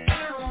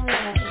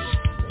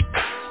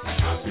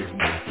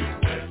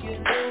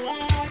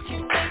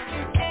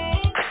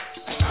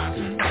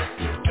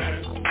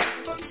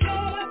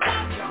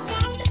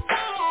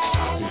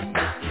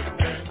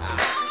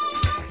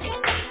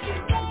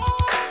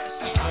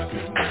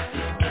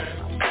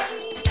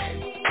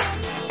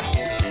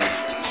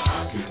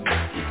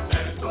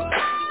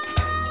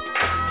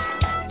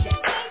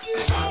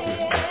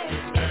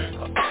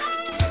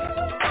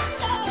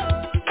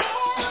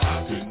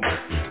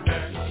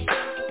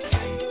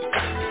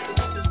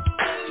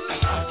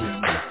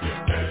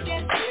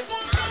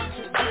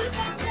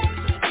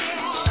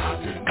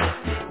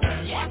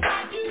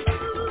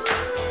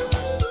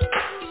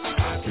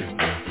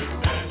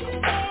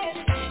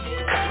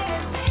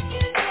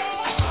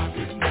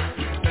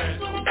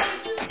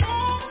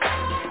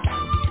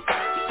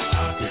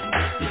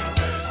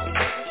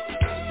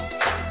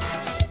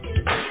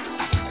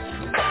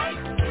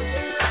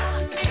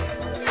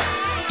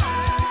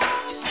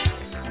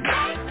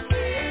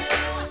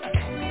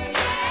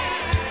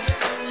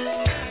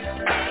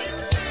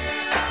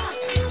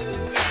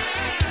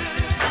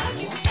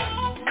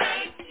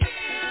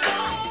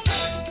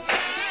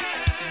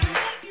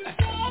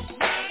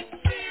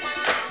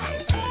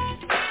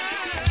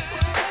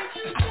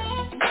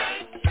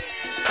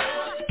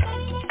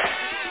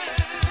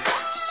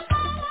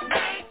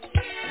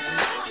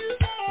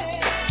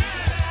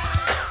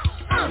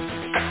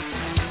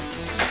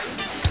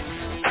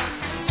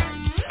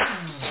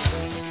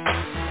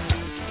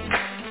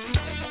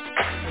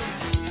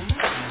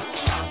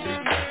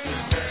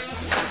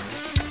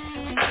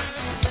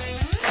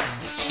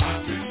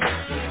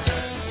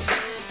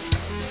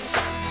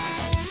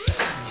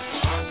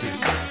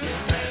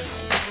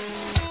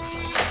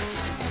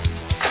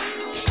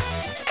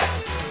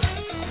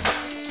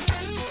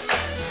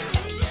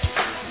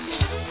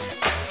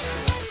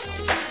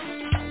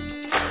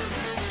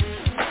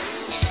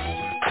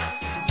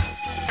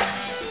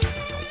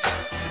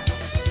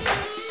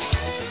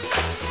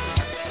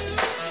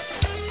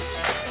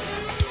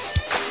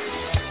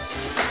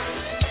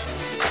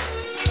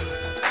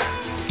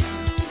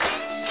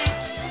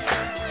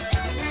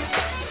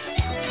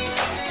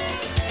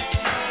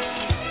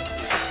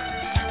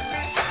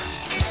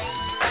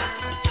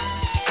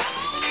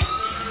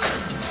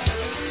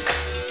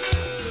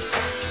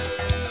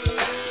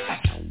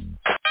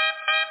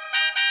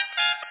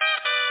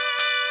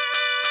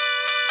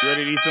 You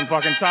ready to eat some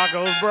fucking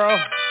tacos, bro?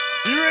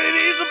 You ready to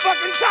eat some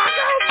fucking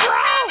tacos, bro?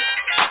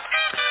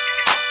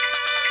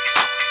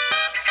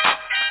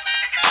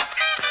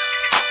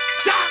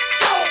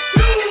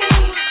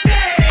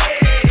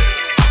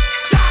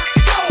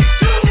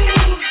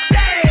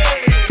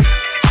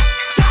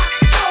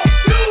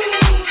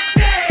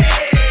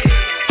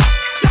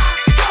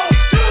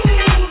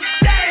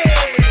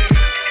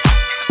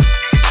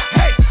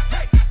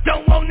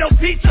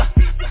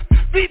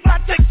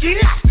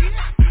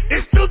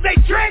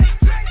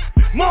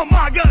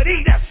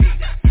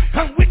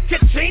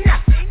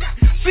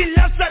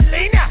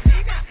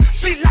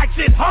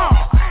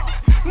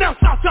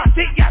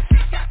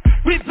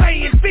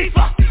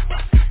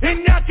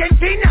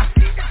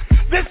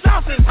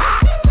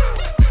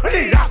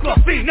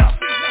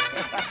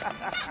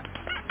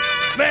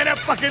 Man, I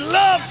fucking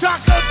love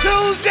Taco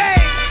Tuesday!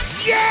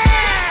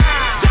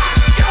 Yeah!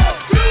 Taco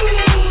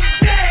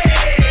Tuesday!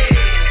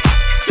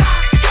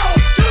 Taco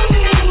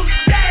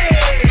Tuesday!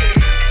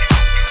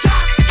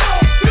 Taco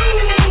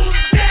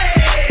Tuesday!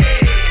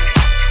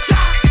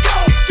 Taco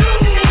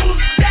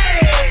Tuesday!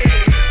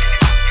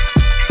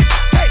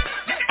 Hey,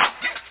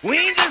 we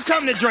ain't just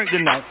come to drink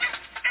tonight.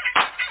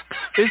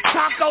 It's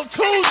Taco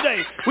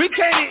Tuesday. We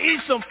came to eat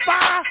some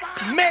fire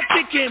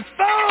Mexican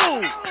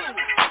food.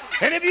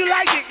 And if you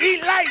like to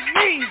eat like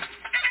me,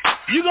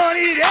 you gonna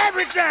eat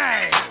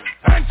everything.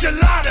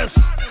 Enchiladas,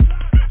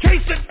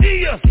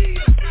 quesadillas,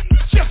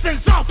 chips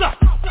and salsa.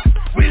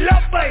 We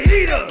love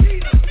fajitas,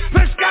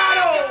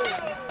 pescado,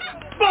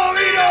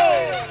 burrito,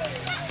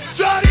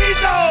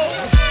 chorizo,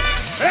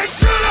 and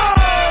chulo.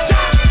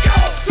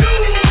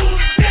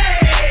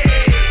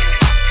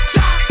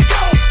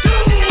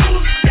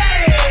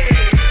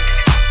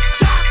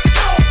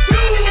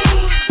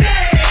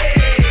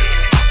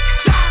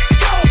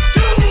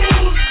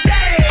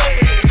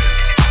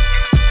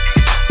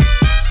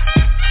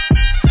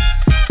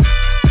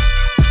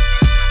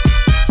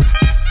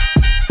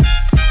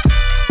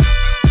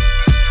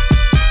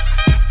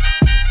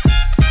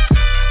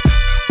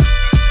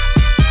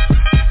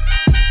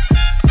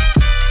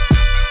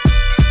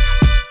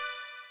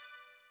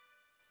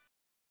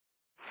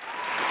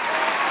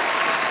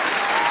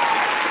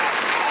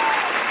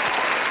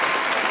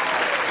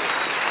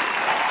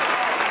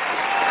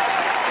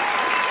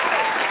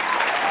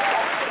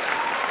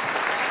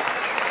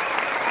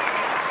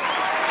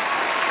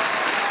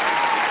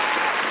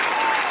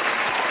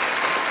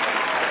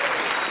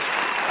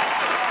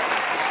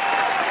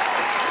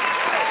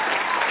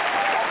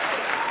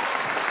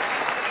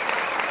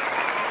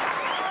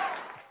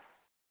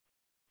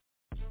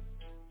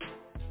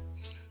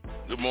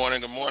 Good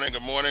morning. What's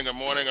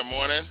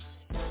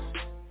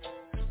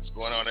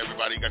going on,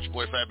 everybody? You got your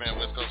boy Fat Man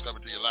West Coast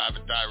coming to you live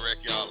and direct,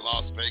 y'all,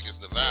 Las Vegas,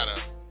 Nevada.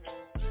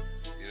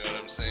 You know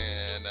what I'm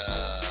saying?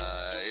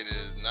 It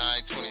is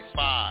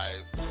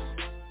 9:25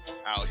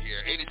 out here,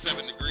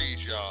 87 degrees,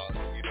 y'all.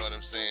 You know what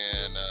I'm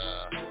saying?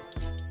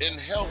 In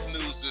health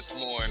news this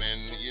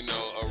morning, you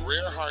know, a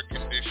rare heart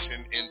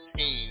condition in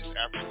teens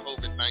after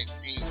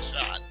COVID-19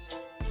 shots.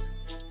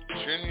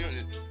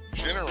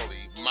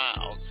 Generally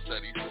mild,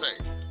 studies say.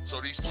 So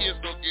these kids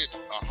don't get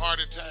a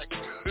heart attack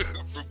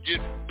from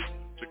getting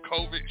the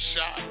COVID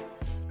shot.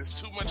 There's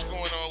too much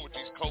going on with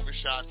these COVID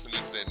shots and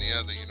this, that, and the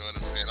other. You know what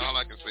I'm saying? All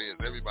I can say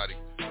is everybody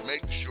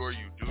make sure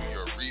you do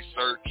your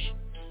research,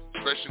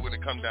 especially when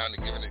it comes down to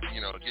getting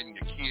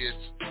your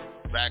kids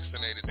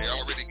vaccinated. They're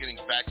already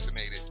getting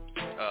vaccinated,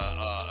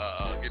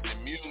 getting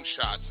immune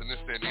shots and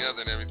this, that, and the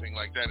other and everything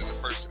like that in the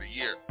first of the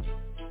year.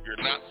 You're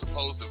not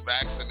supposed to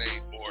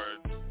vaccinate or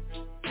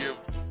give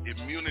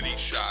immunity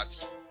shots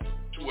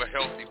to a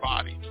healthy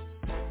body.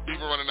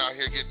 People running out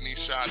here getting these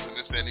shots and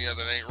this, that, and the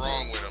other, ain't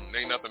wrong with them.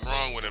 Ain't nothing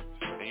wrong with them.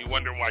 And you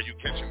wonder why you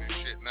catching this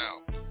shit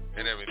now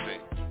and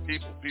everything.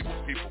 People,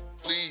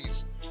 please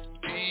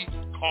be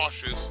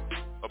cautious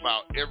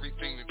about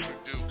everything that you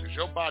do because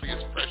your body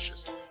is precious.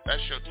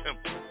 That's your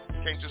temple.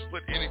 You can't just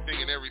put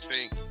anything and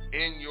everything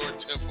in your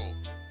temple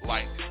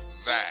like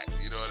that.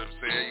 You know what I'm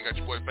saying? You got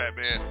your boy Fat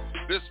Man.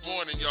 This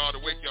morning, y'all, the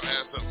Wake Your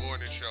Ass Up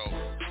morning show.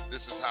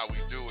 This is how we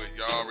do it.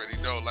 Y'all already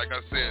know. Like I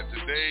said,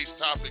 today's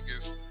topic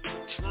is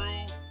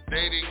true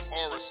dating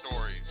horror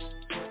stories.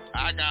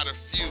 I got a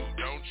few,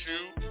 don't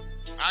you?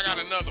 I got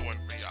another one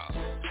for y'all.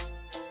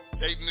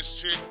 Dating this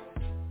chick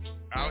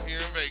out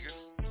here in Vegas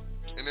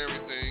and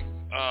everything.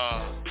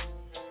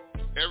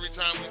 Every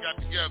time we got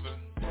together,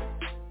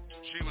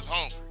 she was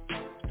hungry.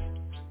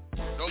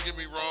 Don't get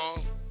me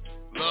wrong.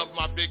 Love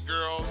my big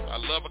girls. I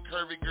love a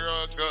curvy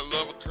girl.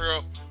 Love a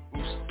girl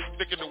who's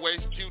thick in the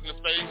waist, cute in the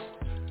face.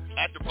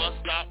 At the bus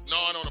stop,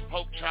 gnawing on a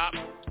pork chop,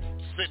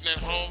 sitting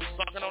at home,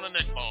 sucking on a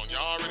neck bone.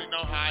 Y'all already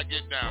know how I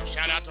get down.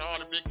 Shout out to all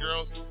the big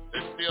girls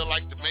that still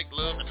like to make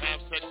love and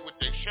have sex with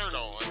their shirt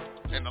on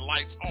and the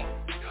lights on.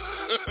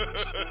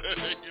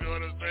 You know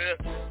what I'm saying?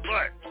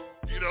 But,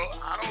 you know,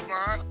 I don't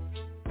mind.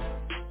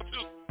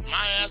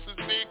 My ass is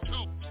big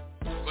too.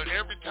 But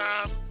every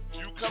time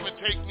you come and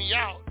take me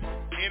out,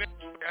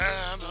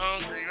 I'm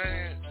hungry,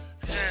 man.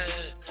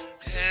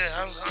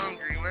 I'm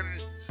hungry.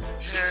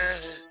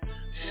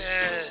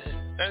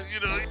 And you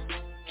know,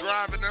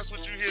 driving, that's what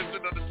you hear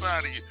sitting on the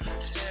side of you.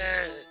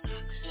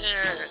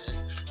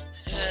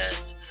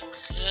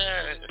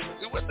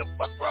 What the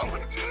fuck wrong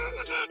with you?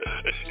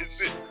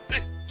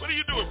 What are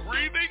you doing?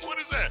 Breathing? What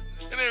is that?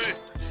 And then,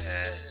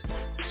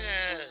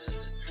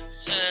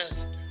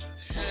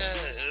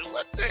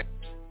 what the? You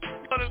know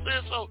what I'm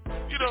saying? So,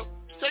 you know,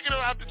 taking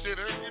her out to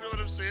dinner, you know what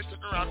I'm saying?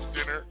 Took her out to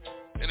dinner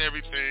and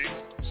everything,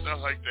 stuff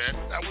like that.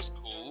 That was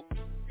cool.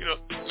 You know,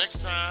 next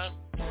time,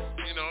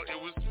 you know, it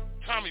was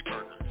Tommy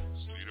Burgers.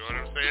 You know what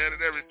I'm saying?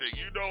 And everything.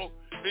 You know,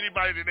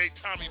 anybody that ate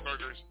Tommy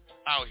Burgers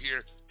out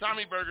here,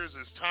 Tommy Burgers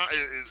is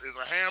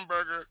a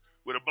hamburger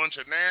with a bunch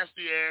of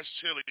nasty-ass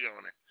chili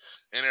on it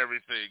and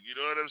everything. You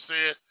know what I'm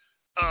saying?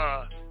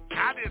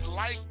 I didn't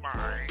like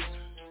mine.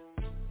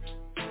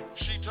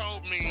 She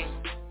told me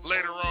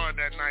later on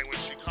that night when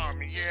she called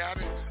me,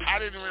 I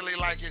didn't really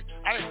like it.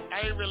 I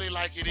didn't really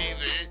like it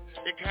either.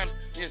 It kind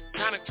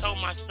of tore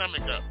my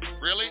stomach up.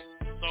 Really?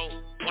 So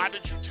why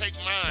did you take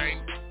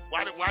mine?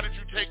 Why did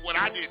you take what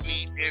I didn't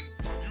eat and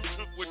you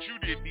took what you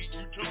didn't eat?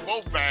 You took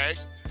both bags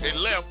and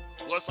left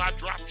once I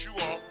dropped you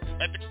off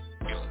at the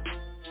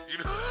you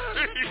know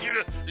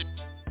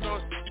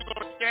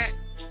that.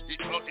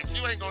 If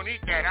you ain't gonna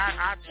eat that,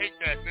 I take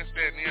that, this,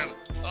 that, and the other.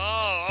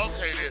 Oh,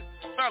 okay then,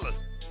 fellas.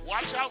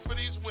 Watch out for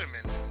these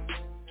women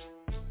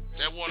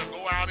that want to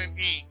go out and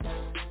eat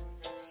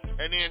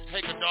and then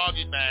take a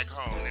doggy bag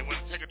home. They want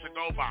to take a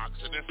to-go box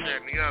and this,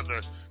 that, and the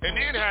other. And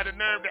then had the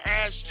nerve to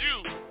ask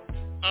you,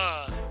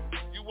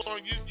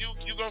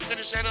 you gonna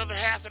finish that other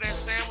half of that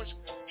sandwich?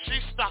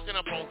 She's stocking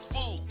up on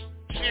food.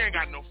 She ain't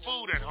got no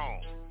food at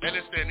home. And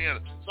this, that, and the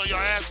other. So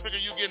your ass figure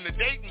you get in the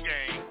dating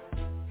game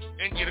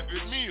and get a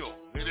good meal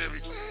and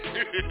everything.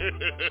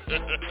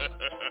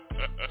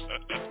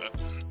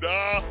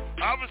 Nah,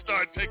 I'm gonna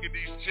start taking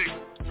these chicks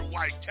to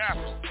White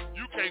Castle.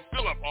 You can't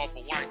fill up off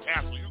of White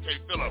Castle. You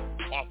can't fill up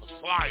off of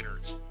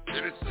sliders.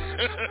 It is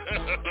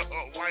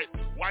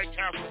White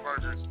Castle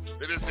burgers.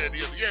 It is that the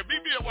other. Yeah,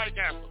 meet me at White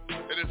Castle.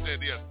 It is that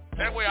the other.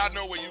 That way I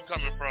know where you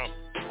coming from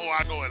before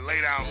I go and lay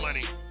down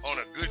money on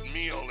a good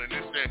meal and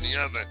this, that, and the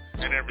other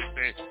and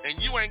everything.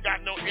 And you ain't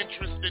got no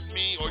interest in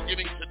me or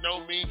getting to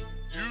know me.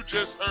 You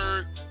just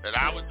heard that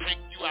I would take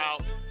you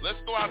out. Let's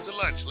go out to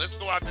lunch. Let's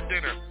go out to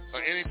dinner or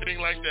anything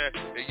like that.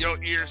 And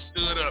your ears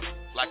stood up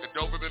like a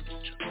Doberman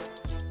picture.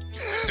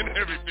 And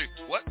everything.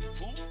 What?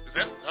 Food? Is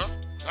that?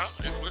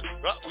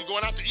 We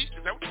going out to eat?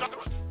 Is that what you're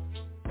talking about?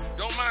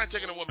 Don't mind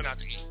taking a woman out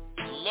to eat.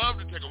 Love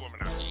to take a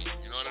woman out to eat.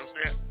 You know what I'm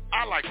saying?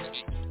 I like to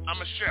eat.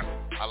 I'm a chef.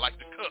 I like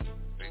to cook.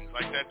 Things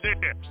like that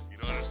there. You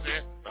know what I'm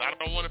saying? But I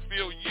don't want to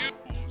feel used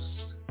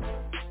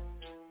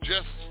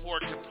just for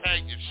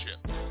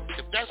companionship.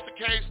 If that's the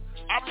case,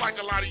 I'm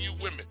like a lot of you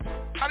women.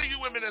 How do you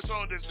women that's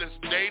on this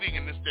dating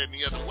and this, that, and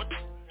the other, what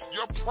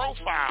your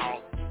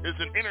profile is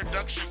an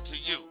introduction to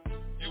you.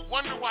 You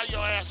wonder why your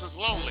ass is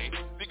lonely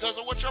because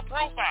of what your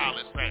profile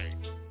is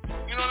saying.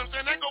 You know what I'm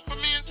saying? That go for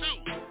men too.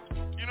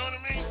 You know what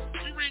I mean?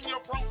 You reading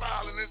your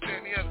profile and this, that,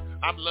 and the other.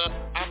 I'm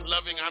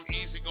loving, I'm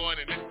easygoing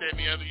and this, that, and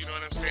the other. You know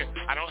what I'm saying?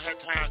 I don't have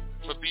time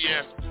for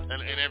BS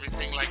and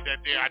everything like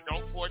that there. I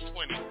don't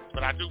 420,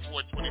 but I do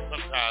 420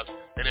 sometimes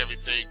and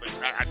everything. But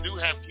I do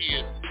have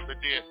kids, but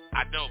then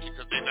I don't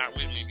because they're not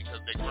with me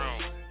because they're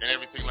grown and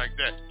everything like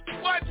that.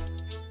 What?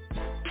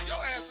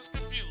 Your ass is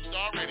confused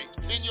already.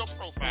 In your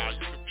profile,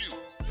 you're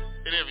confused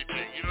and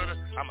everything. You know what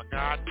I'm a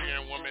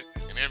God-fearing woman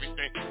and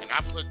everything, and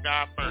I put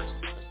God first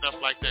and stuff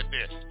like that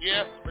there.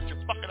 Yeah, but you're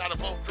fucking out of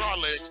both draw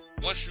legs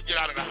once you get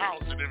out of the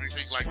house and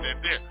everything like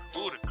that there.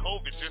 Ooh, the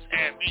COVID just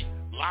had me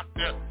locked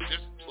up.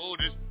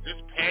 This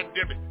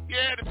pandemic.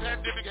 Yeah, the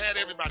pandemic had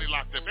everybody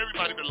locked up.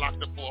 Everybody been locked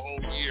up for a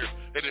whole year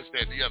and this,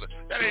 that, and the other.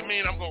 That ain't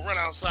mean I'm going to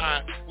run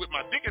outside with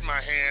my dick in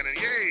my hand and,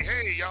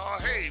 hey, y'all,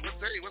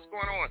 what's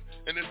going on?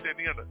 And this, that,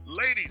 and the other.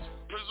 Ladies,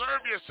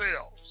 preserve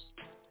yourselves.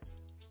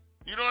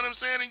 You know what I'm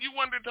saying? And you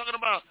wonder talking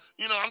about,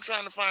 I'm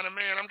trying to find a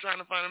man, and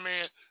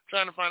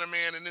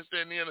this,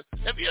 that, and the other.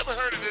 Have you ever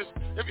heard of this?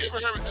 Have you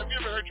ever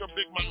heard your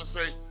big mama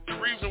say, the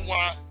reason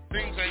why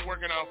things ain't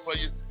working out for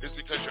you is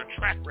because your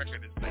track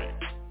record is bad?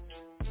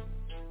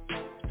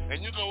 And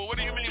you go, well, what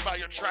do you mean by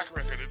your track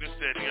record and this,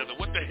 that, and the other?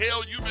 What the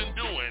hell you been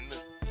doing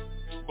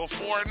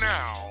before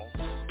now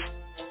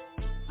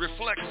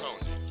reflects on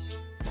you.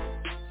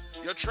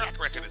 Your track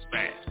record is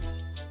bad.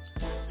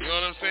 You know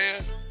what I'm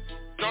saying?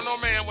 Don't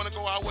no man want to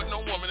go out with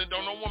no woman, and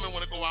don't no woman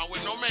want to go out with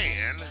no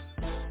man.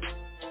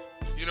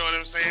 You know what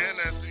I'm saying?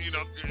 That's,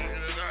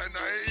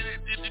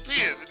 it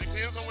depends. It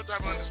depends on what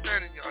type of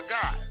understanding you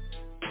got.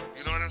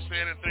 You know what I'm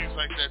saying? And things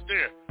like that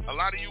there. A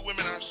lot of you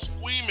women are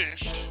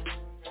squeamish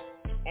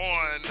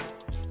on,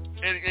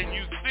 and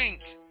you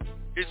think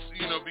it's,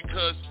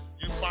 because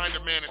you find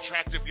a man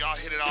attractive, y'all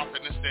hit it off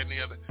and this, that, and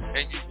the other,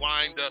 and you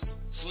wind up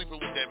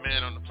sleeping with that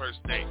man on the first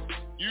date.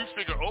 You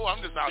figure, I'm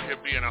just out here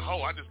being a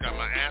hoe. I just got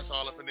my ass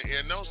all up in the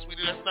air. No,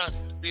 sweetie, that's not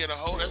being a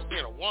hoe. That's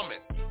being a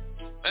woman.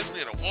 That's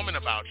being a woman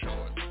about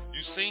yours.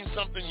 You seen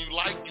something you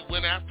like, you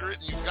went after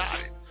it, and you got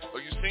it. Or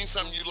you seen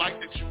something you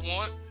like that you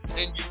want,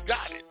 and you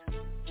got it.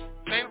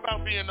 It ain't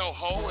about being no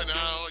hoe and,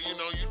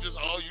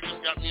 you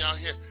just got me out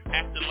here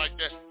acting like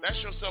that. That's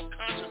your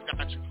self-conscious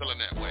got you feeling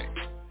that way.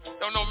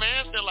 Don't no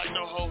man feel like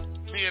no hoe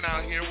being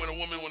out here when a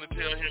woman want to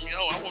tell him,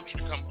 I want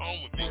you to come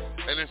home with me,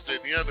 and this, that,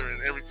 and the other,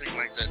 and everything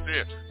like that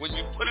there. When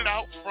you put it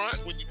out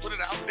front, when you put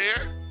it out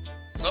there,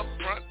 up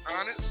front,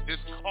 honest,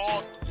 it's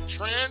called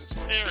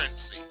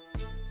transparency.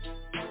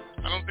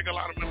 I don't think a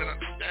lot of women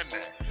understand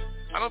that.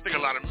 I don't think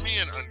a lot of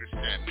men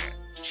understand that.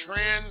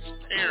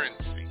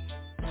 Transparency.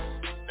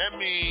 That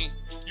means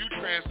you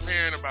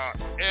transparent about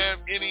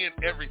any and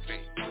everything.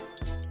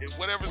 If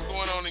whatever's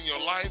going on in your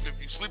life, if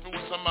you're sleeping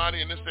with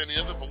somebody and this, that, and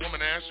the other, if a woman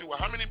asks you, well,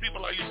 how many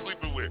people are you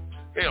sleeping with?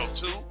 Hell,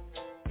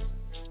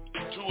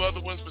 2? 2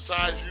 other ones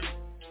besides you?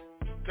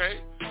 Okay?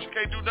 She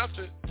can't do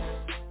nothing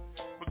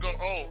but go,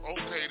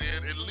 okay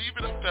then, and leave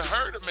it up to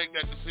her to make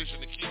that decision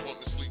to keep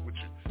wanting to sleep with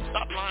you.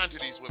 Stop lying to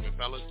these women,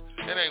 fellas.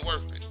 It ain't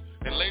worth it.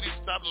 And ladies,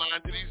 stop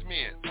lying to these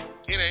men.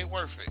 It ain't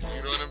worth it.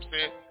 You know what I'm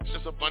saying? It's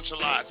just a bunch of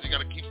lies. So you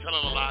got to keep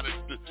telling a lie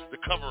to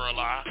cover a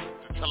lie,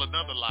 to tell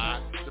another lie,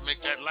 to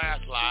make that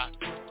last lie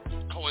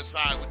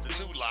coincide with the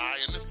new lie,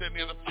 and this, that, and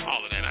the other.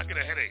 All of that. I get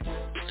a headache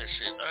with that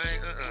shit.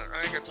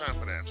 I ain't got time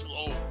for that. I'm too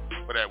old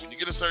for that. When you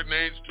get a certain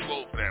age, too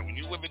old for that. When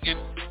you women get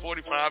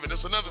 45, and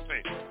that's another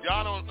thing.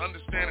 Y'all don't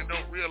understand and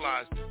don't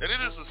realize that it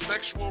is a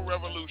sexual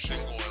revolution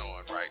going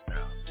on right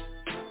now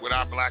with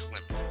our black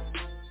women.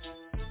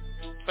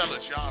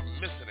 Fellas, y'all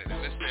missing it, and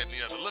this, that, and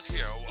the other. Look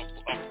here,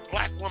 a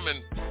black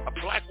woman,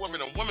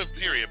 a woman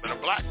period, but a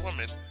black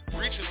woman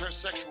reaches her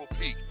sexual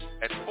peak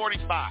at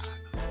 45.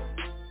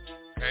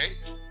 Okay?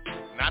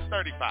 Not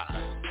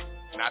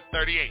 35, not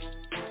 38,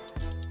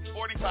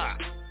 45.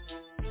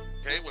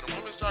 Okay, when a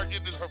woman starts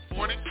getting in her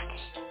 40s,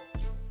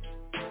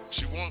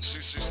 she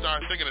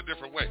starts thinking a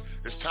different way.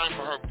 It's time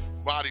for her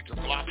body to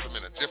blossom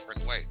in a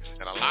different way.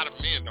 And a lot of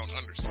men don't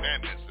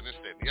understand this and this,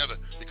 that, and the other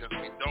because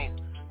we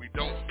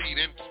don't feed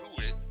into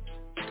it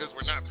because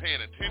we're not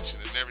paying attention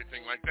and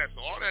everything like that. So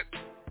all that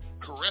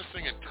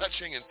caressing and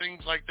touching and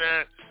things like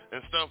that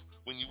and stuff,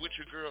 when you with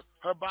your girl,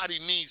 her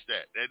body needs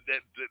that.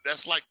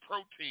 That's like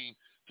protein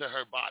to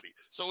her body.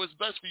 So it's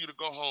best for you to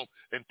go home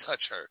and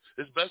touch her.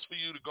 It's best for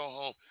you to go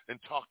home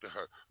and talk to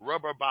her.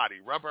 Rub her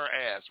body, rub her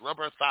ass, rub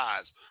her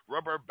thighs,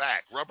 rub her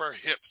back, rub her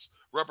hips,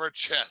 rub her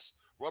chest,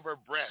 rub her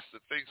breasts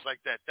and things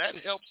like that.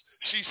 That helps.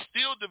 She's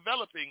still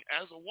developing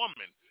as a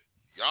woman.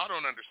 Y'all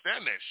don't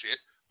understand that shit,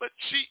 but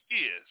she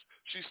is.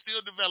 She's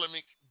still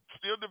developing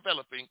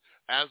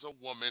as a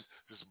woman.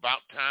 It's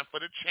about time for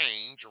the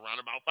change, around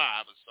about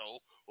 5 or so,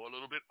 or a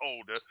little bit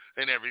older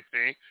and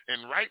everything.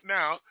 And right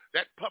now,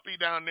 that puppy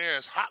down there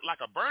is hot like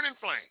a burning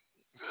flame.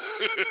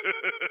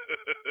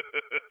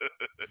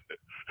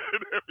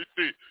 and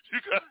everything.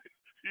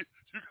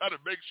 You got to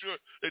make sure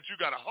that you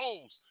got a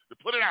hose to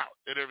put it out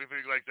and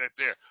everything like that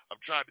there.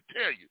 I'm trying to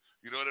tell you.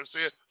 You know what I'm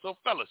saying? So,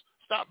 fellas,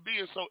 stop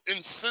being so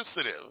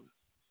insensitive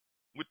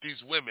with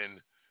these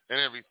women and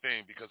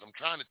everything, because I'm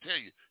trying to tell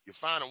you, you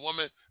find a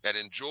woman that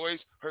enjoys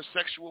her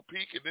sexual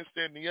peak and this,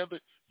 that, and the other,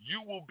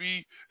 you will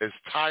be as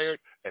tired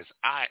as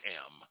I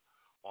am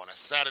on a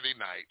Saturday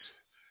night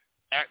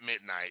at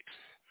midnight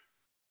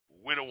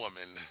with a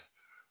woman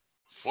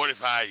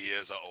 45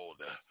 years or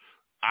older.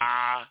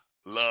 I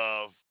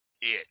love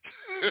it.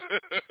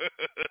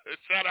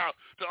 Shout out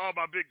to all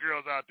my big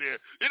girls out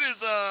there. It is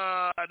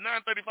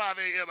 9:35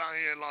 a.m. out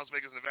here in Las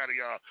Vegas, Nevada,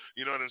 y'all.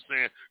 You know what I'm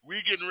saying? We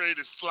getting ready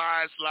to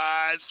slide,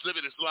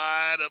 slippity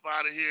slide up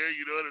out of here,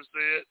 you know what I'm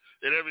saying,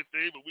 and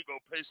everything, but we gonna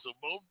pay some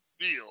more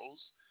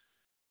bills,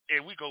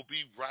 and we gonna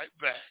be right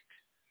back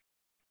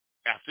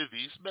after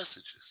these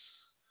messages.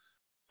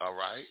 All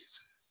right?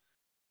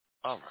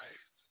 All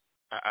right.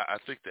 I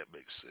think that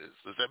makes sense.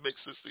 Does that make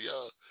sense to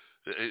y'all?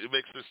 It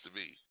makes sense to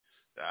me.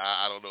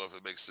 I don't know if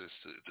it makes sense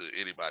to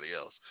anybody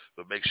else,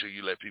 but make sure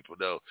you let people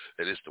know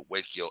that it's the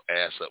Wake Your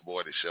Ass Up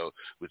Morning Show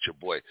with your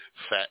boy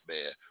Fat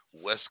Man,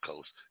 West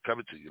Coast,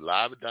 coming to you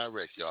live and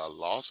direct, y'all.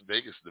 Las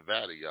Vegas,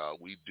 Nevada, y'all.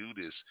 We do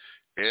this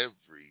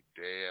every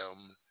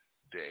damn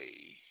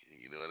day.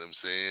 You know what I'm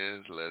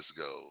saying? Let's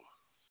go.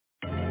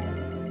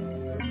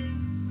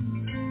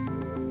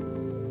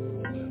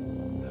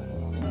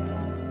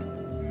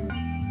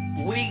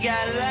 We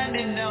got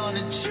London on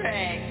the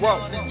track.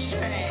 Whoa.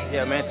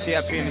 Yeah, man,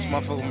 TIP in this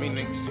motherfucker with me,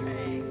 nigga.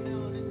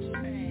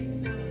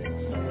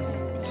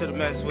 To the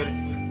mess with it.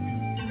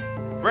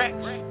 Rex.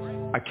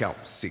 I count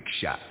 6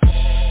 shots.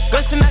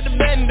 Bustin' out the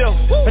bando.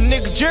 A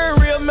nigga jury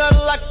real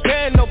metal like a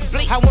piano.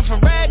 I went from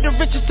rad to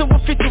riches to a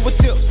 50 with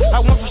tips. I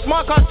went from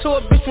smart car to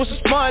a bitch with some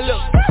smart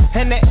lips.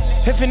 And that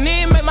if it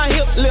need make my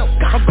hip limp.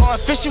 I'm going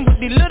fishing with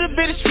these little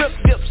bitty strip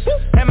dips.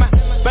 And my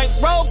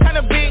bankroll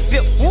kinda big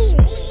dip. Woo.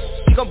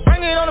 You gon'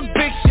 bring it on a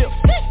big ship.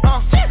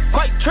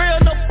 Quite trail,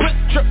 no quick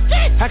trip.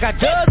 I got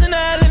dubs in the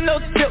alley, no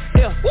tip.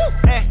 Yeah.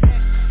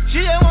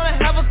 She just wanna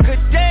have a good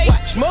day.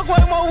 Smoke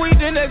way more weed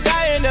than the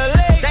guy in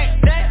LA.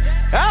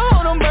 I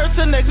hold them birds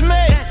till next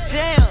May.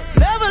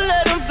 Never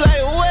let them fly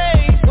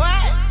away.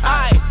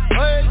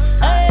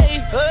 Hey,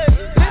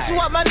 this is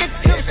what my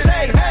niggas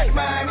say.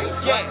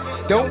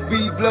 Yeah. Don't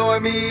be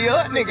blowing me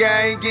up, nigga,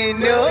 I ain't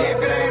getting up. If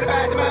it ain't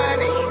about the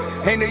money,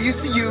 ain't no use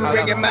to you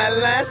ringing my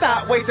line.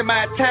 Stop wasting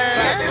my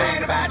time. If it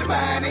ain't about the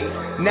money,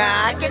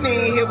 nah, I can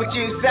even hear what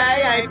you say.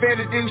 I ain't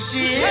finna do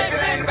shit. If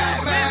it ain't about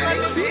the money,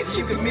 bitch,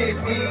 you can miss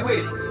me with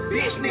it.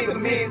 Bitch, nigga,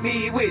 miss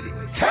me with it.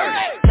 Turn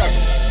it.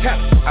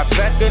 I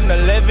packed in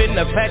 11,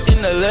 I packed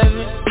in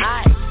 11.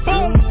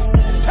 Boom.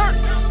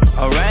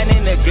 I'm riding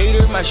in the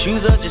gator, my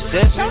shoes are just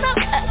 7.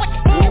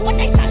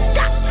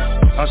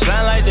 I'm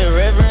shine like the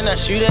reverend, I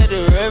shoot at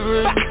the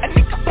reverend.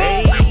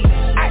 Hey,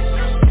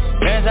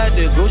 hands out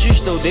the grocery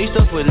store, they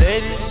stuff with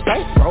ladies.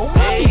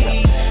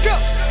 Hey,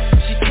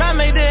 she try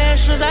make the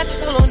extras, I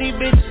tell on these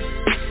bitches.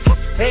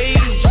 Hey,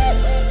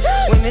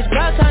 when it's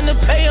about time to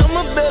pay,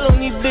 I'ma bill on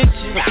these bitches.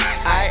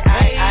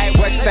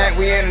 What you think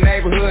we in the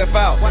neighborhood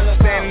for?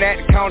 Standing at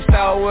the corner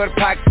store with a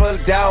pocket full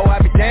of dough. I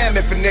be damned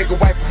if a nigga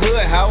wipe a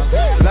hood, ho.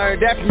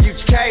 Learned that from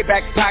UGK,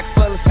 back a pocket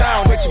full of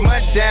stone. With your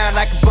money down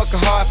like a book of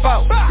hard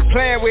folk. You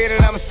playing with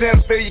it, I'ma send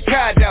them through your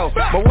car door.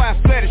 My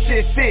wife flooded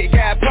shit sick,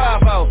 got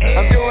Bravo.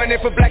 I'm doing it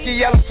for black and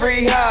yellow,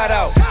 free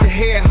hardo. The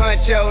head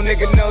honcho,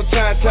 nigga, no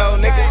tonto,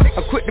 nigga.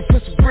 I'm quick to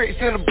put some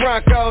bricks in the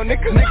Bronco,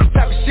 nigga. Niggas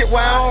talking shit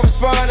while I don't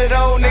respond at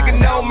all, nigga.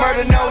 No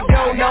murder, no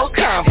dough, no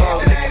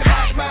combo, nigga.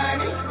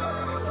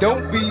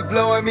 Don't be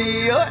blowing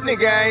me up,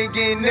 nigga, I ain't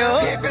getting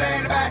up. If it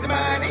ain't about the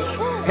money,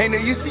 ain't no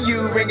use to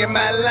you ringing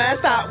my line.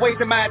 Stop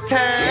wasting my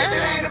time. If it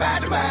ain't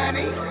about the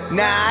money,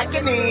 nah, I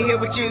can even hear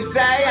what you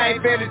say. I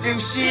ain't finna do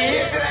shit.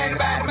 If it ain't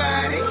about the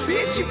money,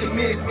 bitch, you can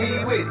miss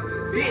me with it.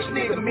 Bitch,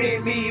 nigga,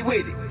 miss me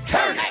with it.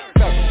 Turn it.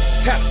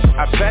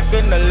 I packed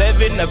in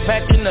 11, I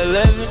packed in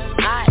 11.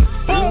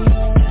 Boom.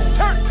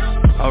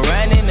 I'm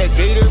riding in the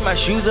gator, my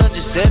shoes are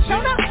just 7.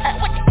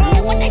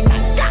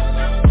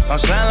 I'm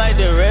shine like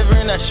the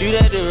reverend, I shoot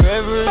at the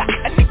reverend.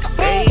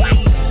 Hey,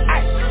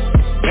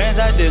 hands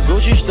out the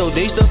grocery store,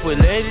 they stuff with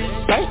ladies.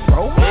 Hey,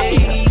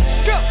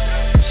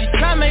 she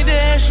try make the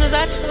extras,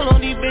 I tell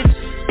on these bitches.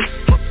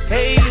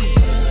 Hey,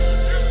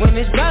 when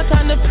it's about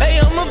time to pay,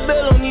 I'ma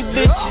bill on these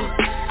bitches.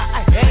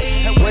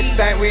 Hey, what you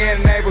think we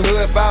in the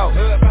neighborhood for?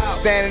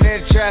 Standing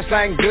in the trash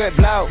like good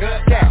blow.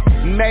 Yeah,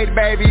 made a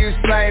baby, you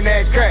slaying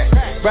that crack.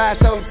 Ride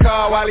so the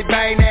car while he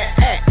bang that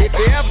act. If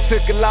you ever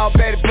took a law,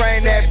 better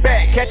bring that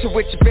back. Catch it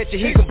with your bitch,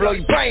 he gon' blow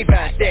your brains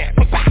out there.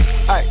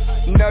 Hey,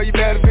 you know you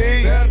better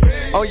be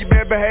on your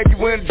best behavior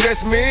when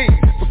address me.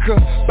 Because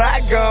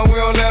bygone, we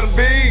don't let them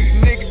be.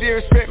 Nigga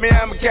disrespect me,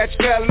 I'ma catch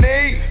a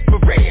felony. For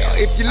real,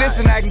 if you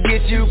listen, I can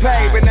get you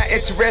paid. But not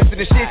interested in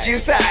the shit you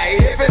say.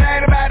 If it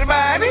ain't about the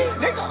money,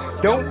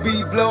 don't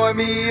be blowing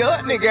me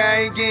up, nigga,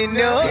 I ain't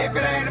getting up. If it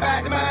ain't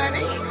about the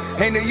money,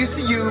 Ain't no use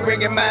to you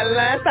ringing my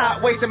line,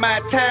 stop wasting my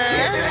time.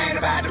 If it ain't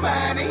about the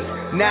money,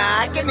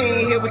 nah, I can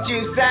even hear what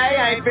you say.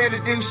 I ain't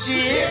finna do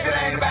shit. If it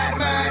ain't about the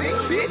money,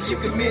 bitch, you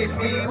can miss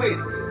me with it.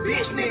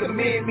 Bitch, nigga,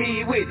 miss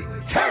me with it.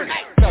 Turn it.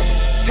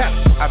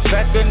 I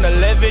packed an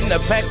 11, I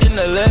packed an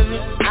 11.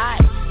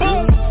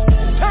 Boom.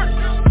 Turn.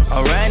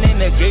 I ran in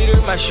the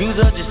gator, my shoes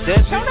are just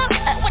 7.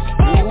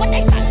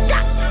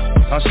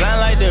 I'm shine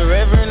like the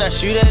reverend, I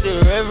shoot at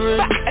the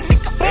reverend.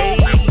 Hey.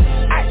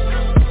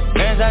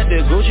 Hands out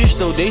the grocery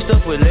store, they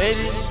stuff with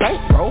ladies. Hey.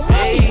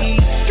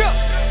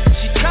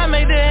 She try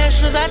make the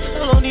extras, I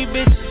tell on these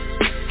bitches.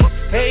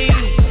 Hey.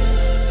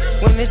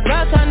 When it's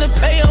time to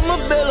pay,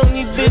 I'ma bill on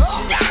these bitches.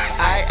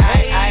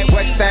 Aight,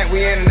 what you think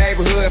we in the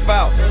neighborhood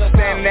for?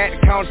 Standing at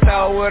the corner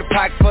store with a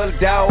pocket full of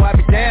dough. I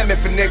be damn if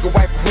a nigga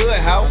wipe a hood,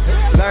 ho.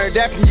 Learned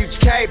that from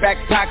UGK, back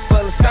a pocket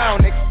full of stone,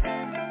 nigga.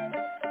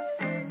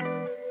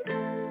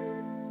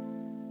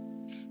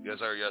 Yes,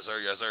 sir, yes, sir,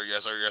 yes, sir,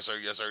 yes, sir, yes,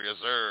 sir, yes, sir, yes,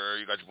 sir.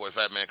 You got your boy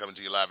Fat Man coming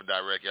to you live and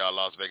direct, y'all,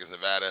 Las Vegas,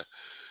 Nevada.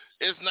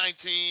 It's 18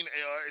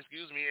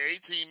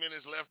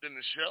 minutes left in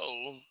the show.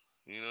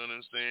 You know what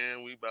I'm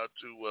saying? We about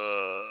to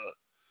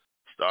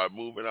start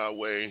moving our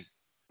way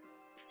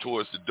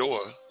towards the door.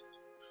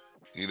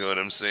 You know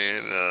what I'm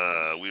saying?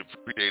 We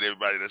appreciate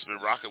everybody that's been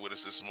rocking with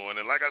us this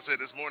morning. Like I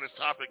said, this morning's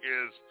topic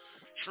is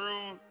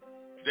true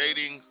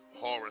dating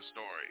horror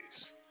stories.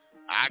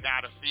 I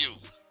got a few.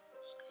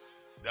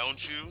 Don't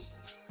you?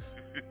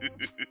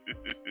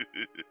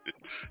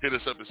 Hit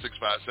us up at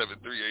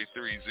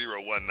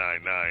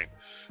 657-383-0199.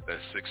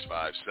 That's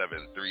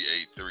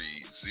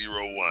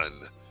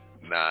 657-383-0199.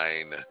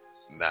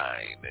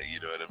 You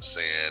know what I'm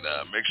saying?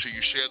 Make sure you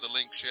share the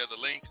link.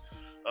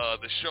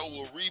 The show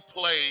will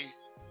replay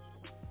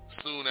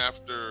soon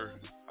after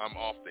I'm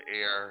off the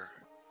air.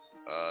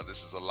 This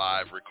is a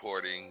live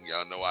recording.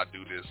 Y'all know I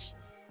do this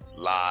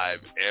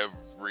live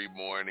every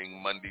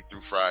morning, Monday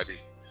through Friday.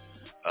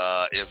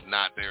 If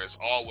not, there's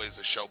always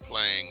a show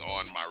playing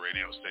on my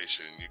radio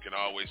station. You can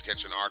always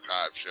catch an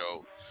archive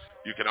show.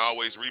 You can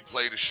always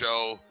replay the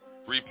show,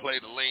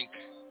 replay the link.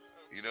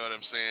 You know what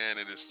I'm saying?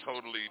 It is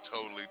totally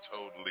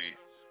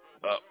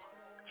up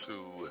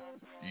to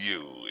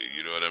you.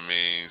 You know what I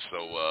mean? So,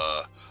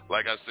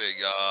 like I said,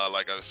 y'all,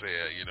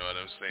 you know what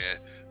I'm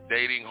saying?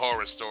 Dating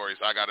horror stories.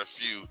 I got a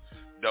few.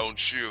 Don't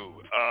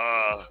you?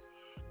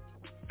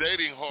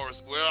 Dating horror.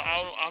 Well,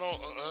 I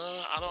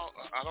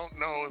don't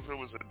know if it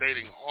was a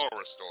dating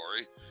horror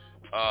story.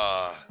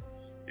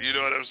 You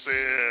know what I'm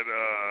saying?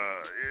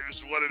 It's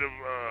one of them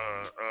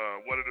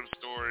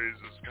stories.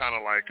 It's kind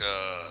of like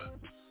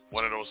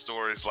one of those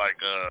stories like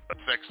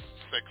sex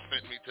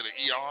sent me to the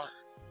ER.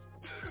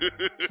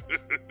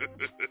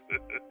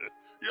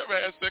 You ever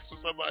had sex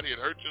with somebody and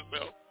hurt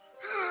yourself?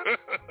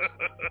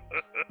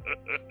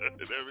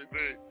 And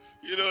everything.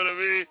 You know what I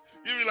mean?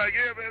 You be like,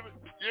 yeah, baby.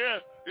 Yeah.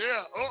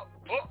 Oh.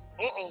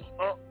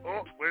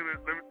 Wait a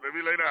minute. Let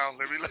me lay down.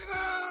 Let me lay down.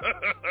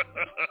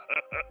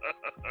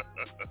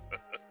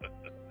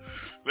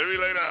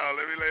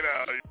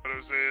 You know what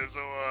I'm saying?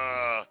 So,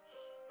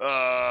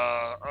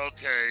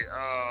 okay.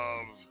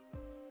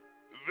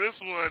 This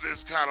one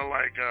is kind of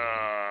like,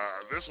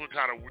 this one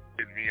kind of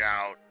weirded me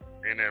out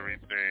and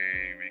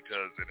everything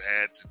because it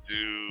had to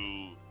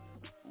do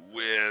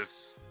with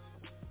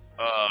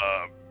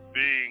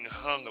being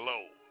hung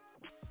low,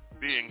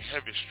 being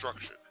heavy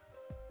structured,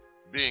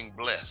 being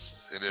blessed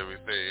and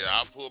everything.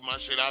 I pulled my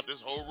shit out, this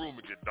whole room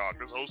would get dark,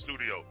 this whole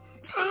studio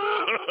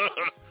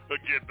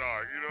would get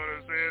dark, you know what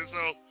I'm saying?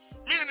 So,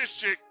 me and this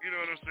chick, you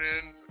know what I'm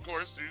saying, of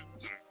course,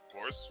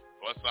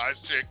 plus size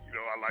chick, you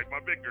know, I like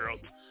my big girls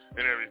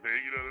and everything,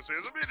 you know what I'm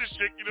saying? So me and this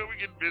chick, you know, we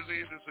get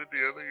busy and this and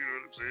the other, you know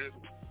what I'm saying?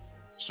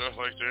 Stuff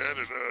like that,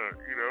 and it's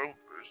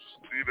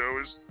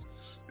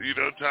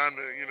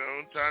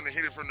time to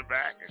hit it from the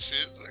back and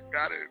shit. So I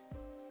got it,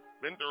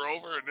 bent her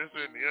over and this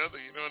and the other,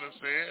 you know what I'm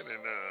saying?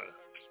 And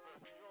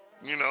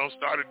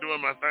started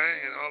doing my thing,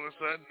 and all of a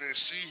sudden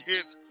she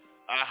hit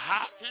a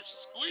high-pitched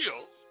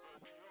squeal,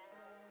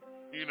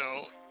 you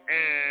know,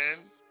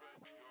 and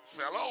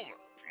fell over.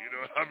 You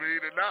know what I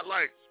mean? And not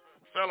like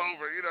fell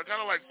over, you know,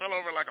 kind of like fell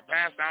over like a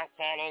passed out,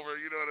 fall over,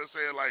 you know what I'm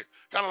saying? Like,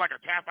 kind of like a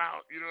tap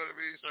out, you know what I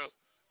mean? So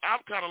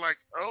I'm kind of like,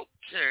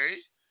 okay,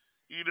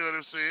 you know what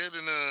I'm saying?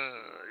 And,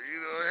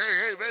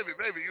 hey,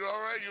 baby, you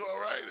all right? You all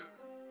right? And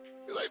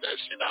you're like, that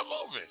shit not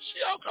moving.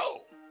 She out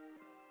cold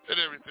and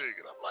everything.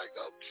 And I'm like,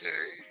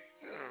 okay,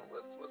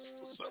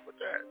 what's up with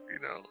that, you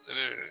know? And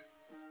then,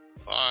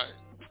 all right,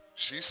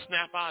 she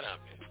snap out of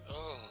it.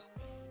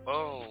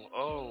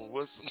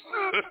 What's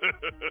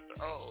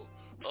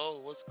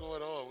what's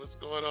going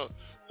on?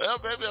 Well,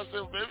 baby, I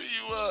said, maybe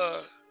you,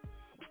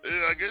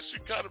 I guess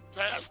you kind of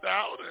passed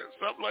out or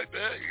something like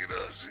that, you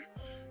know.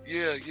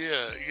 Yeah,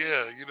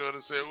 you know what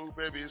I'm saying? Ooh,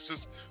 baby, it's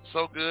just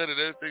so good and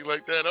everything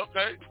like that.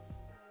 Okay,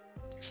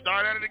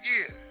 start at it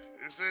again.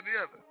 It's in the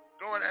other.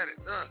 Going at it,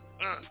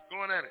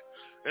 going at it,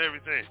 and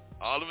everything.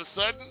 All of a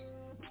sudden,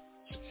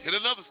 hit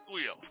another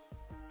squeal.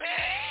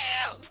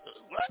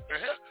 What the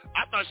hell?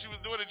 I thought she was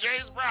doing a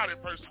James Brown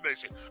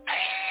impersonation.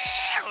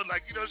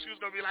 Like, you know, she was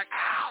going to be like,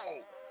 ow.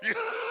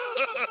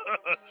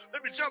 Let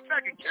me jump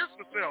back and kiss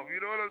myself,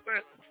 you know what I'm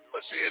saying?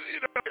 But she,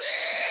 hit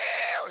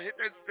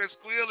that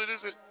squeal and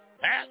is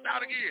passed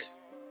out again.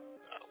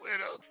 I went,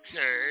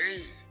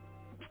 okay.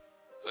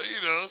 So,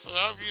 so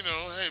I'm,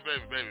 hey,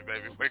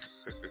 baby, wake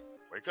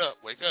up.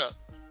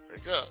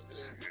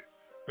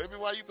 Baby,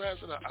 why you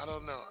passing out? I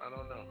don't know.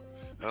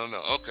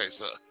 Okay,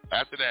 so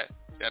after that,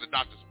 she had a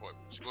doctor's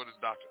appointment. She go to the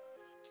doctor.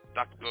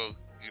 Doctor go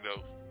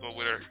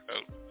with her.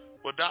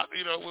 Well, doctor,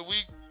 when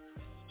we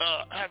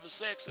having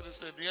sex and this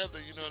and the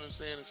other, you know what I'm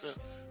saying? And so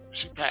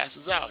she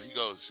passes out. He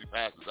goes, she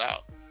passes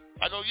out.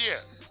 I go,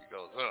 yeah. He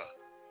goes,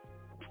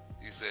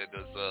 He said,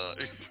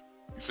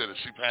 does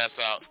she pass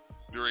out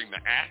during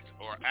the act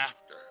or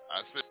after?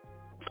 I said,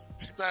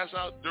 she passed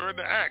out during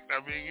the act. I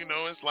mean,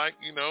 it's like,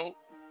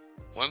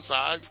 one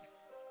side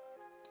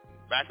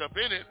back up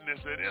in it, and then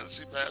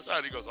she passed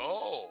out. He goes,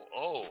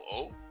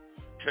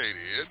 okay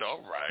then, all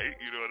right.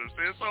 You know what I'm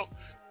saying? So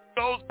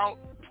goes out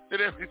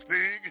and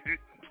everything.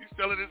 He's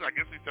telling his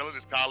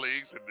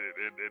colleagues and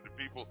the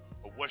people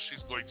of what she's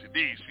going to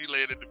need. She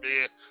laid in the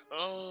bed,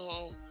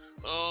 holding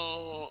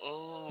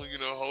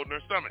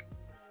her stomach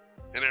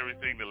and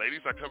everything. The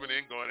ladies are coming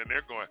in and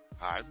they're going,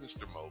 hi,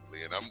 Mr.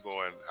 Mobley. And I'm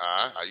going,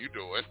 hi, how you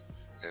doing?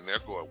 And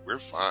they're going,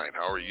 we're fine.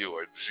 How are you?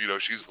 And,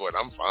 she's going,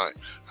 I'm fine.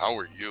 How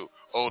are you?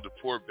 Oh, the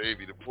poor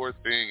baby, the poor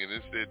thing, and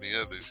this, that, and the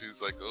other. She's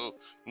like,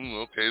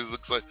 okay, it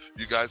looks like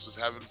you guys was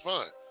having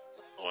fun.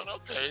 I'm going,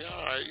 okay,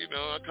 all right.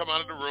 I come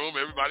out of the room,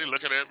 everybody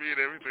looking at me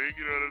and everything,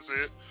 you know what I'm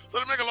saying? So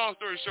to make a long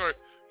story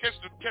short, catch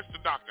the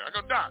doctor. I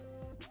go, Doc,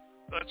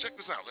 check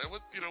this out, man.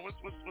 What's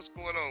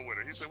going on with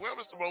her? He said, well,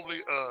 Mr.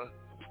 Mobley,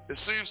 it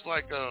seems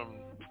like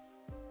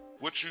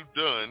what you've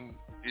done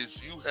is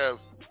you have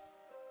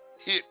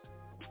hit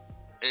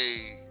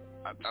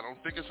I don't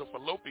think it's a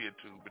fallopian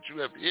tube, but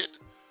you have hit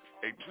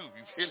a tube.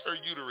 You've hit her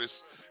uterus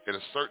in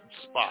a certain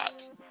spot,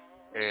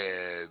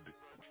 and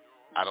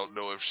I don't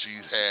know if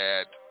she's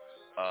had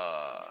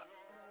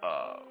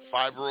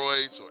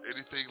fibroids or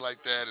anything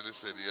like that. And he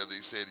said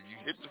you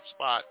hit the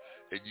spot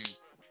and you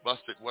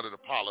busted one of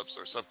the polyps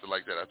or something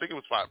like that. I think it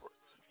was fibroids.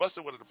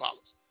 Busted one of the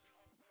polyps.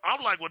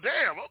 I'm like, well,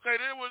 damn, okay,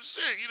 then was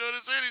shit. You know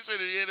what I'm saying? He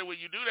said, and when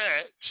you do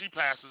that, she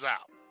passes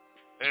out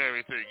and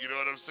everything. You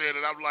know what I'm saying?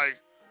 And I'm like,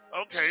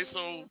 okay,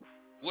 so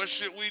what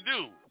should we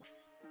do?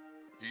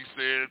 He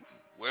said,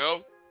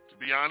 well, to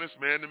be honest,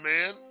 man to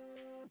man,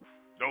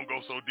 don't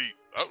go so deep.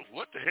 Oh,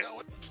 what the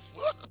hell?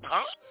 What?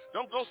 Huh?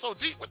 Don't go so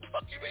deep. What the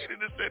fuck you mean? And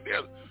this, that, and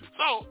the other.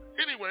 So,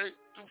 anyway,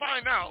 to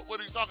find out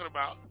what he's talking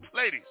about,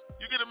 ladies,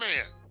 you get a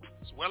man,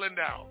 swelling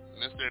down,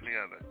 and this, that, and the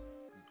other,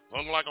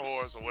 hung like a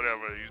horse or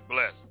whatever, he's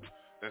blessed.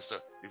 And so,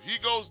 if he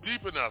goes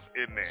deep enough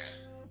in there,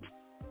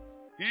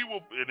 he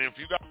will, and if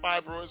you got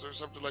fibroids or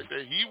something like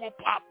that, he will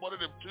pop one of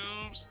them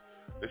tubes.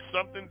 There's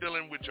something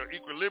dealing with your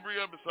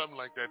equilibrium or something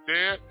like that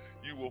there.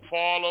 You will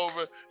fall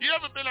over. You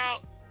ever been out,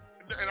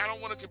 and I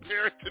don't want to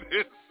compare it to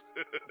this.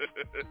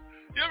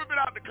 You ever been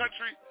out in the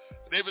country,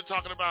 and they've been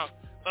talking about,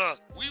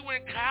 we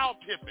went cow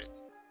tipping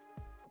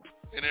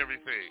and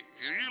everything.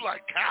 You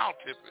like cow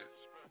tipping.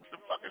 The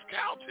fuck is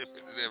cow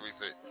tipping and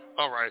everything?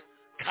 All right.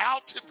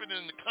 Cow tipping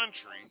in the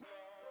country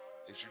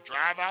is you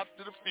drive out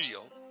to the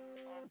field,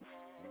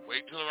 you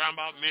wait till around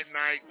about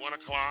midnight, 1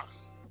 o'clock,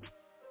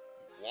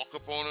 walk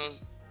up on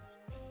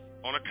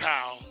a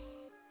cow,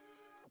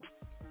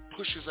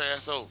 push his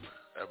ass over.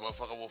 That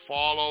motherfucker will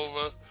fall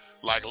over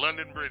like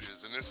London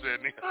bridges and this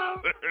and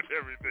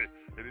everything.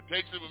 And it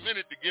takes him a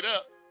minute to get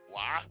up.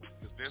 Why?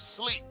 Because they're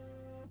asleep.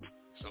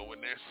 So when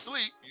they're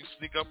asleep, you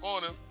sneak up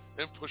on them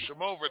and push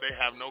them over. They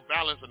have no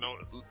balance and no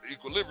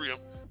equilibrium.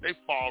 They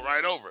fall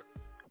right over.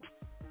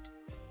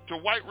 To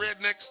white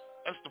rednecks,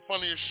 that's the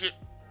funniest shit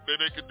that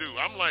they could do.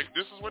 I'm like,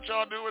 this is what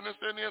y'all do and this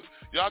and the other.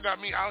 Y'all got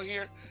me out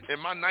here in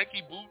my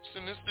Nike boots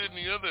and this and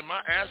the other and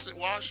my acid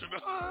wash and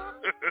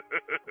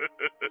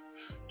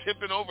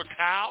tipping over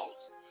cows,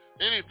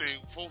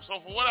 anything.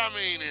 So for what I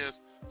mean is,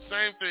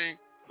 same thing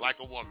like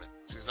a woman.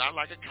 She's not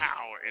like a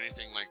cow or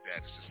anything like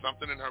that. It's just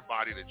something in her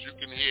body that you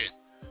can hit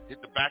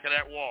the back of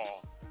that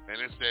wall,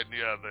 and this, that, and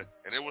the other,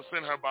 and it will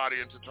send her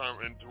body into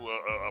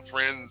a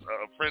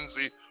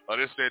frenzy, or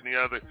this, that, and the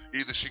other.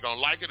 Either she gonna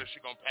like it or she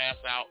gonna pass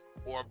out,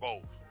 or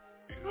both.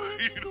 You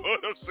know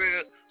what I'm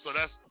saying? So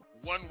that's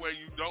one way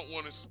you don't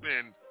want to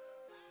spend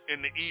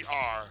in the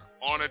ER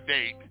on a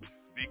date,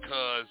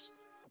 because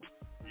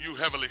you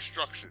heavily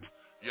structured,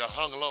 you're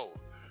hung low,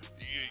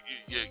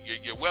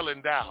 you're well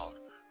endowed.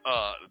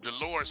 The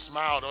Lord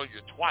smiled on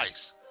you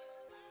twice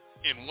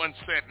in one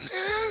sentence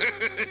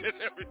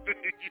and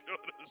everything, you know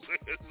what I'm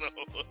saying?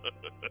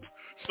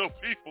 So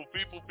people,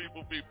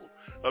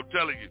 I'm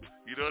telling you,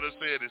 you know what I'm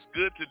saying? It's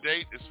good to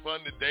date. It's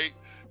fun to date.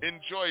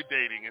 Enjoy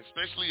dating,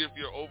 especially if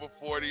you're over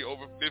 40,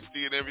 over 50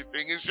 and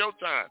everything. It's your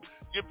time.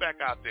 Get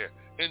back out there.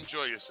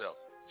 Enjoy yourself.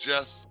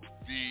 Just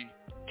be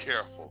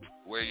careful.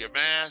 Wear your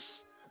mask,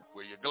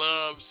 wear your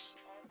gloves,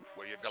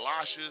 wear your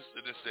galoshes,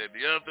 and this and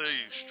the other.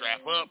 You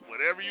strap up,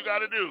 whatever you got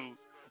to do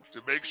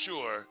to make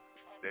sure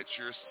that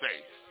you're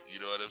safe. You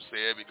know what I'm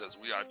saying? Because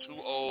we are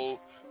too old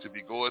to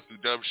be going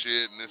through dumb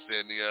shit and this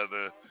and the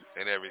other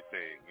and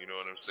everything. You know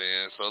what I'm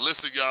saying? So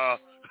listen,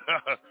 y'all.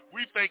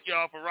 We thank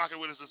y'all for rocking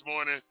with us this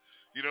morning.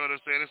 You know what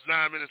I'm saying? It's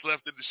 9 minutes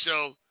left in the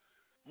show.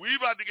 We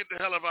about to get the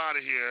hell up out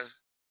of here.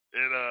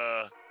 And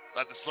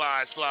about to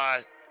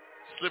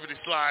slippity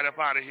slide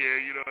up out of here.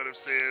 You know what I'm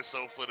saying?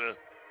 So for the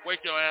Wake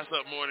Your Ass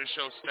Up Morning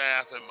Show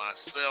staff and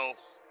myself,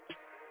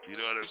 you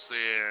know what I'm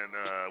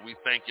saying? We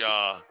thank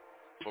y'all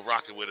for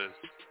rocking with us,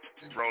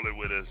 rolling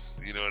with us.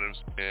 You know what I'm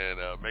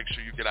saying? Make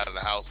sure you get out of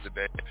the house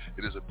today.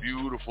 It is a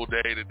beautiful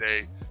day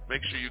today.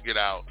 Make sure you get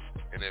out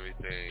and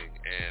everything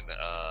and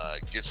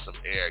get some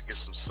air, get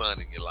some sun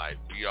in your life.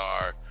 We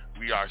are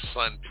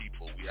sun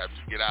people. We have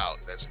to get out.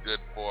 That's good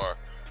for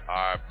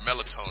our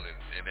melatonin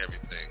and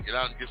everything. Get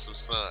out and get some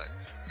sun.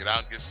 Get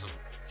out and get some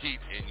heat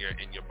in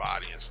your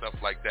body and stuff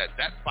like that.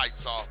 That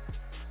fights off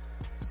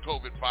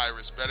COVID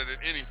virus better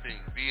than anything,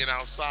 being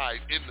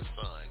outside in the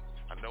sun.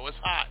 I know it's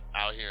hot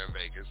out here in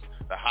Vegas.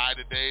 The high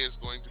today is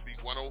going to be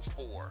 104.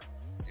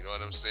 You know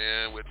what I'm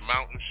saying? With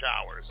mountain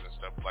showers and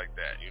stuff like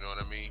that. You know what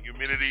I mean?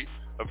 Humidity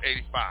of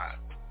 85.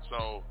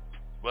 So,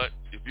 but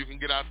if you can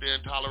get out there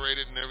and tolerate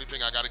it and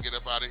everything, I got to get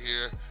up out of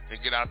here and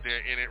get out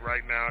there in it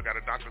right now. I got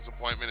a doctor's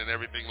appointment and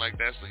everything like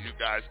that. So you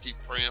guys keep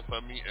praying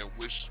for me and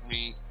wish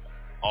me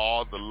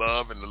all the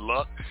love and the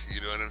luck. You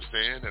know what I'm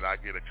saying? That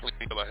I get a clean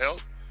bill of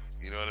health.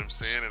 You know what I'm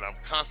saying? And I'm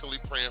constantly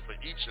praying for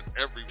each and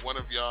every one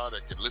of y'all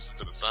that can listen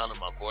to the sound of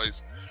my voice.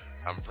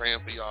 I'm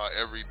praying for y'all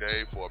every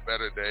day for a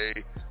better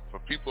day. For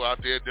people out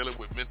there dealing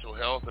with mental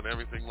health and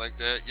everything like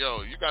that.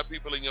 Yo, you got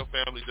people in your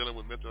family dealing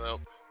with mental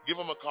health. Give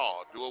them a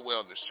call. Do a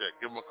wellness check.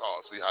 Give them a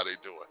call. See how they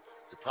doing.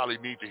 They probably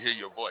need to hear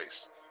your voice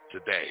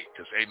today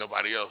because ain't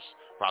nobody else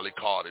probably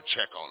called and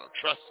check on them.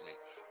 Trust me.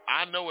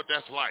 I know what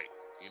that's like.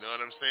 You know what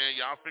I'm saying?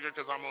 Y'all figure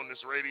because I'm on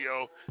this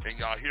radio and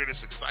y'all hear this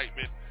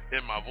excitement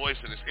in my voice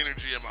and this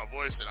energy in my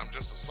voice that I'm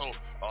just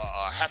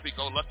a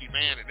happy-go-lucky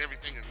man and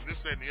everything and this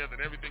and the other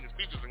and everything is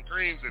peaches and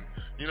creams and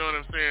you know what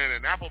I'm saying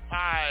and apple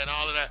pie and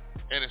all of that.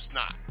 And it's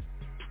not.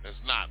 It's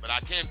not. But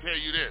I can tell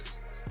you this.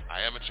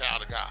 I am a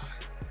child of God.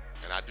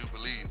 And I do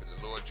believe in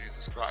the Lord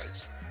Jesus Christ.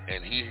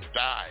 And he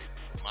died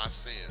for my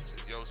sins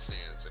and your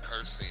sins and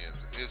her sins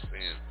and his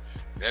sins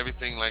and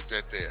everything like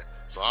that there.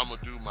 So I'm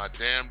going to do my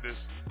damnedest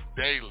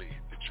daily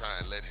to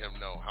try and let him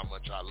know how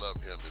much I love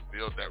him and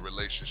build that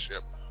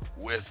relationship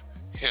with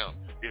him.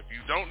 If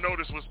you don't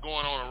notice what's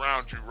going on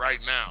around you right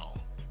now,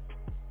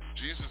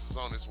 Jesus is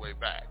on his way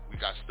back.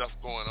 We got stuff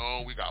going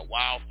on. We got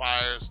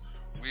wildfires.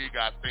 We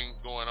got things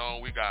going on.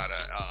 We got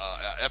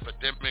a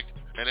epidemic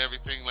and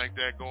everything like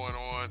that going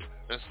on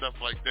and stuff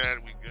like that.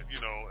 We get,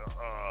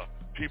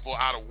 people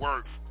out of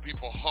work,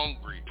 people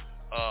hungry,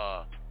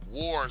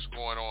 wars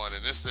going on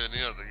and this and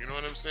the other. You know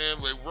what I'm saying?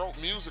 They wrote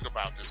music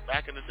about this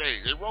back in the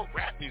day. They wrote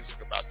rap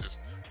music about this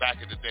back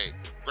in the day.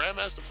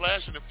 Grandmaster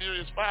Flash and the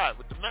Furious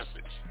 5 with the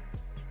message.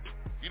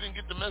 You didn't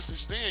get the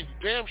message then, you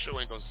damn sure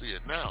ain't gonna see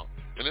it now.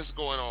 And it's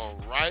going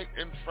on right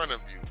in front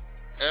of you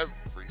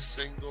every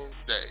single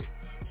day.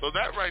 So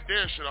that right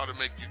there should ought to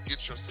make you get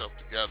yourself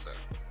together.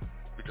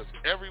 Because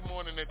every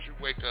morning that you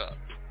wake up,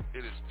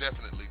 it is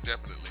definitely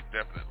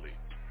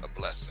a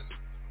blessing.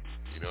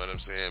 You know what I'm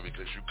saying?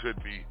 Because you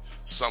could be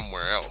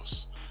somewhere else.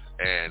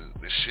 And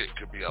the shit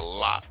could be a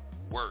lot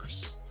worse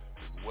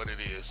than what it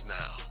is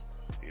now.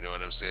 You know what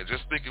I'm saying?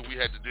 Just thinking we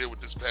had to deal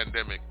with this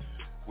pandemic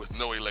with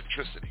no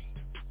electricity.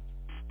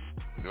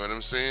 You know what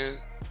I'm saying?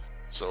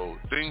 So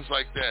things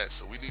like that.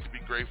 So we need to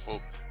be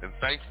grateful and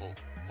thankful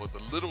for the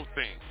little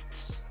things.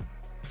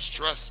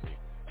 Trust me,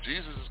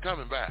 Jesus is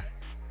coming back,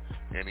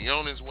 and he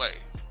on his way.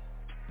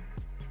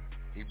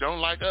 He don't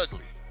like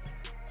ugly,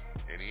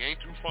 and he ain't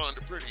too fond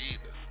of pretty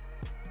either.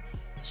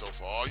 So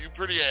for all you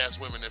pretty ass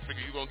women that figure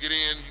you gonna get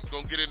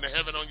into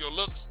heaven on your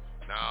looks,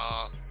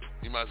 nah,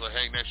 you might as well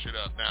hang that shit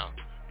up now.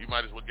 You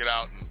might as well get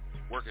out and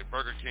work at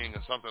Burger King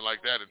or something like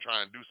that and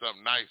try and do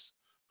something nice.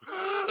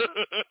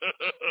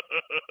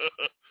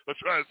 Or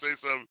try and say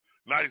something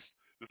nice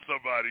to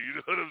somebody, you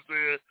know what I'm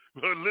saying?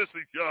 But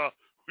listen, y'all.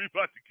 We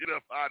about to get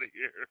up out of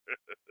here.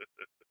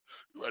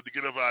 We about to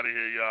get up out of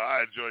here, y'all.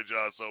 I enjoyed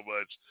y'all so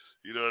much.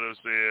 You know what I'm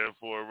saying?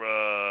 For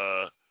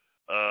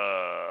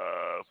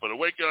the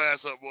Wake Your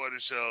Ass Up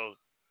Morning Show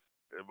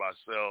and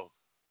myself,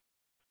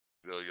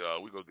 you know,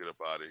 y'all, we gonna get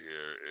up out of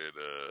here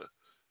and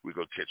we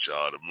gonna catch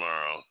y'all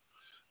tomorrow.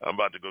 I'm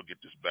about to go get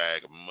this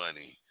bag of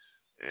money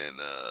and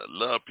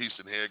love, peace,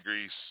 and hair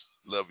grease.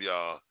 Love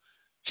y'all.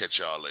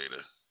 Catch y'all later.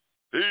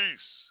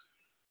 Peace.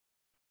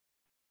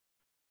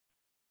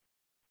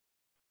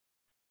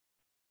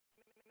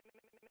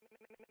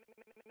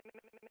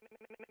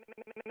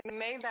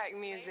 Maybach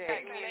music.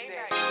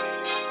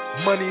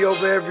 Money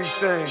over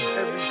everything.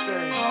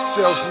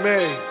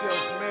 Self-made.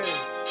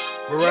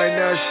 But right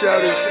now,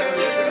 shout it.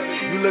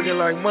 You looking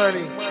like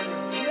money.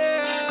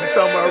 I'm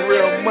talking about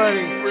real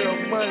money.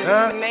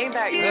 Huh?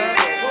 Maybach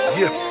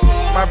music. Yeah.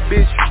 My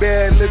bitch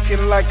bad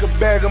looking like a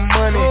bag of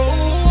money.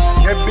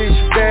 That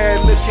bitch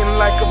bad looking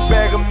like a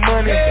bag of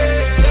money.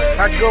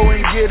 I go and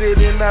get it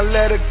and I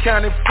let her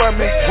count it for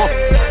me.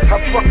 I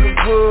fuck her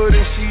good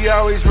and she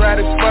always ride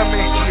it for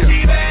me.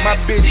 My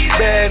bitch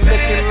bad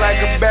looking like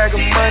a bag of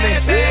money.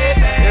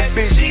 That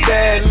bitch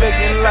bad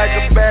looking like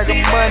a bag of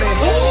money.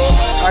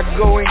 I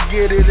go and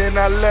get it and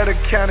I let her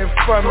count it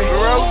for me.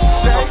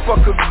 I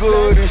fuck her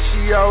good and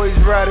she always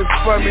ride it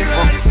for me.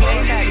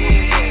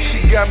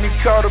 She got me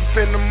caught up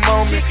in the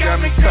moment.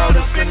 Got me caught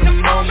up in the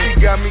moment.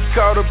 She got me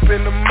caught up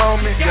in the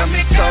moment. Got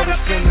me caught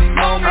up in the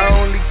moment. I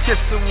only kiss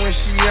her when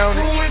she on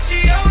it.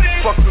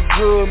 Fuck her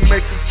good,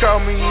 make her call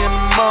me in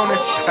the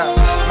morning.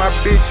 My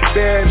bitch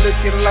bad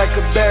looking like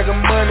a bag of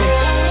money.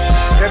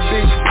 That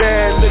bitch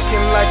bad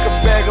looking like a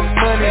bag of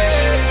money.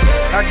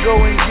 I go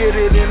and get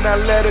it and I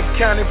let her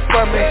count it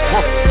for me.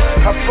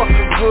 I fuck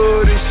her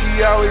good and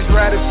she always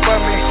ride it for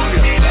me.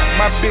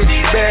 My bitch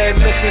bad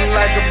looking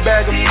like a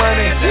bag of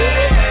money.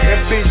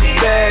 That bitch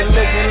bad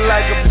looking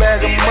like a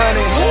bag of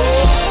money.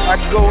 I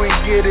go and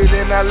get it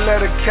and I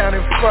let her count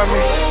it for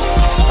me.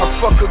 I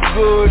fuck her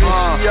good and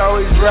she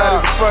always ride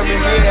it for me.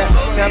 Yeah,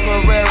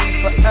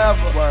 temporary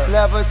forever.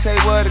 Levitate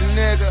with a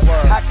nigga.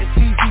 I can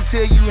see you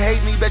till you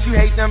hate me, but you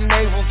hate them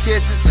navel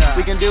kisses.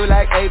 We can do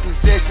like 8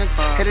 positions.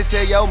 Hit it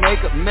till your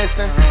makeup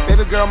missing.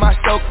 Baby girl, my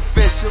stroke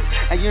official.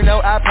 And you know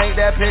I paint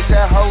that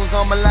picture, hoes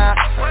on my line.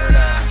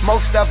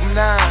 Most of them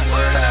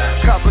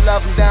 9, couple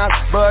of them down,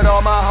 but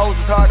all my hoes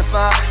is hard to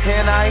find.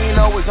 And I ain't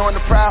always on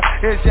the prowl.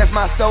 It's just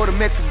my soda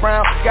mixed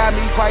brown. Got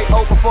me quite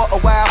open for a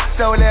while.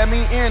 So let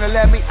me in and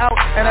let me out.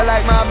 And I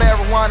like my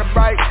marijuana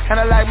bright. And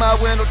I like my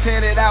window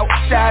tinted out.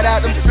 Shout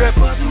out them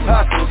strippers.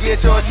 Hustle,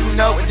 get yours, you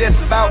know what this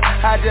about.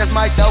 I just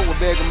might throw a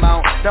big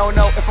amount. Don't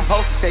know if I'm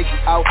supposed to take you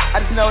out. I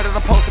just know that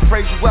I'm supposed to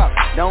praise you up.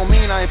 Don't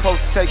mean I ain't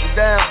supposed to take you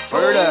down.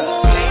 Word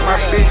up. My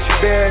bitch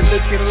bad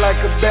looking like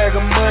a bag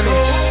of money.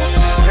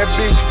 That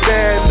bitch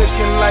bad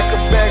looking like a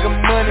bag of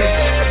money.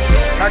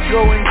 I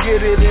go and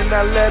get it and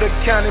I let her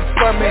count it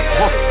for me.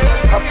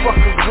 I fuck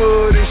her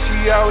good and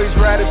she always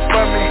ride it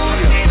for me.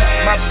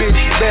 My bitch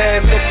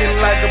bad looking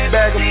like a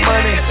bag of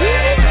money.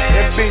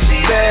 That bitch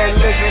bad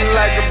looking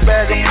like a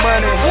bag of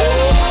money.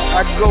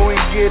 I go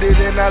and get it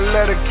and I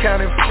let her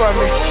count it for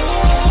me.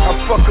 I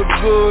fuck her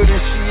good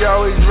and she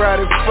always ride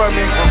it for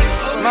me.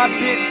 My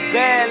bitch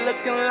bad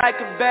looking like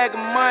a bag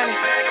of money.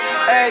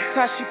 Every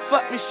time she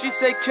fuck me, she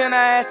say, can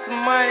I have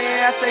some money?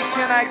 And I say,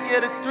 can I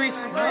get a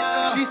threesome?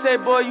 She say,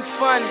 boy, you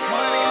funny.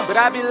 But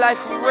I be like,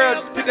 for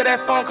real, just pick up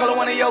that phone, call her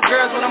one of your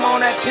girls when I'm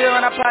on that pill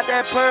and I pop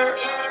that purr.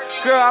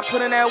 Girl, I put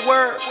in that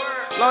word.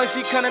 Long as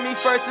she come to me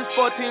first, it's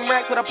 14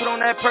 racks. What I put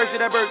on that purse,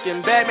 that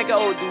Birkin bag, make her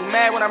old dude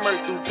mad when I murk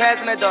through.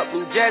 Passing that dark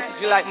blue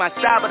jacket, she like my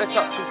style, but I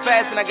talk too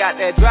fast and I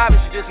got that driver,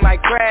 she just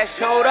might crash.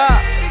 Hold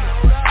up.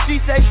 She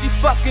say she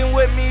fucking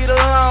with me the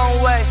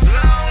long way.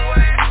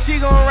 She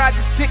gon' ride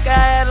this dick, I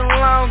had a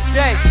long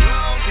day.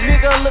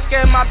 Nigga look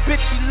at my bitch,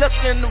 she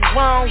looking the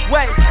wrong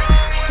way.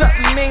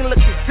 Something mean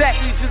look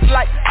exactly just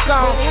like the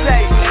song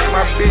say.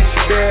 My bitch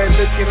bad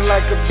looking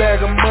like a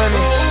bag of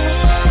money.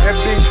 That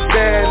bitch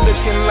bad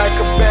looking like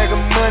a bag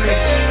of money.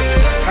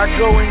 I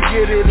go and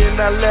get it and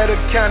I let her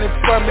count it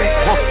for me.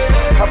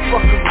 I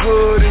fuck her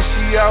good and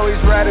she always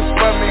ride it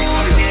for me.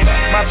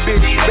 My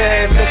bitch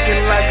bad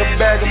looking like a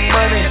bag of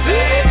money.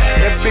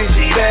 That bitch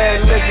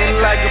bad looking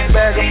like a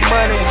bag of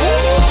money.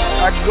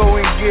 I go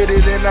and get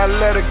it and I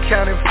let her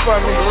count it for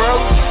me.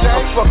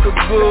 I fuck her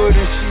good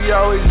and she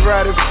always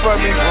ride it for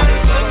me.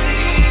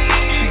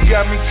 She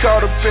got me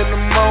caught up in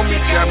the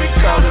moment. Got me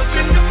caught up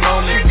in the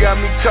moment. She got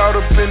me caught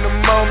up in the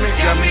moment.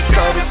 Got me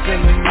caught up in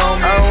the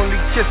moment. I only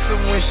kiss her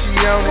when she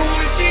on it.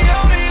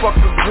 Fuck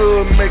her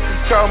good, make her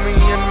call me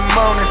in the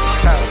morning.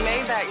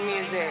 Maybach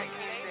music.